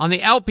 On the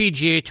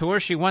LPGA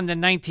Tour, she won the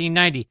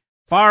 1990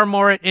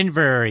 Phar-Mor at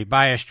Inverrary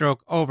by a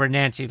stroke over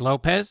Nancy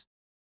Lopez.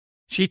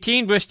 She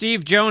teamed with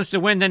Steve Jones to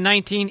win the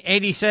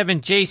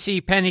 1987 J.C.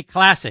 Penney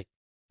Classic.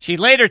 She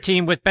later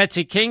teamed with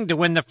Betsy King to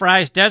win the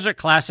Fry's Desert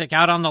Classic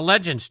out on the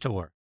Legends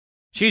Tour.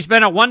 She's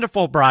been a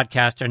wonderful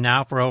broadcaster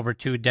now for over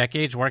 2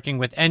 decades, working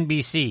with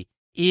NBC,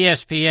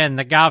 ESPN,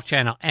 the Golf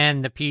Channel,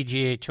 and the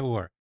PGA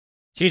Tour.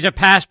 She's a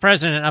past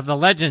president of the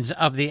Legends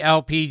of the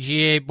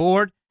LPGA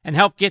Board and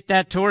helped get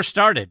that tour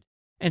started.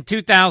 In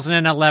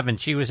 2011,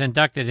 she was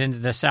inducted into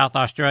the South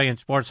Australian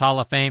Sports Hall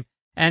of Fame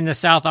and the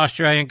South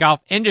Australian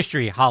Golf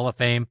Industry Hall of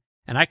Fame,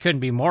 and I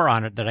couldn't be more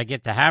honored that I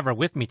get to have her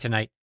with me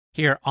tonight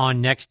here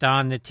on Next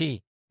on the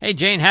Tee. Hey,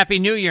 Jane, Happy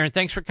New Year, and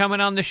thanks for coming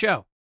on the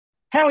show.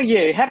 How are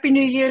you? Happy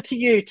New Year to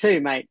you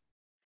too, mate.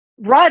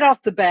 Right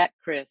off the bat,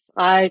 Chris,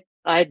 I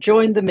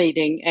joined the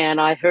meeting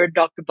and I heard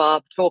Dr.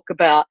 Bob talk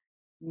about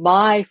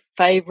my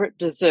favorite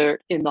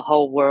dessert in the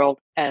whole world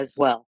as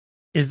well.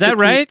 Is that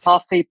right?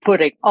 Toffee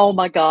pudding. Oh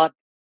my God.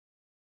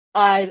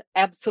 I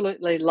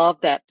absolutely love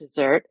that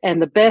dessert.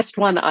 And the best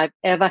one I've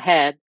ever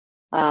had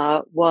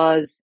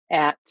was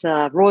at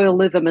Royal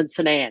Lytham in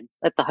St. Anne's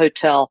at the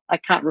hotel. I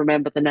can't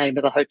remember the name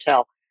of the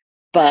hotel.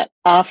 But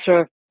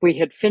after we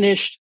had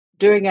finished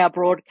doing our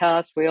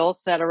broadcast, we all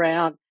sat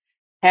around,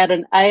 had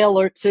an ale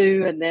or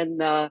two, and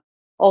then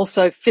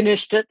also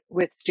finished it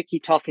with sticky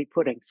toffee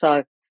pudding.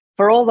 So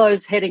for all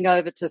those heading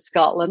over to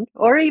Scotland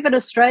or even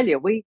Australia,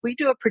 we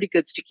do a pretty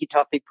good sticky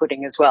toffee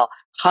pudding as well.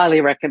 Highly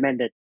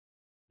recommended.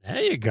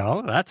 There you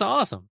go. That's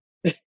awesome.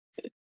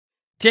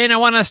 Jane, I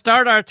want to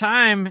start our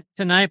time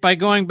tonight by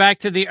going back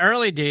to the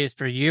early days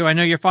for you. I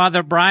know your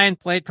father, Brian,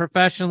 played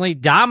professionally,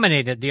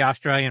 dominated the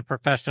Australian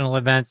professional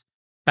events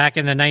back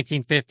in the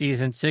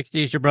 1950s and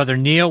 60s. Your brother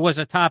Neil was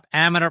a top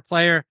amateur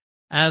player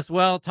as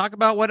well. Talk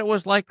about what it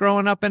was like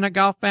growing up in a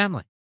golf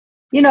family.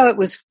 You know, it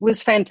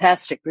was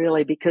fantastic,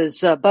 really,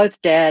 because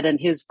both Dad and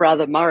his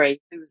brother Murray,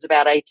 who was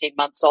about 18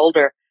 months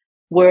older,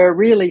 were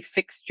really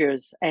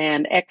fixtures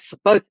and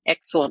both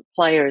excellent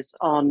players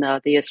on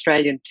the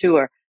Australian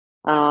tour.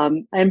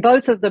 And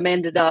both of them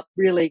ended up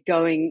really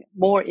going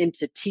more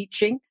into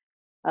teaching.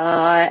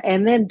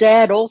 And then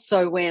Dad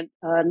also went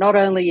not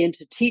only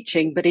into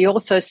teaching, but he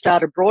also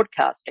started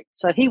broadcasting.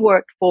 So he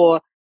worked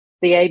for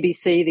the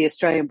ABC, the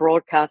Australian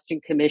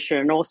Broadcasting Commission,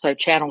 and also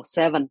Channel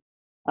 7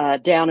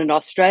 down in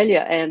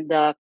Australia. And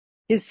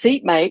his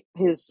seatmate,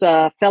 his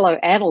fellow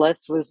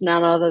analyst, was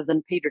none other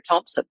than Peter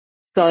Thompson.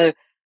 So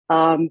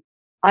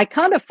I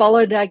kind of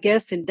followed, I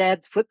guess, in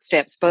Dad's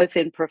footsteps, both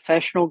in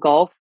professional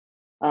golf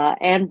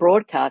and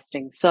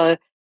broadcasting. So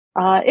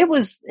it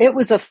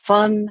was a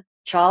fun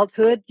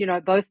childhood. You know,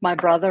 both my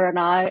brother and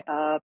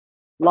I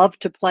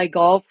loved to play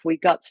golf. We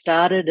got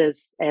started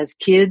as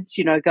kids,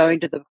 going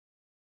to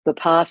the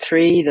par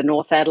three, the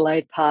North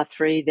Adelaide par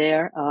three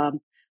there.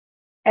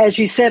 As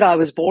you said, I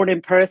was born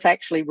in Perth,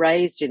 actually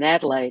raised in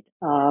Adelaide,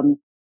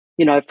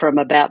 from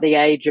about the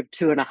age of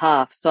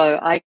 2.5. So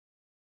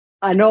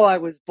I know I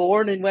was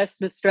born in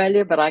Western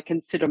Australia, but I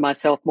consider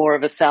myself more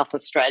of a South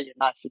Australian,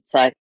 I should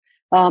say.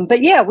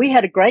 But yeah, we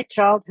had a great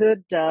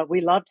childhood.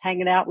 We loved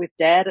hanging out with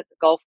Dad at the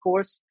golf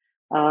course,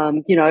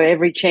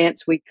 every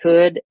chance we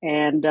could.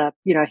 And,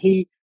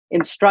 he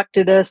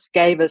instructed us,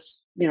 gave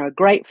us,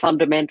 great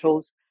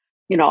fundamentals.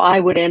 I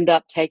would end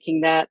up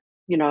taking that,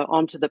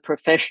 onto the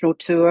professional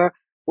tour,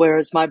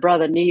 whereas my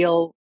brother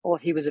Neil,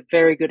 he was a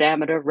very good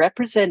amateur,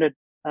 represented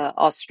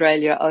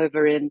Australia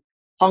over in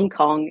Hong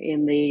Kong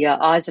in the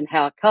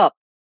Eisenhower Cup.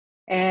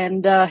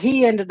 And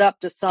he ended up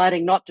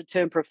deciding not to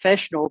turn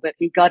professional, but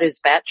he got his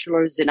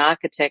bachelor's in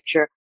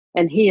architecture,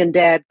 and he and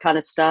Dad kind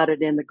of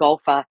started in the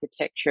golf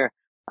architecture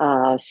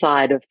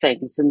side of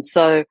things. And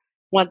so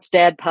once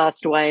Dad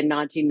passed away in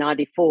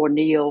 1994,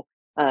 Neil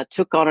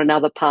took on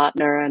another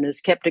partner and has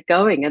kept it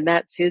going, and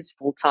that's his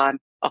full-time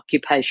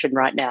occupation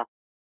right now.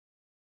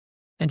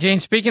 And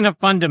Jane, speaking of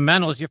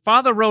fundamentals, your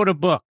father wrote a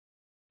book,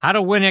 How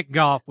to Win at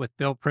Golf with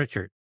Bill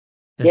Pritchard.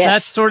 Is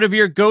that sort of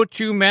your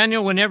go-to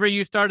manual whenever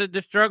you started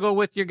to struggle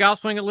with your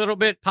golf swing a little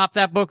bit? Pop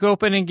that book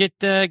open and get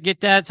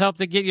Dad's help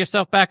to get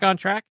yourself back on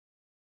track?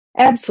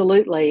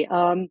 Absolutely.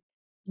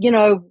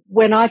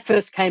 When I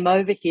first came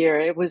over here,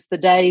 it was the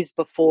days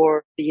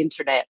before the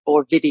internet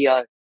or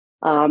video.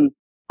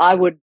 I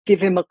would give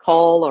him a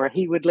call, or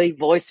he would leave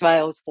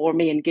voicemails for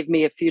me and give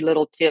me a few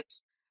little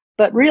tips.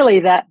 But really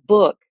that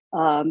book,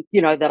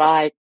 that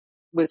I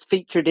was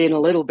featured in a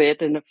little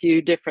bit in a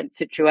few different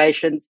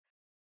situations,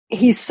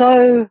 he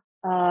so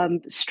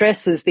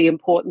stresses the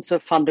importance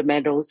of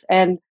fundamentals,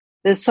 and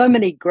there's so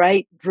many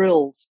great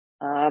drills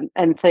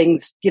and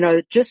things,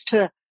 just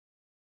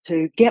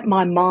to get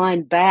my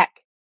mind back,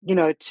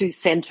 to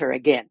center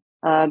again.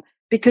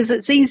 Because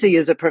it's easy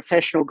as a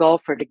professional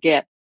golfer to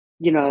get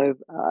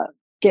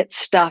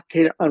stuck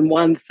on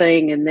one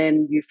thing, and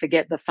then you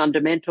forget the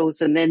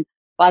fundamentals, and then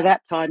by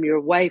that time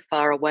you're way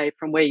far away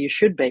from where you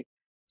should be.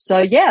 So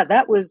yeah,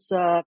 that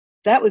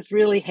was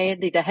really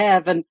handy to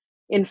have. And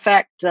in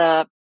fact,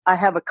 I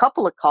have a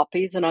couple of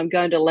copies, and I'm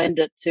going to lend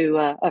it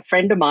to a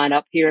friend of mine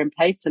up here in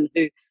Payson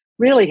who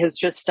really has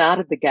just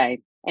started the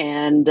game.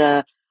 And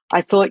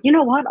I thought, you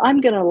know what,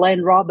 I'm going to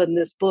lend Robin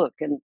this book,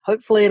 and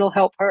hopefully it'll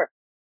help her.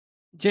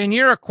 Jane,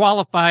 you're a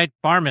qualified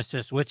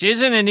pharmacist, which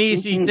isn't an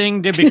easy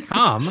thing to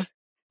become.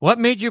 What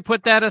made you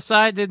put that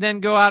aside to then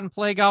go out and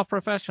play golf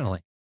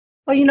professionally?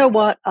 Well, you know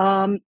what?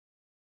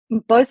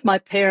 Both my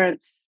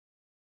parents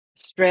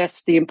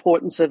stressed the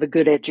importance of a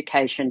good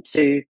education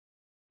to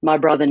my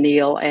brother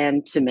Neil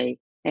and to me.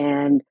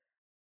 And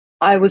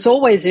I was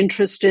always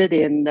interested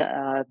in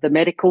the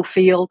medical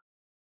field,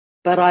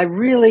 but I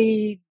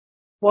really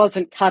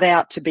wasn't cut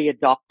out to be a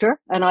doctor.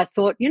 And I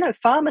thought,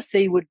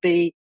 pharmacy would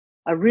be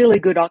a really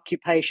good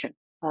occupation.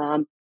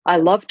 I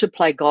loved to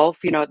play golf.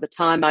 At the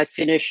time I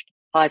finished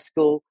high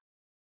school,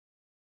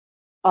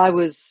 I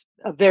was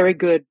a very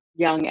good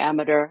young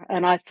amateur.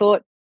 And I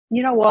thought,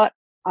 you know what,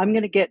 I'm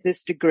going to get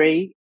this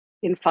degree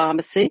in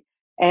pharmacy,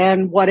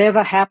 and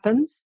whatever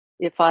happens,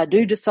 if I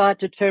do decide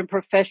to turn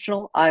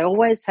professional, I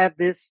always have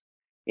this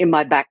in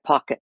my back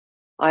pocket.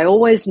 I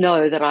always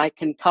know that I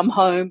can come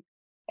home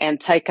and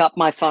take up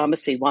my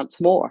pharmacy once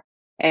more.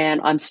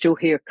 And I'm still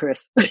here,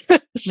 Chris.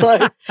 So,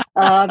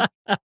 but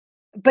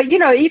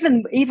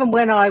even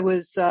when I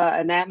was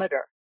an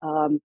amateur,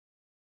 I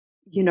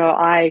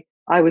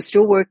was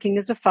still working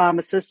as a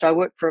pharmacist. I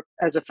worked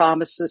as a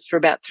pharmacist for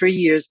about 3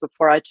 years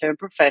before I turned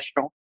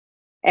professional.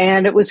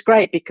 And it was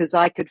great because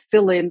I could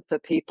fill in for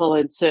people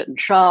in certain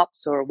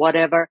shops or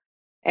whatever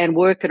and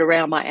work it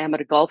around my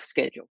amateur golf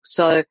schedule.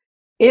 So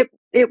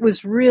it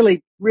was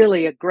really,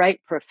 really a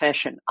great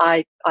profession.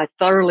 I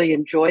thoroughly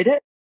enjoyed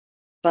it,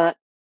 but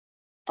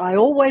I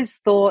always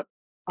thought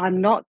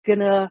I'm not going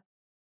to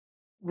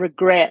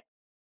regret,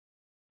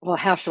 well,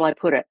 how shall I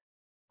put it?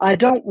 I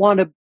don't want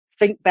to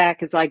think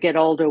back as I get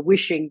older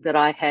wishing that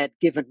I had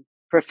given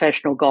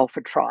professional golf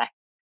a try.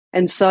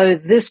 And so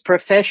this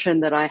profession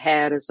that I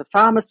had as a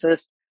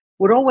pharmacist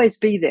would always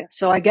be there.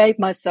 So I gave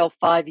myself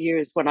 5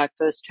 years when I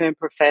first turned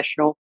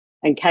professional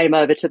and came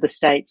over to the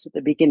States at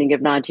the beginning of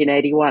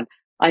 1981.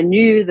 I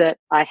knew that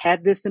I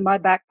had this in my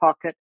back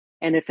pocket,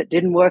 and if it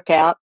didn't work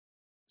out,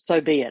 so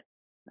be it.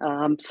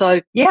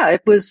 So yeah,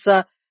 it was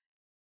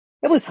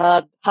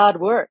hard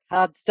work,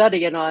 hard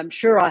study, and I'm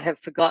sure I have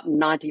forgotten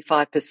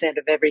 95%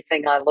 of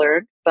everything I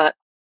learned, but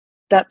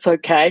that's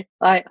okay.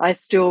 I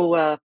still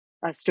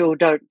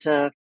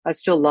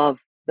love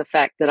the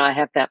fact that I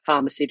have that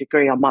pharmacy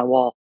degree on my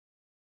wall.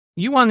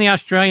 You won the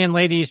Australian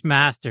Ladies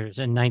Masters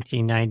in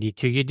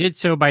 1992. You did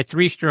so by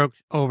 3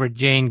 strokes over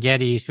Jane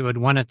Geddes, who had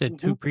won it the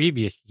 2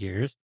 previous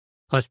years,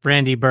 plus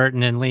Brandy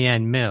Burton and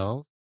Leanne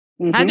Mills.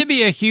 Had to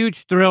be a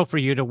huge thrill for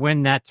you to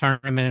win that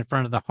tournament in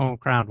front of the home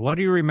crowd. What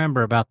do you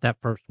remember about that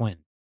first win?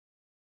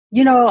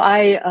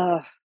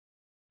 I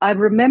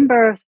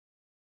remember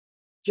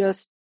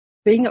just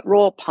being at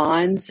Royal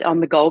Pines on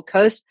the Gold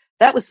Coast.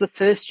 That was the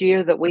first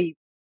year that we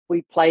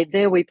played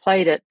there. We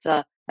played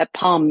at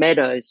Palm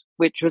Meadows,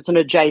 which was an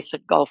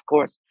adjacent golf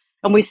course.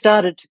 And we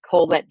started to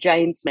call that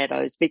Jane's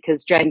Meadows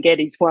because Jane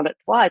Geddes won it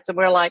twice. And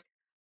we're like,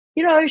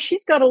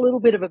 she's got a little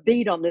bit of a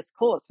bead on this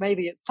course.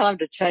 Maybe it's time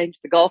to change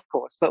the golf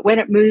course. But when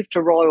it moved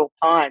to Royal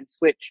Pines,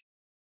 which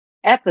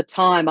at the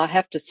time, I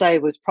have to say,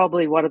 was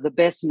probably one of the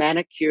best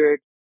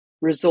manicured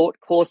resort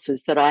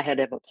courses that I had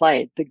ever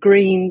played. The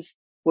greens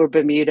were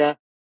Bermuda.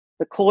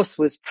 The course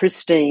was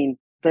pristine.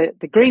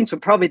 The greens were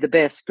probably the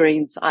best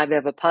greens I've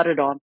ever putted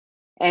on.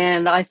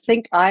 And I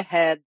think I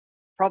had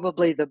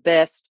probably the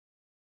best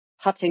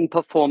putting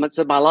performance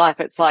of my life.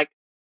 It's like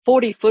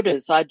 40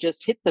 footers. I'd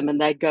just hit them and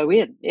they'd go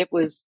in. It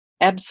was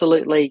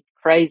absolutely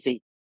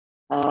crazy.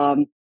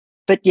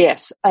 But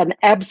yes, an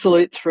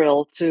absolute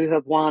thrill to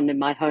have won in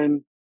my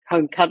home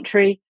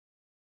country.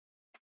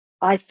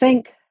 I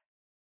think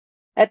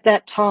at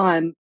that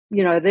time,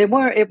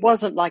 it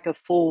wasn't like a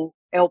full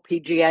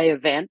LPGA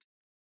event,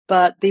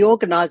 but the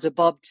organizer,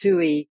 Bob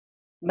Toohey,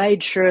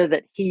 made sure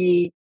that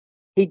he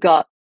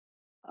got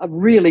a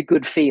really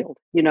good field.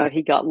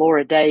 He got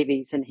Laura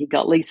Davies and he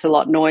got Lisa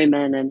Lott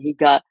Neumann and he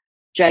got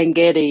Jane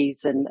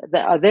Geddes, and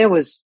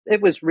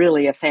it was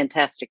really a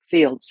fantastic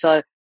field.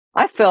 So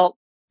I felt,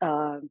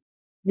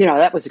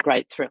 that was a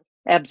great thrill.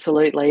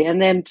 Absolutely.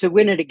 And then to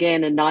win it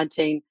again in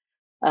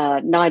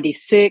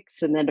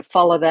 1996 and then to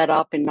follow that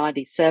up in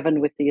 97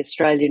 with the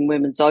Australian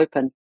Women's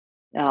Open,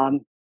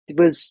 it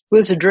was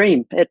a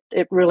dream.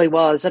 It really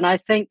was. And I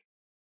think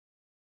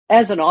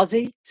as an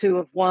Aussie to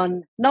have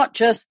won not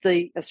just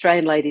the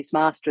Australian Ladies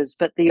Masters,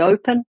 but the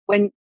Open,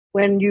 when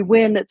you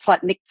win, it's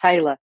like Nick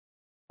Taylor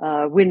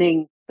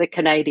winning the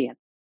Canadian.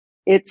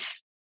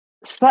 It's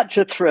such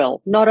a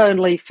thrill, not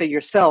only for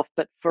yourself,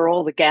 but for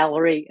all the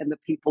gallery and the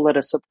people that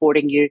are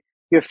supporting you,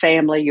 your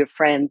family, your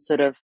friends that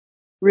have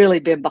really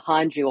been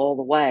behind you all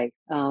the way.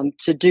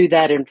 To do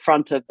that in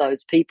front of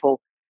those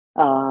people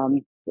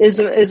is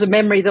a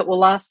memory that will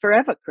last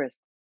forever, Chris.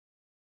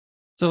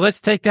 So let's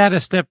take that a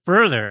step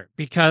further,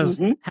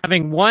 because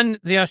having won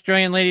the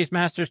Australian Ladies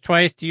Masters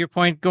twice, to your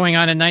point, going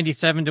on in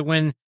 97 to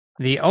win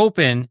the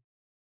Open,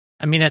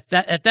 I mean, at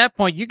that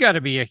point, you got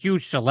to be a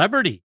huge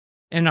celebrity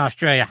in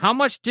Australia. How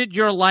much did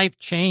your life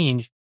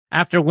change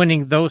after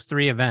winning those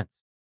three events?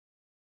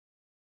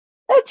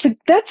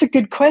 That's a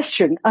good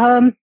question.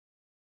 I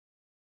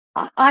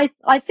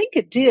think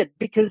it did,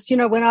 because,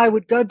 when I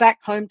would go back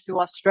home to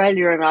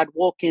Australia and I'd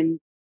walk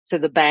in to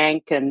the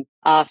bank and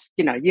ask,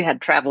 you had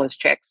traveler's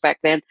checks back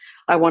then.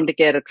 I wanted to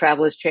get a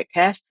traveler's check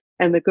cash.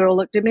 And the girl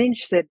looked at me and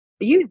she said,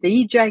 "Are you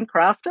the Jane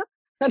Crafter?"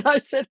 And I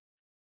said,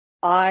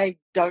 "I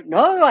don't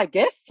know. I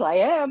guess I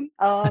am."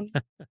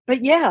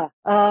 But yeah,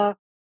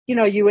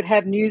 you would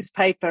have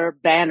newspaper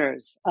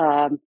banners,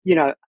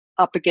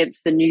 up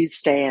against the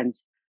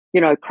newsstands,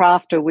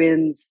 Crafter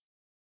wins,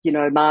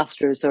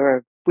 Masters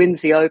or wins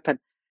the Open.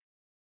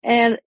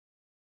 And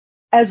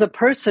as a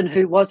person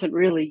who wasn't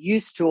really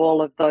used to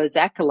all of those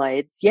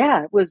accolades,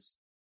 yeah, it was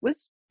a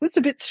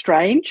bit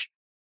strange.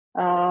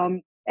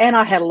 And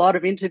I had a lot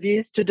of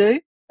interviews to do,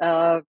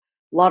 a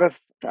lot of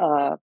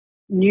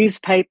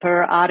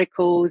newspaper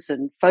articles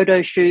and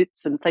photo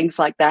shoots and things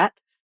like that.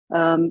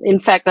 In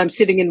fact, I'm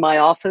sitting in my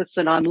office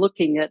and I'm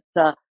looking at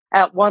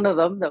one of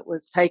them that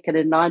was taken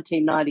in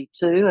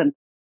 1992, and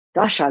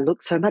gosh, I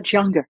look so much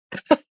younger.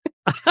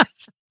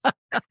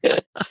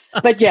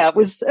 But yeah, it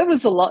was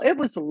a lot. It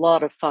was a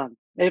lot of fun.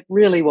 It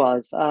really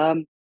was.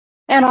 And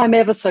I'm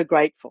ever so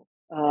grateful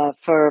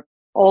for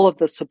all of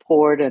the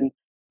support and,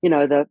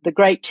 the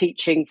great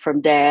teaching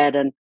from Dad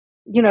and,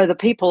 the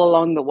people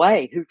along the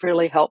way who've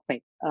really helped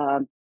me,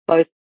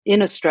 both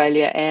in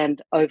Australia and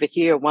over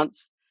here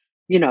once,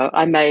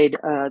 I made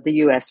the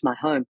US my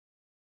home.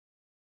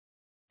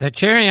 The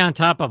cherry on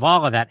top of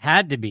all of that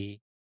had to be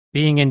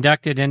being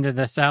inducted into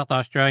the South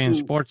Australian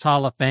Sports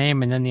Hall of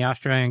Fame and then the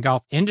Australian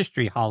Golf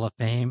Industry Hall of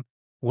Fame.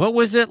 What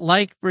was it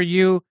like for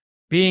you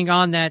being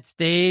on that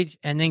stage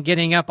and then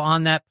getting up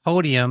on that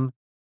podium,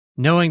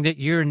 knowing that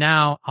you're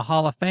now a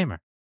Hall of Famer?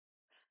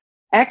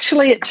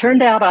 Actually, it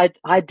turned out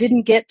I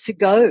didn't get to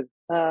go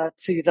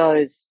to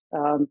those.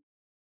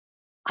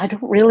 I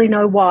don't really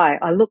know why.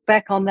 I look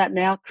back on that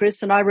now,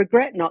 Chris, and I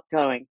regret not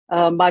going.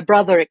 My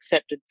brother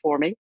accepted for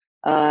me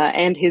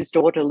and his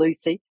daughter,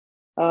 Lucy.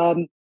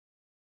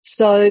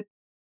 So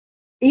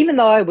even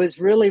though I was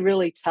really,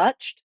 really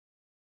touched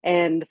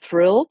and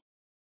thrilled,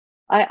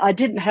 I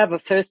didn't have a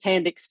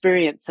firsthand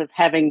experience of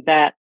having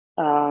that,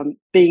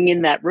 being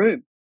in that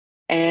room.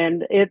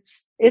 And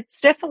it's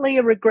definitely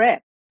a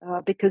regret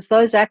because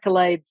those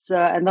accolades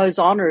and those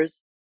honors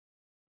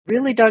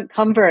really don't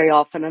come very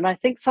often. And I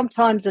think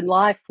sometimes in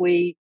life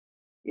you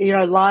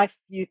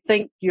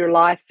think your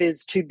life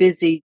is too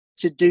busy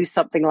to do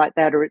something like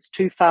that, or it's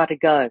too far to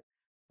go.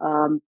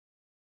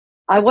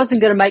 I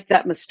wasn't going to make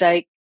that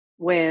mistake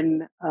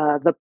when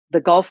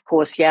the golf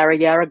course, Yarra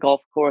Yarra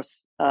Golf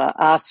Course,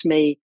 asked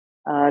me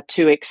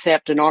to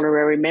accept an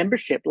honorary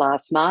membership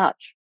last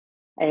March.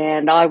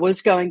 And I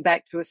was going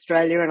back to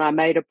Australia, and I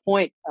made a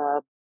point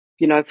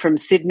from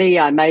Sydney,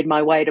 I made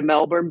my way to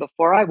Melbourne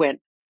before I went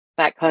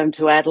back home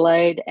to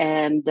Adelaide.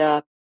 And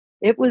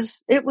it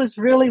was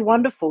really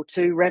wonderful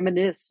to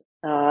reminisce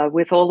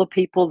with all the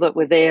people that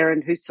were there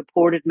and who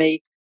supported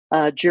me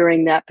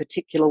during that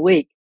particular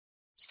week.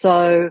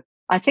 So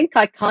I think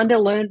I kind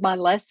of learned my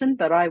lesson,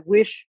 but I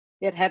wish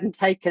it hadn't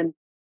taken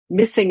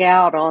missing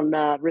out on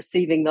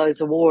receiving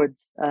those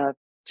awards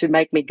to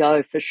make me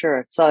go for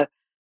sure. So,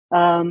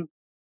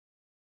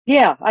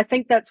 I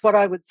think that's what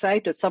I would say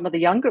to some of the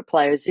younger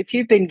players. If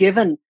you've been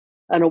given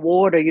an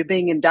award or you're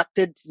being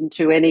inducted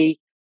into any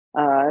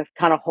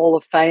kind of Hall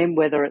of Fame,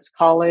 whether it's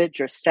college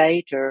or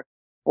state or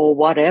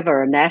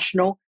whatever, or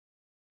national,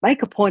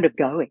 make a point of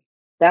going.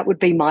 That would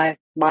be my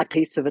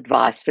piece of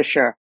advice for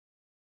sure.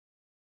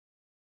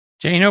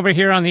 Jane, over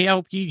here on the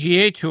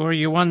LPGA Tour,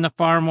 you won the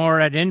Phar-Mor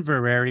at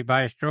Inverrary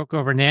by a stroke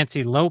over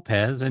Nancy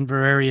Lopez.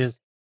 Inverrary is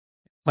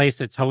a place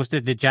that's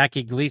hosted the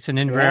Jackie Gleason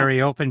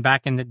Inverrary Open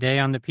back in the day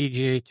on the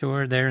PGA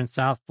Tour there in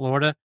South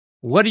Florida.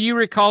 What do you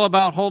recall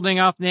about holding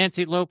off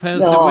Nancy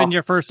Lopez to win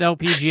your first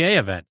LPGA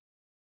event?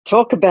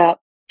 Talk about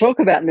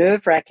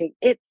nerve-wracking.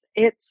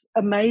 It's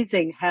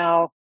amazing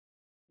how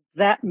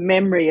that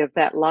memory of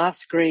that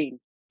last green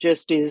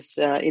just is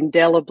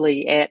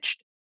indelibly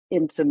etched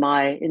into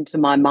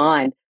my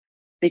mind,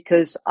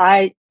 because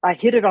I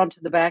hit it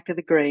onto the back of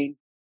the green.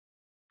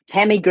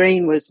 Tammy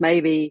Green was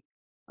maybe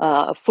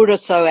a foot or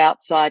so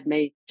outside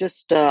me,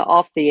 just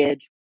off the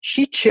edge.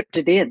 She chipped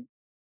it in.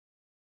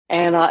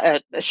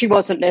 And she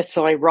wasn't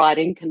necessarily right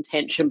in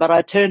contention, but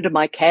I turned to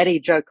my caddy,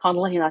 Joe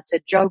Connolly, and I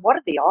said, Joe, what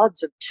are the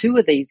odds of two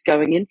of these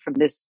going in from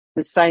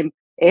the same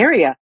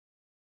area?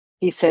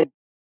 He said,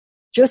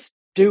 just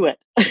do it.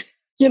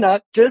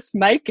 Just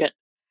make it.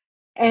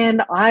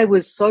 And I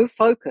was so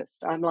focused.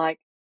 I'm like,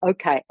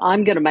 okay,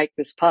 I'm going to make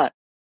this putt.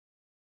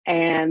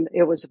 And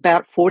it was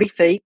about 40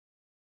 feet.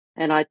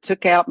 And I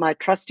took out my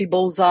trusty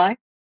bullseye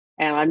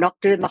and I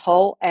knocked it in the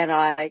hole. And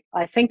I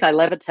think I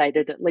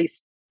levitated at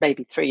least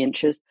maybe 3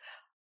 inches.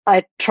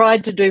 I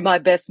tried to do my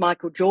best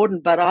Michael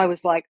Jordan, but I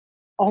was like,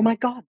 oh my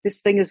God, this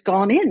thing has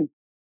gone in.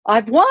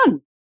 I've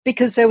won,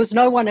 because there was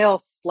no one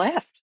else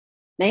left.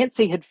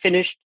 Nancy had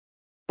finished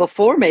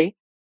before me.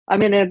 I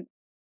mean,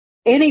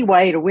 any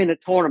way to win a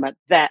tournament,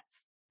 that's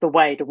the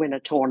way to win a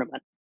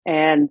tournament.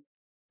 And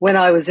when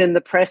I was in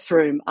the press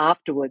room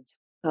afterwards,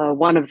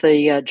 one of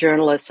the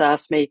journalists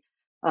asked me,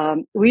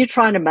 were you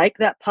trying to make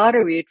that putt,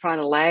 or were you trying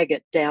to lag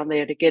it down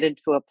there to get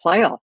into a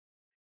playoff?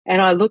 And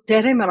I looked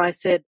at him and I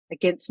said,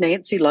 against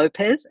Nancy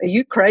Lopez, are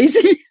you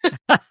crazy?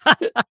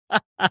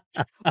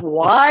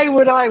 Why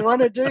would I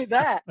want to do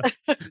that?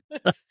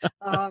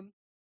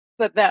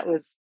 But that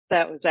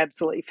was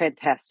absolutely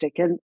fantastic.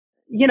 And,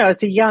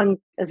 as a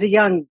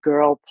young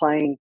girl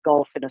playing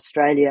golf in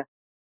Australia,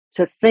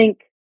 to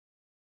think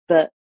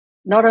that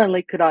not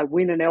only could I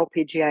win an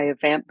LPGA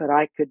event, but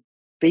I could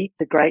beat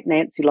the great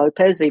Nancy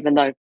Lopez, even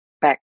though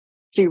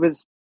she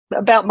was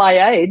about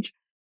my age,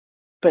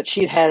 but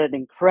she'd had an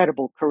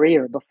incredible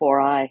career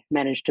before I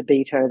managed to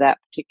beat her that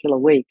particular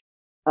week.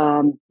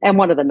 And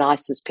one of the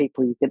nicest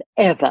people you could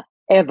ever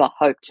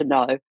hope to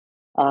know.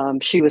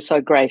 She was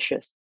so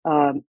gracious.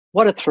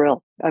 What a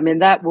thrill. I mean,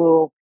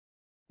 the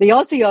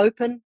Aussie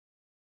Open,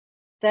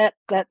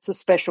 that's a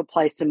special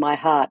place in my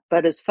heart.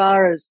 But as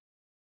far as,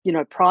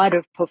 pride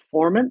of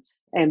performance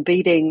and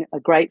beating a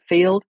great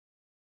field,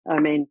 I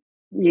mean,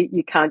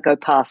 you can't go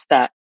past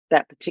that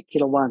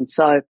particular one.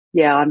 So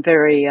yeah, I'm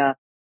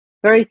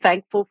very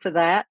thankful for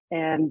that.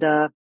 And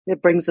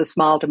it brings a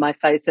smile to my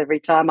face every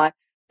time I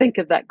think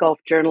of that golf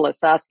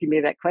journalist asking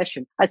me that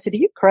question. I said, are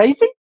you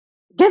crazy?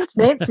 Against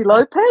Nancy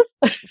Lopez?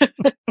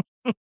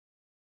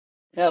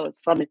 That was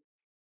funny.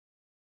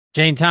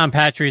 Jane, Tom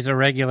Patri is a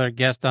regular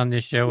guest on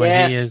this show.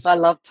 Yes, I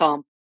love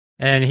Tom.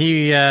 And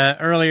he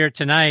earlier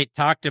tonight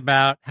talked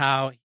about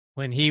how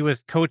when he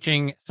was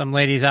coaching some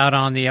ladies out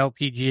on the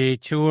LPGA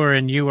Tour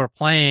and you were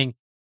playing,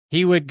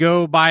 he would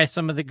go by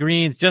some of the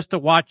greens just to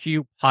watch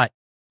you putt.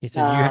 He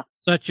said, you have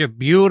such a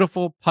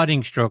beautiful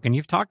putting stroke. And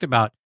you've talked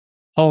about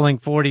holding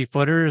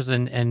 40-footers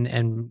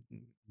and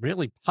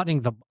really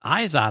putting the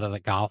eyes out of the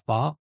golf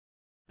ball.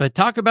 But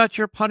talk about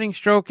your putting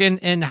stroke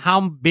and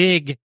how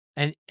big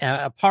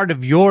a part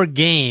of your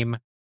game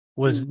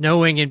was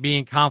knowing and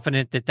being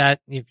confident that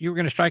if you were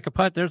going to strike a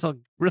putt, there's a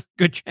really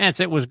good chance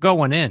it was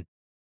going in.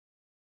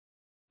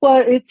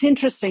 Well, it's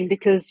interesting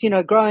because,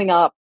 growing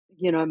up,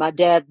 my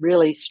dad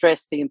really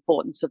stressed the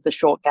importance of the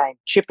short game,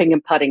 chipping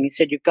and putting. He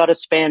said, you've got to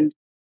spend,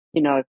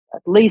 at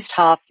least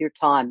half your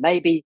time,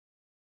 maybe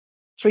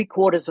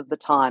 3/4 of the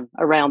time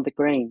around the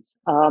greens.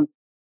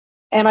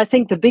 And I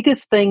think the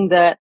biggest thing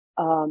that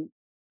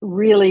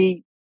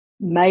really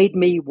made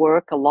me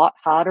work a lot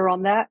harder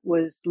on that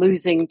was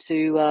losing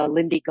to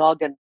Lindy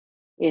Goggin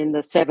in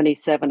the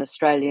 77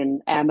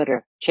 Australian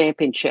Amateur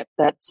Championship.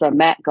 That's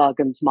Matt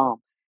Goggin's mom.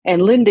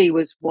 And Lindy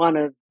was one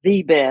of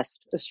the best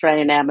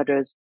Australian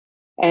amateurs.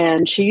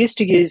 And she used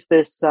to use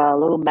this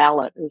little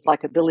mallet. It was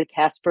like a Billy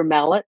Casper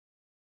mallet.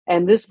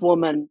 And this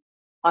woman,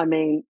 I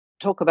mean,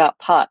 talk about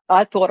putt.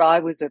 I thought I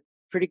was a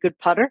pretty good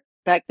putter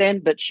back then,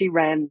 but she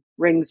ran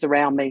rings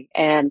around me.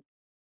 And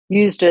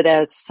used it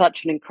as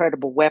such an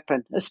incredible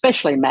weapon,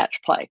 especially match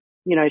play.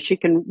 You know,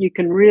 you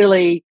can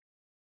really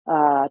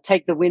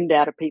take the wind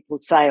out of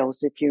people's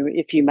sails if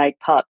you make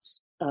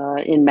putts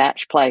in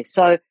match play.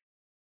 So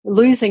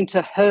losing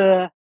to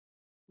her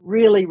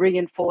really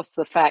reinforced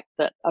the fact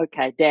that,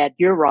 okay, Dad,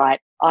 you're right.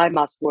 I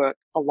must work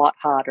a lot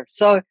harder.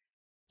 So,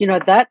 you know,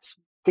 that's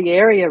the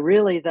area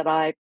really that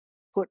I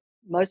put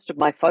most of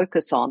my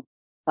focus on.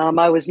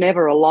 I was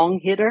never a long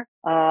hitter.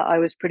 I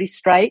was pretty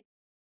straight.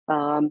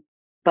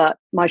 But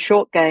my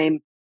short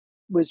game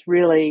was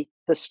really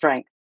the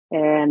strength.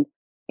 And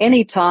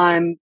any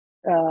time,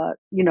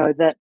 you know,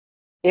 that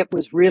it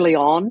was really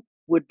on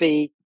would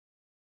be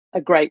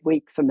a great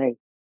week for me.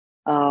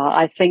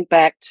 I think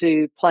back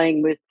to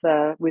playing with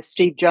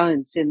Steve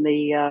Jones in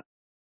the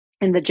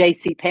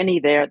J.C. Penney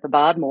there at the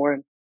Phar-Mor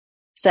in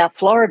South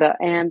Florida,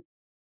 and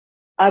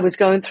I was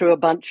going through a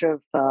bunch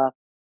of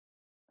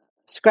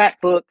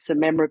scrapbooks and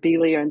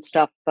memorabilia and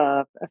stuff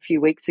a few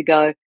weeks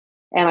ago,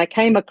 and I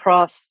came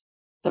across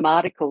some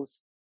articles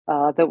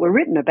that were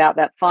written about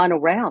that final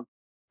round,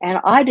 and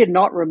I did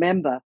not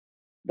remember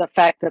the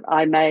fact that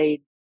I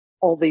made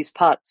all these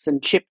putts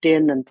and chipped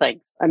in and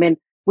things. I mean,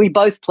 we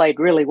both played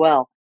really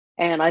well.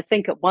 And I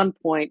think at one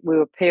point we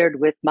were paired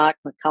with Mark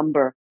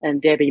McCumber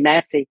and Debbie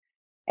Massey.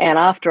 And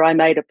after I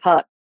made a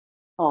putt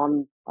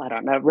on, I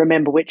don't know,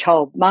 remember which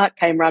hole, Mark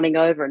came running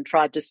over and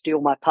tried to steal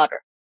my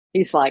putter.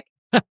 He's like,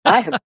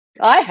 I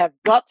have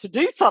got to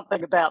do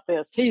something about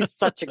this. He's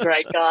such a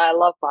great guy. I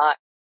love Mark.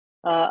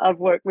 I've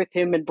worked with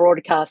him in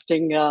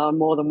broadcasting on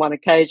more than one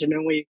occasion,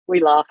 and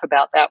we laugh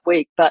about that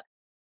week. But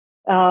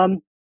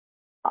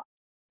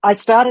I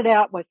started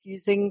out with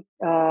using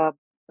a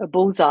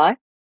bullseye,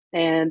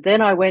 and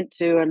then I went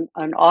to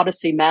an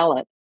Odyssey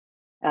mallet,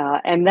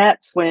 and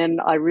that's when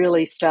I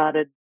really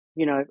started,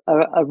 you know,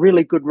 a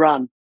really good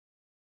run.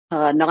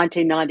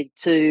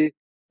 1992,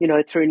 you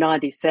know, through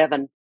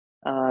 97,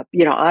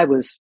 you know, I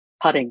was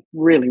putting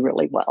really,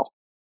 really well.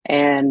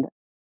 And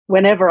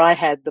whenever I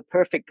had the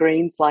perfect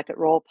greens, like at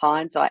Royal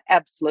Pines, I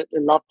absolutely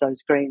loved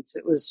those greens.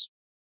 It was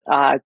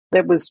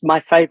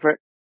my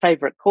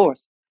favorite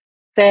course.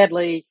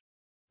 Sadly,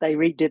 they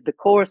redid the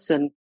course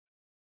and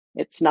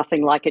it's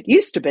nothing like it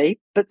used to be,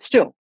 but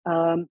still,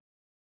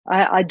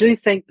 I do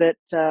think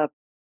that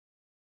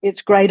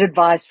it's great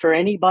advice for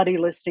anybody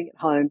listening at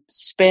home.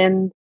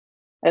 Spend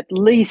at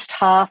least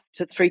half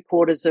to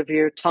 3/4 of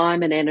your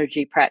time and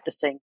energy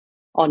practicing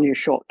on your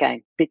short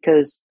game,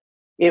 because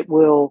it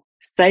will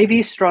save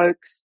you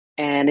strokes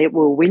and it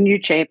will win you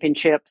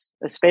championships,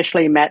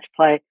 especially in match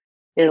play.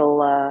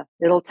 It'll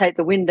take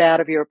the wind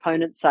out of your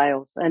opponent's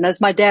sails. And as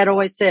my dad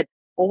always said,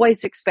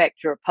 always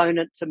expect your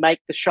opponent to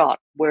make the shot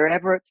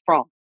wherever it's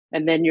from,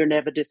 and then you're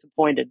never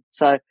disappointed.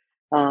 So,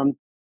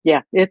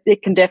 yeah,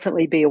 it can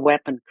definitely be a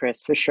weapon, Chris,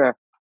 for sure.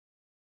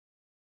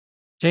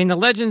 Jane, the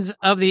Legends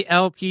of the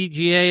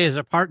LPGA is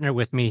a partner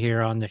with me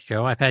here on the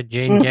show. I've had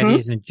Jane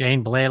Geddes and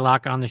Jane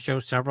Blaylock on the show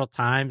several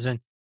times, and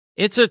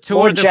it's a tour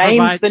More that James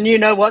provides... than you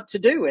know what to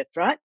do with,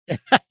 right?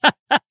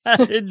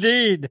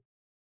 Indeed.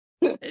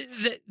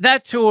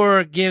 That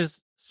tour gives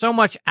so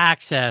much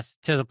access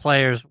to the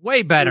players,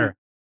 way better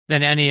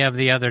than any of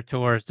the other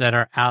tours that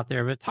are out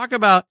there. But talk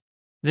about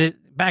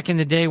back in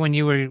the day when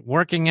you were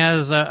working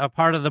as a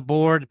part of the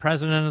board,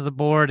 president of the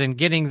board, and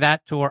getting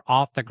that tour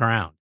off the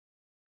ground.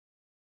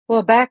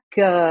 Well, back,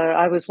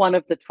 I was one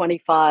of the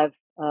 25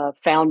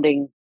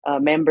 founding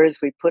members.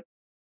 We put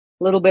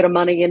a little bit of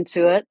money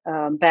into it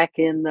back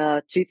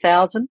in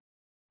 2000,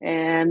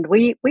 and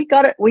we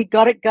got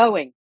it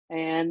going.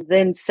 And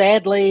then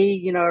sadly,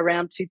 you know,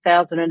 around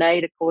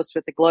 2008, of course,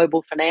 with the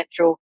global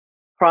financial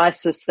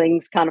crisis,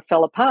 things kind of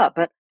fell apart.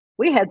 But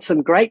we had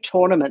some great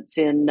tournaments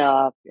in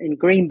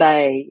Green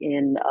Bay,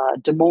 in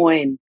Des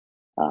Moines,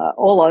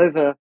 all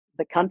over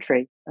the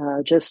country.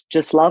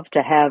 Just love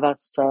to have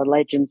us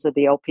legends of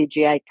the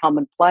LPGA come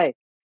and play.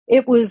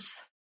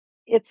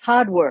 It's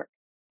hard work.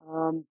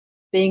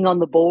 Being on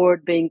the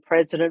board, being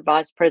president,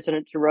 vice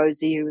president to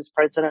Rosie, who was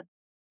president,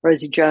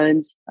 Rosie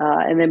Jones,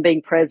 and then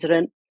being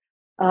president.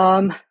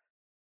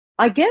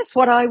 I guess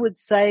what I would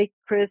say,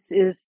 Chris,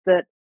 is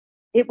that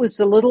it was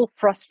a little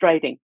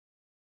frustrating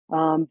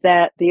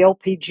that the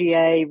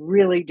LPGA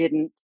really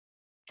didn't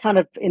kind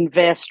of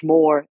invest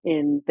more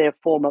in their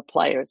former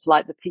players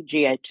like the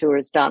PGA Tour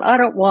has done. I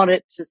don't want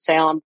it to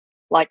sound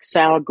like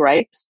sour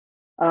grapes,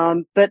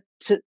 but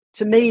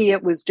to me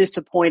it was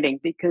disappointing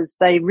because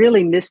they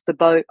really missed the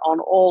boat on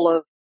all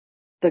of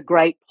the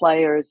great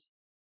players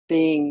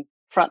being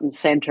front and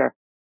center,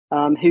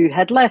 who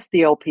had left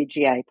the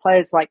LPGA.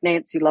 Players like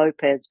Nancy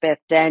Lopez, Beth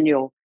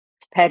Daniel,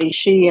 Patty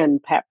Sheehan,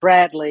 Pat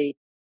Bradley.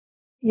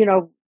 You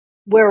know,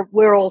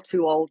 we're all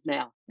too old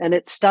now, and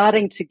it's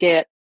starting to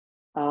get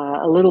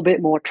a little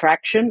bit more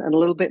traction and a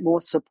little bit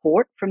more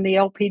support from the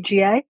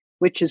LPGA,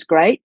 which is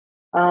great.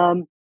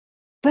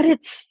 But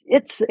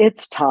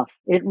it's tough.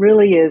 It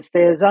really is.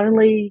 There's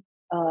only,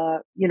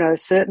 you know, a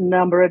certain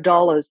number of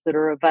dollars that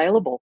are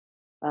available,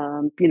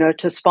 you know,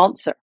 to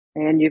sponsor.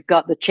 And you've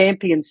got the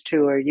Champions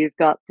Tour, you've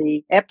got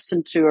the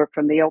Epson Tour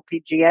from the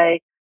LPGA.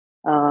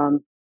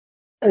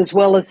 as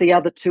well as the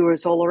other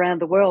tours all around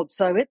the world.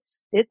 So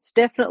it's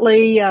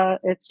definitely a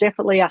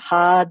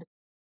hard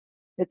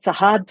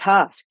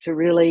task to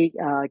really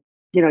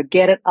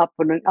get it up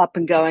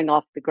and going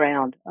off the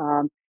ground.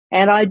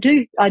 And I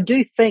do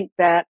think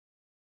that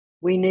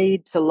we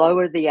need to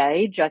lower the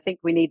age. I think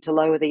we need to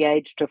lower the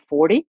age to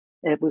 40.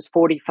 It was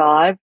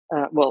 45.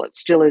 Well, it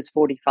still is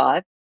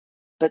 45.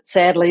 But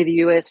sadly, the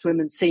US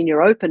Women's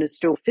Senior Open is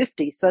still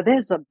 50. So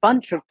there's a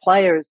bunch of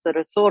players that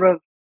are sort of,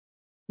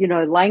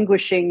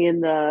 languishing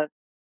in the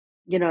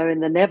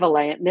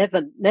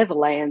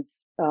Netherlands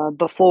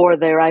before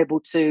they're able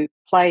to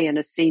play in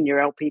a senior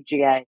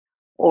LPGA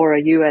or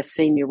a US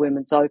Senior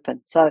Women's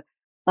Open. So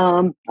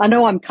I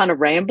know I'm kind of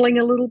rambling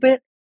a little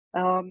bit,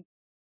 and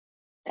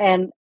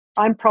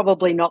I'm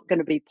probably not going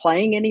to be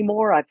playing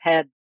anymore. I've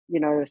had,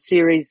 a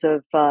series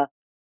of,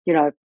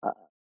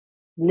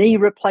 knee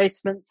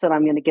replacements, and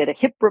I'm going to get a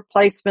hip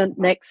replacement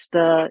next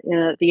at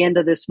the end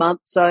of this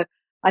month. So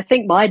I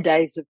think my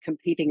days of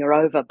competing are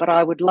over, but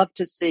I would love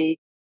to see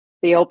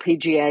the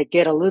LPGA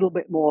get a little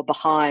bit more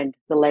behind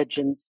the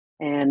legends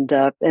and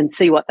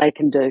see what they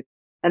can do.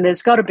 And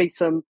there's got to be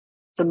some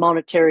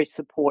monetary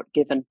support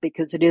given,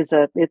 because it's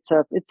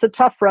a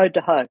tough road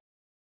to hoe.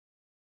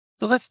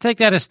 So let's take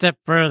that a step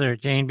further,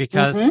 Jane,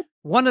 because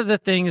one of the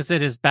things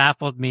that has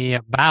baffled me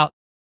about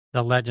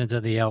the legends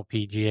of the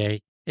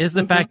LPGA is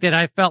the fact that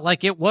I felt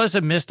like it was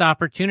a missed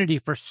opportunity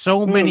for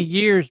so many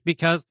years,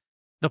 because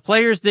the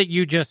players that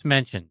you just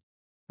mentioned,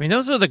 I mean,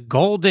 those are the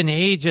golden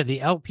age of the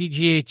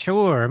LPGA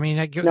Tour. I mean,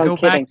 I go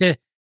back to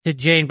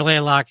Jane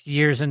Blaylock's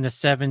years in the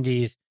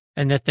 70s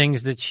and the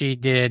things that she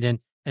did, and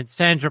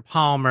Sandra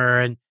Palmer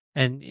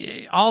and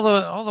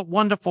all the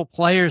wonderful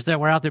players that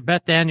were out there.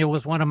 Beth Daniel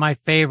was one of my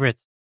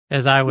favorites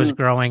as I was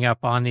growing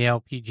up on the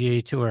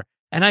LPGA Tour.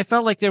 And I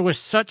felt like there was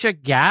such a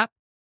gap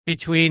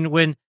between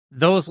when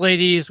those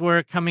ladies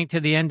were coming to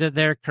the end of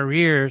their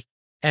careers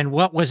and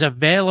what was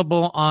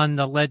available on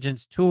the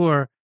Legends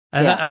Tour.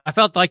 And I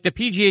felt like the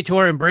PGA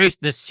Tour embraced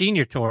the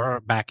senior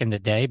tour back in the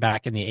day,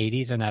 back in the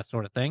 80s and that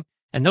sort of thing.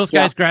 And those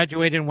guys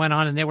graduated and went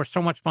on, and they were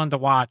so much fun to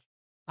watch.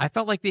 I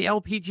felt like the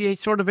LPGA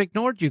sort of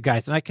ignored you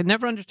guys, and I could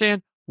never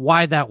understand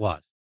why that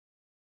was.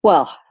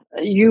 Well,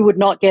 you would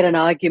not get an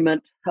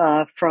argument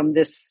from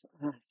this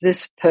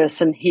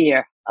person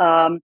here.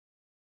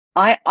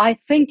 I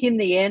think in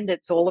the end,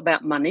 it's all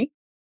about money.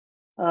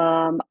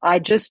 I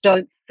just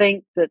don't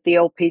think that the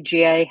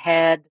LPGA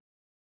had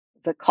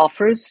the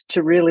coffers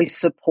to really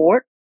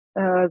support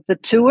the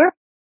tour.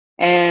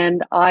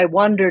 And I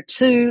wonder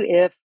too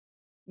if,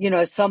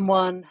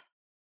 someone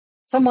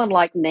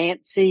like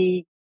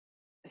Nancy,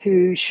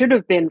 who should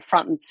have been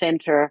front and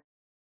center,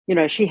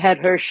 she had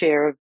her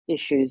share of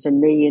issues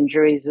and knee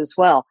injuries as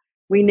well.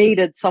 We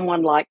needed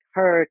someone like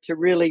her to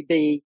really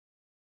be,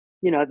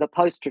 the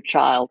poster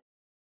child,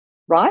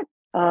 right?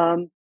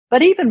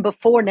 But even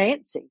before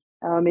Nancy,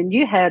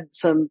 you had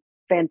some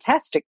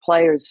fantastic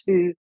players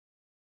who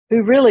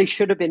really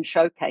should have been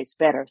showcased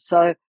better.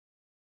 So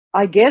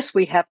I guess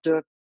we have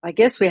to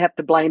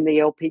blame the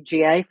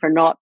LPGA for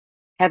not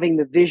having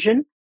the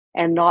vision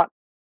and not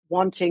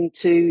wanting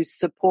to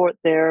support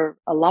their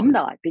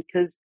alumni,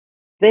 because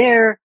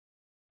they're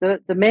the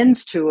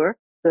men's tour,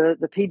 the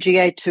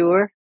PGA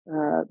Tour,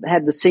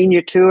 had the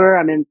senior tour.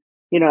 I mean,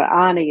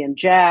 Arnie and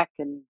Jack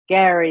and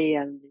Gary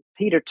and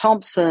Peter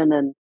Thompson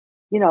and,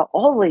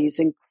 all these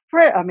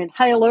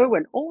Hale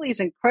Irwin, all these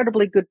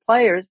incredibly good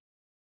players.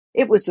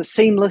 It was a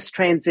seamless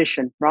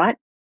transition, right?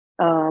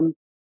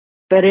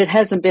 But it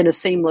hasn't been a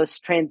seamless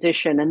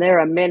transition. And there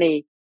are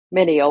many,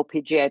 many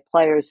LPGA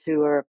players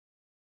who are,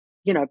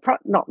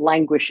 not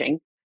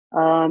languishing,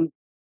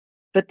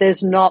 but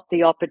there's not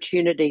the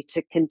opportunity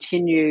to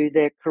continue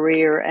their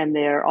career and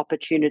their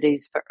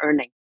opportunities for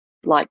earning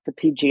like the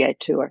PGA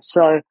Tour.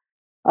 So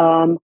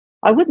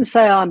I wouldn't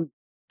say I'm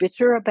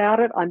bitter about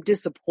it. I'm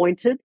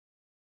disappointed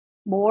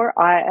more.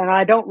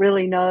 I don't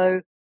really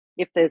know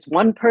if there's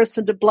one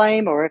person to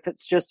blame or if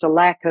it's just a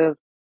lack of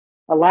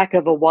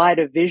a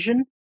wider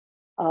vision.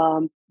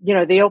 The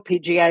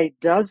LPGA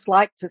does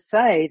like to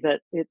say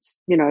that it's,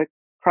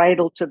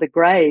 cradle to the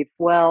grave.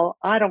 Well,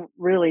 I don't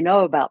really know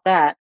about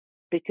that,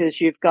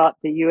 because you've got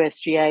the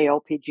USGA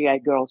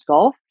LPGA Girls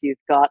Golf, you've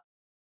got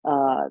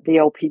the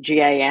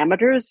LPGA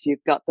Amateurs,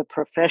 you've got the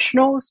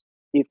professionals,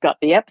 you've got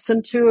the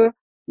Epson Tour,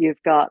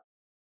 you've got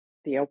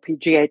the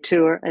LPGA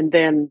Tour, and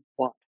then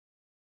what?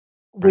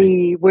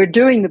 Right. We're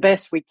doing the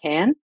best we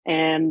can,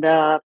 and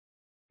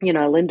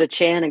Linda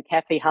Chan and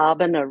Kathy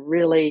Harbin are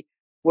really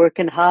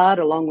working hard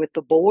along with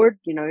the board.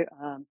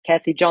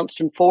 Kathy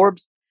Johnston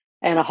Forbes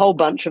and a whole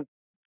bunch of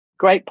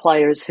great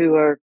players who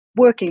are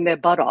working their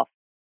butt off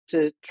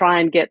to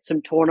try and get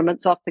some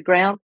tournaments off the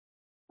ground.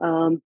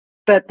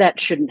 But that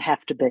shouldn't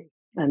have to be.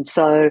 And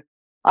so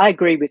I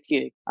agree with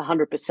you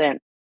 100%.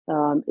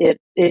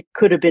 It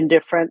could have been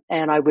different,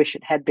 and I wish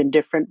it had been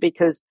different,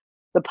 because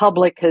the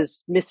public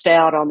has missed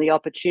out on the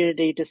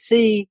opportunity to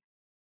see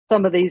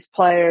some of these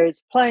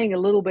players playing a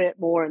little bit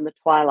more in the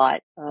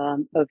twilight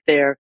of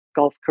their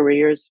golf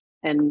careers.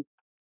 And,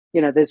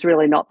 there's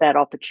really not that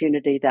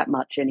opportunity that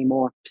much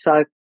anymore.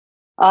 So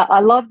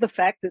I love the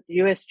fact that the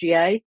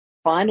USGA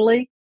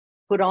finally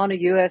put on a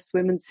US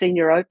Women's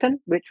Senior Open,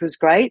 which was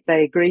great.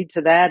 They agreed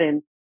to that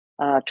in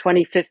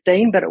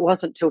 2015, but it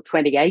wasn't till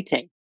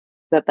 2018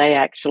 that they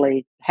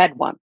actually had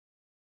one.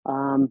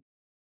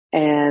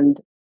 And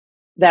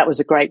that was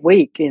a great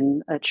week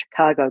at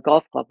Chicago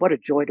Golf Club. What a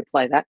joy to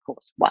play that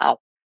course. Wow.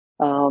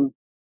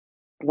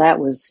 That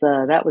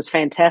was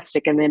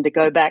fantastic. And then to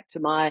go back to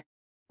my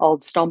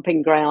old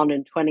stomping ground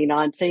in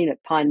 2019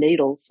 at Pine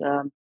Needles.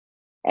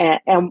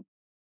 And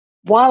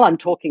while I'm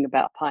talking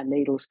about Pine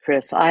Needles,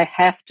 Chris, I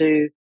have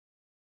to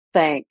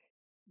thank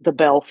the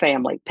Bell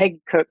family,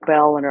 Peggy Kirk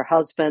Bell and her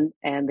husband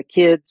and the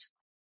kids.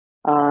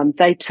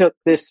 They took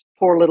this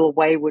poor little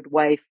wayward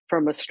waif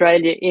from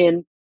Australia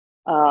in.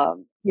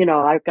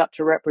 I got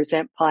to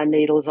represent Pine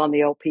Needles on the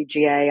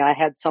LPGA. I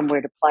had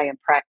somewhere to play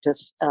and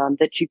practice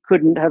that you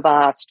couldn't have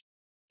asked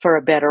for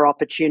a better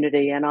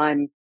opportunity. And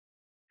I'm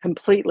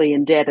completely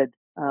indebted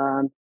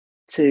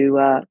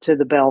to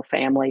the Bell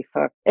family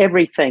for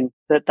everything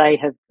that they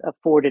have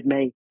afforded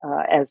me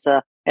as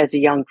a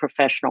young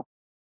professional.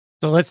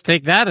 So let's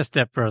take that a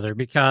step further,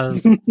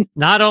 because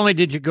not only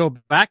did you go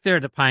back there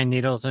to Pine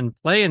Needles and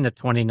play in the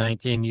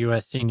 2019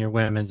 U.S. Senior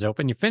Women's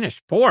Open, you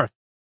finished fourth.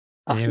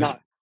 No,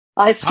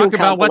 I still talk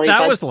about what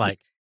that was like.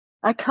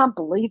 I can't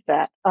believe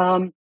that.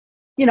 I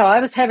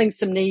was having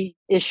some knee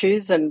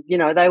issues, and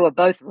they were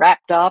both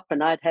wrapped up,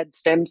 and I'd had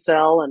stem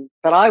cell,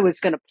 but I was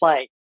going to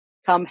play,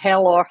 come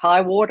hell or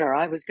high water.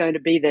 I was going to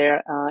be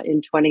there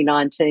in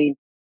 2019.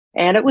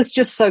 And it was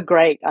just so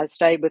great. I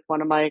stayed with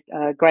one of my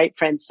great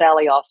friends,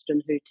 Sally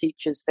Austin, who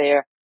teaches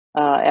there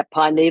at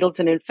Pine Needles.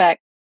 And in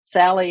fact,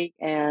 Sally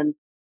and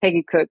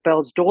Peggy Kirk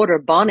Bell's daughter,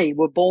 Bonnie,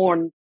 were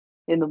born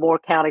in the Moore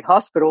County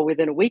Hospital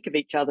within a week of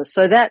each other.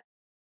 So that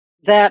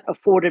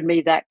afforded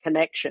me that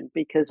connection,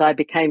 because I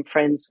became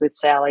friends with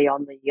Sally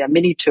on the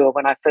mini tour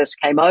when I first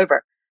came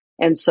over.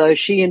 And so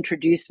she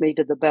introduced me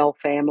to the Bell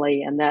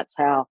family, and that's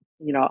how,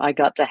 I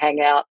got to hang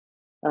out,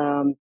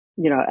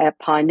 at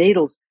Pine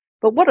Needles.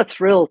 But what a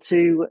thrill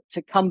to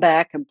come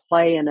back and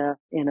play in a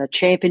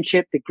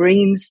championship. The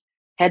greens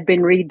had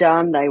been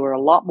redone. They were a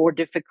lot more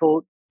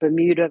difficult.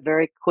 Bermuda,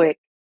 very quick,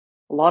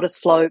 a lot of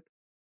slope.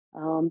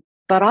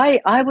 But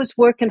I was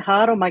working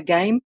hard on my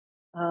game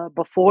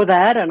before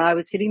that, and I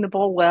was hitting the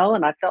ball well,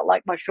 and I felt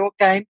like my short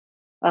game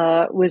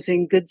was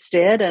in good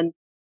stead, and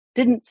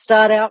didn't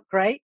start out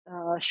great.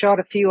 Shot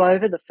a few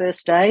over the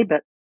first day,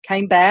 but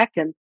came back,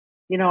 and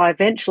I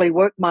eventually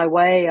worked my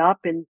way up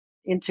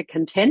into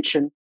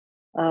contention.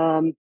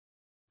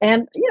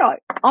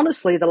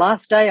 Honestly, the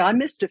last day I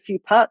missed a few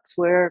putts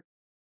where,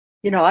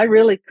 I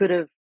really could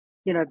have,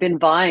 been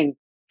vying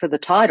for the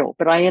title,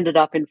 but I ended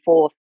up in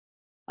fourth.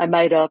 I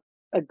made a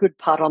good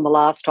putt on the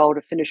last hole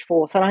to finish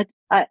fourth. And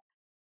I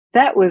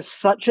that was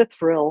such a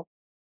thrill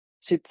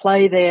to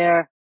play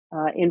there,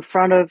 in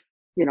front of,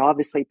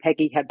 obviously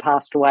Peggy had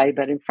passed away,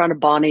 but in front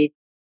of Bonnie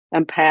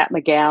and Pat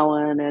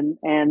McGowan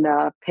and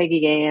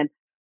Peggy Ann,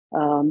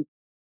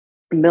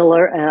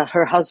 Miller.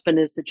 Her husband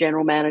is the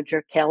general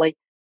manager, Kelly.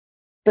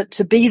 But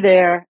to be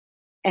there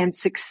and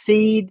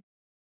succeed,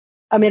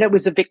 it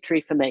was a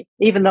victory for me,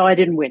 even though I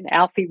didn't win.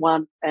 Alfie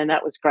won, and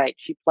that was great.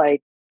 She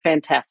played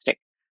fantastic.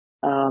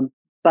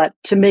 But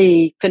to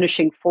me,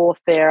 finishing fourth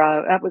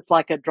there, that was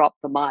like a drop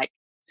the mic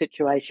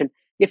situation.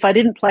 If I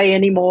didn't play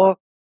any more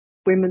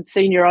Women's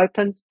Senior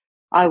Opens,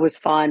 I was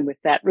fine with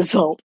that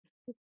result.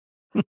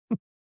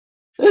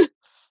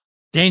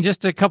 Jane,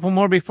 just a couple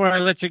more before I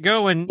let you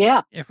go. And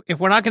yeah, if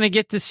we're not going to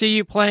get to see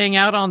you playing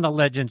out on the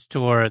Legends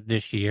Tour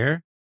this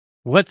year,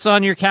 what's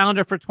on your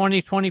calendar for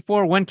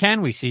 2024? When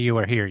can we see you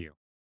or hear you?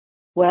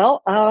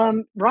 Well,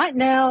 right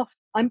now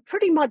I'm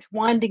pretty much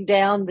winding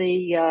down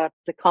the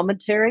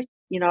commentary.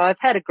 I've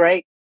had a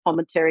great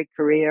commentary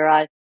career.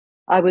 I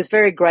was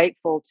very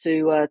grateful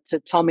to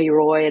Tommy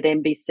Roy at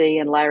NBC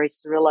and Larry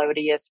Cirillo at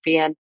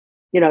ESPN,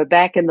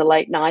 back in the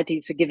late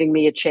 90s, for giving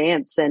me a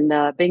chance and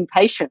being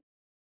patient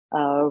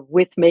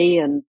with me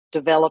and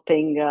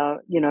developing,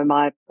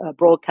 my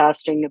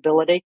broadcasting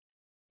ability.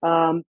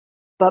 But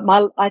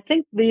I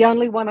think the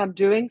only one I'm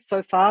doing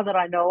so far that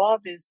I know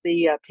of is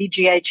the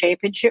PGA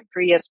Championship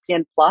for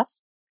ESPN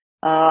Plus.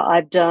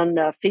 I've done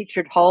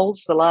featured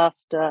holes the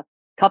last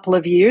couple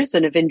of years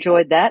and have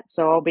enjoyed that.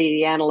 So I'll be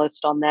the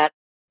analyst on that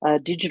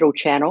digital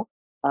channel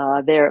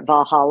there at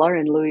Valhalla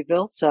in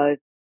Louisville. So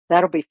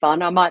that'll be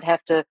fun. I might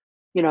have to,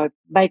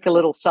 make a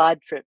little side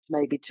trip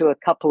maybe to a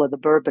couple of the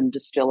bourbon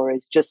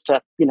distilleries just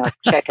to,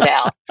 check it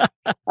out.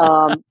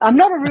 I'm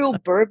not a real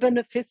bourbon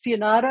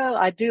aficionado.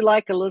 I do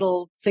like a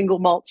little single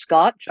malt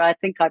scotch. I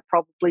think I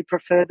probably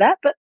prefer that,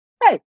 but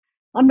hey,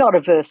 I'm not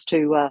averse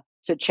to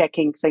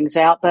checking things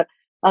out. But,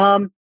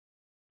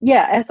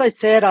 as I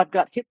said, I've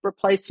got hip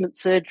replacement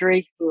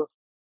surgery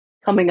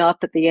coming up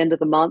at the end of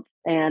the month,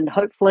 and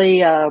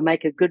hopefully,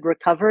 make a good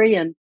recovery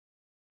and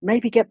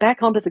maybe get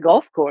back onto the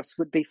golf course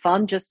would be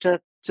fun, just to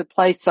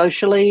play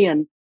socially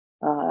and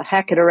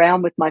hack it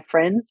around with my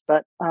friends.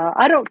 But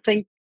I don't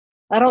think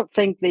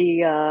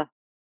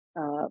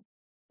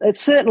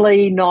it's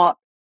certainly not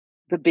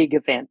the big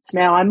events.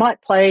 Now, I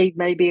might play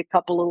maybe a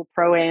couple little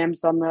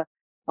pro-ams on the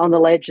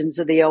Legends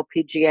of the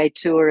LPGA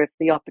Tour if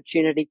the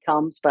opportunity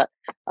comes, but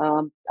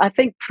I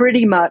think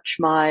pretty much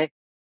my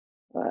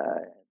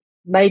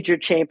major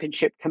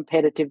championship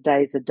competitive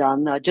days are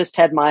done. I just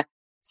had my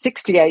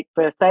 68th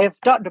birthday. If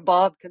Dr.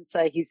 Bob can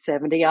say he's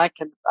 70, I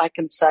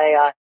can say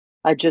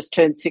I just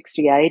turned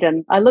 68,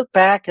 and I look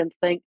back and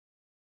think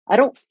I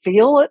don't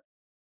feel it,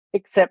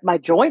 except my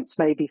joints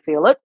maybe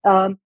feel it.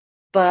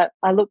 But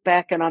I look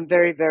back and I'm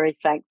very, very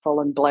thankful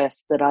and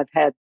blessed that I've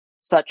had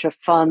such a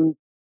fun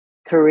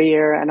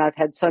career, and I've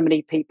had so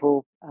many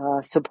people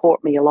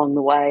support me along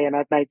the way, and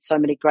I've made so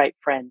many great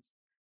friends.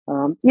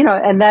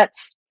 And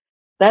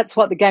that's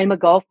what the game of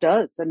golf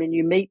does. I mean,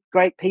 you meet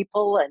great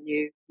people and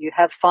you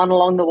have fun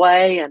along the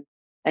way,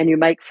 and you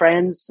make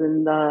friends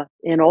in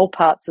all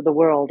parts of the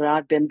world. And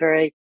I've been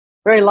very,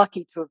 very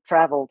lucky to have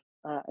traveled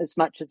as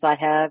much as I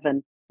have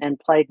and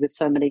played with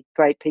so many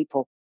great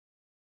people.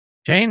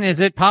 Jane, is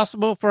it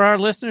possible for our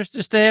listeners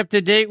to stay up to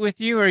date with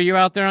you? Are you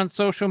out there on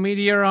social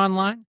media or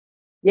online?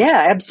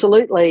 Yeah,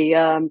 absolutely.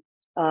 I'm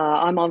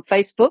on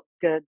Facebook,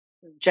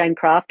 Jane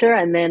Crafter,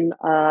 and then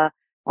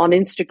on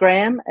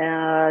Instagram,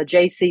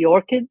 JC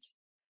Orchids,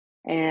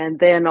 and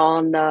then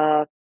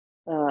on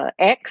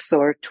X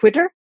or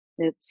Twitter,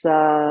 it's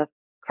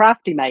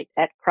CraftyMate,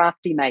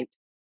 @CraftyMate.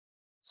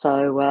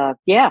 So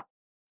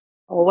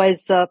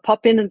always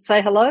pop in and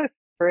say hello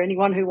for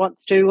anyone who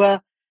wants to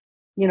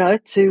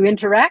to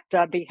interact.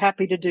 I'd be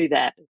happy to do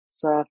that.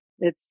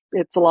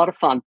 It's a lot of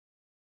fun.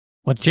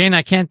 Well, Jane,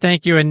 I can't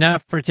thank you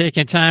enough for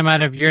taking time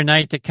out of your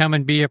night to come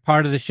and be a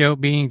part of the show,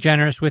 being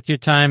generous with your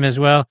time as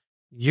well.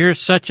 You're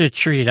such a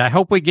treat. I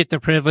hope we get the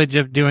privilege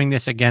of doing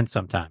this again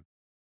sometime.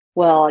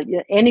 Well,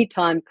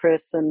 anytime,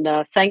 Chris, and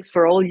thanks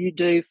for all you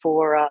do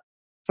for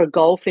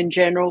golf in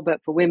general,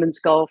 but for women's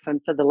golf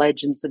and for the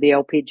Legends of the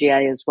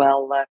LPGA as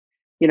well.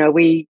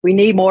 We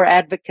need more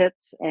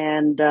advocates,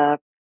 and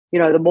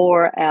the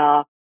more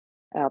our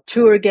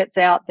tour gets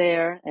out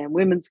there, and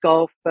women's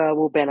golf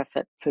will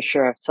benefit for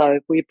sure. So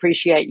we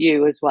appreciate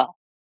you as well.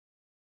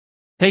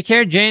 Take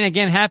care, Jane.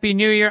 Again, Happy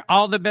New Year.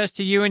 All the best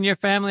to you and your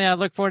family. I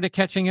look forward to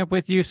catching up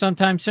with you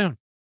sometime soon.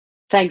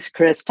 Thanks,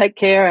 Chris. Take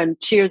care, and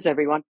cheers,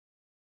 everyone.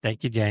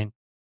 Thank you, Jane.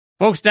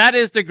 Folks, that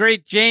is the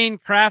great Jane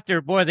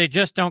Crafter. Boy, they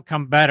just don't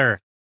come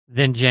better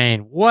than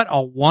Jane. What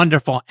a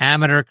wonderful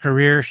amateur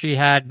career she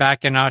had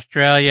back in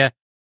Australia.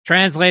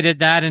 Translated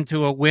that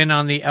into a win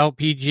on the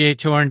LPGA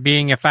Tour and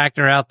being a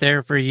factor out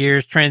there for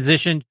years.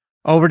 Transitioned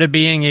over to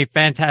being a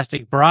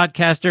fantastic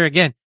broadcaster.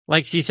 Again,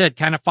 like she said,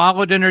 kind of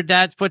followed in her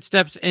dad's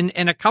footsteps in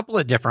a couple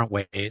of different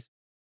ways.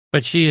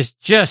 But she is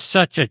just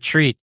such a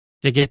treat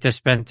to get to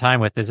spend time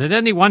with. Is it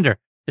any wonder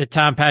that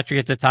Tom Patri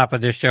at the top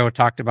of this show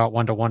talked about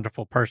what a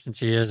wonderful person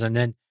she is, and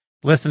then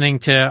listening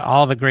to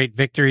all the great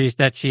victories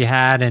that she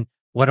had and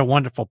what a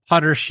wonderful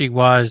putter she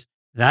was.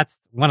 That's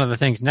one of the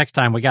things. Next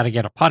time we got to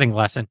get a putting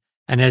lesson.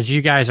 And as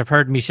you guys have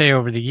heard me say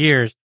over the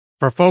years,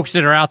 for folks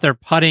that are out there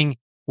putting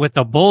with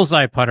the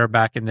bullseye putter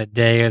back in the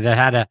day that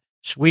had a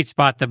sweet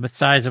spot the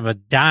size of a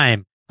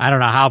dime, I don't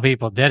know how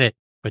people did it,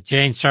 but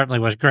Jane certainly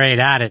was great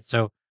at it.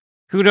 So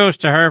kudos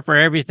to her for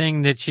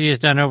everything that she has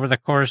done over the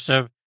course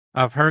of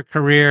her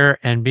career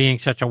and being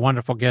such a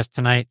wonderful guest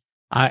tonight.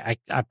 I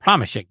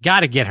promise you,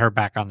 got to get her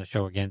back on the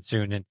show again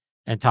soon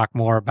and talk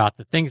more about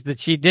the things that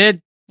she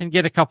did and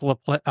get a couple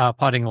of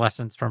putting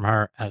lessons from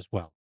her as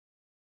well.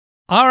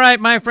 All right,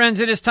 my friends,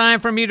 it is time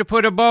for me to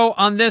put a bow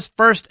on this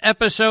first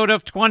episode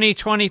of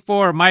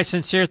 2024. My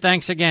sincere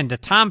thanks again to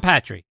Tom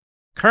Patri,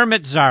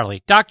 Kermit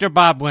Zarley, Dr.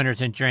 Bob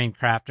Winters, and Jane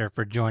Crafter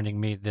for joining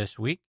me this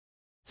week.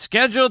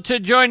 Scheduled to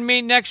join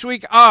me next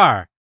week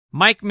are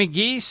Mike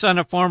McGee, son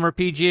of former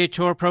PGA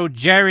Tour pro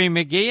Jerry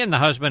McGee and the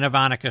husband of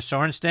Annika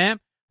Sorenstam,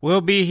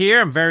 will be here.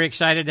 I'm very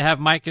excited to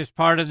have Mike as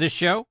part of the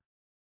show.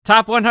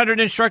 Top 100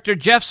 instructor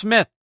Jeff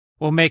Smith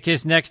will make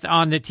his next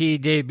On the Tee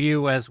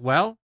debut as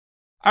well.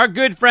 Our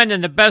good friend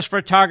and the best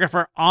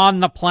photographer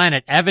on the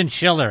planet, Evan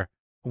Schiller,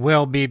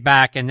 will be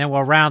back, and then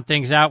we'll round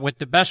things out with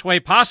the best way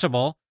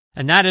possible,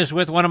 and that is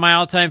with one of my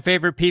all-time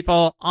favorite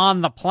people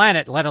on the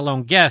planet, let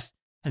alone guests,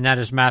 and that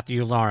is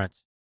Matthew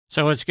Lawrence.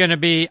 So it's going to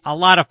be a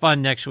lot of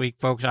fun next week,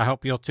 folks. I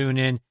hope you'll tune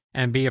in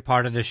and be a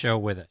part of the show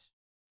with us.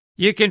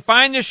 You can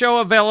find the show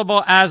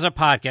available as a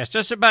podcast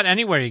just about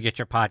anywhere you get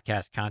your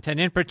podcast content.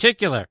 In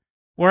particular,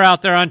 we're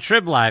out there on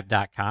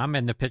TribLive.com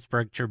and the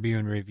Pittsburgh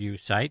Tribune Review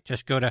site.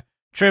 Just go to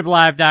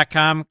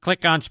TribLive.com,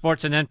 click on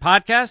Sports and then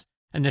Podcast,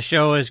 and the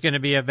show is going to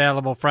be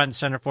available front and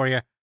center for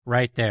you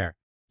right there.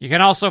 You can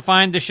also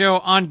find the show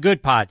on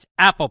Good Pods,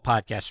 Apple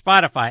Podcasts,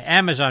 Spotify,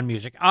 Amazon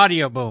Music,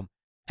 Audio Boom,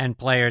 and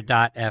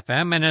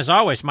Player.fm. And as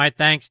always, my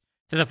thanks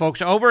to the folks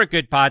over at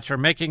Good Pods for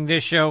making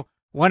this show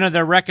one of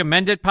their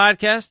recommended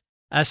podcasts,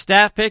 a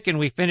staff pick, and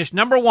we finished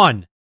number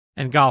 1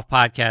 in golf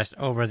podcast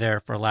over there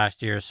for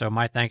last year. So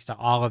my thanks to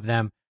all of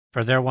them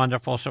for their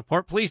wonderful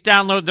support. Please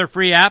download their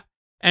free app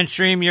and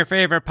stream your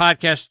favorite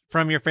podcast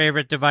from your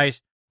favorite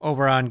device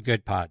over on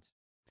Good Pods.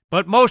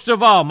 But most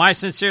of all, my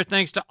sincere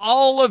thanks to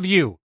all of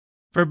you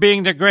for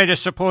being the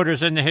greatest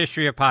supporters in the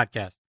history of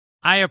podcasts.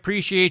 I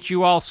appreciate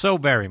you all so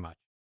very much.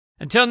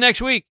 Until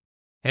next week,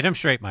 hit 'em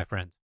straight, my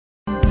friends.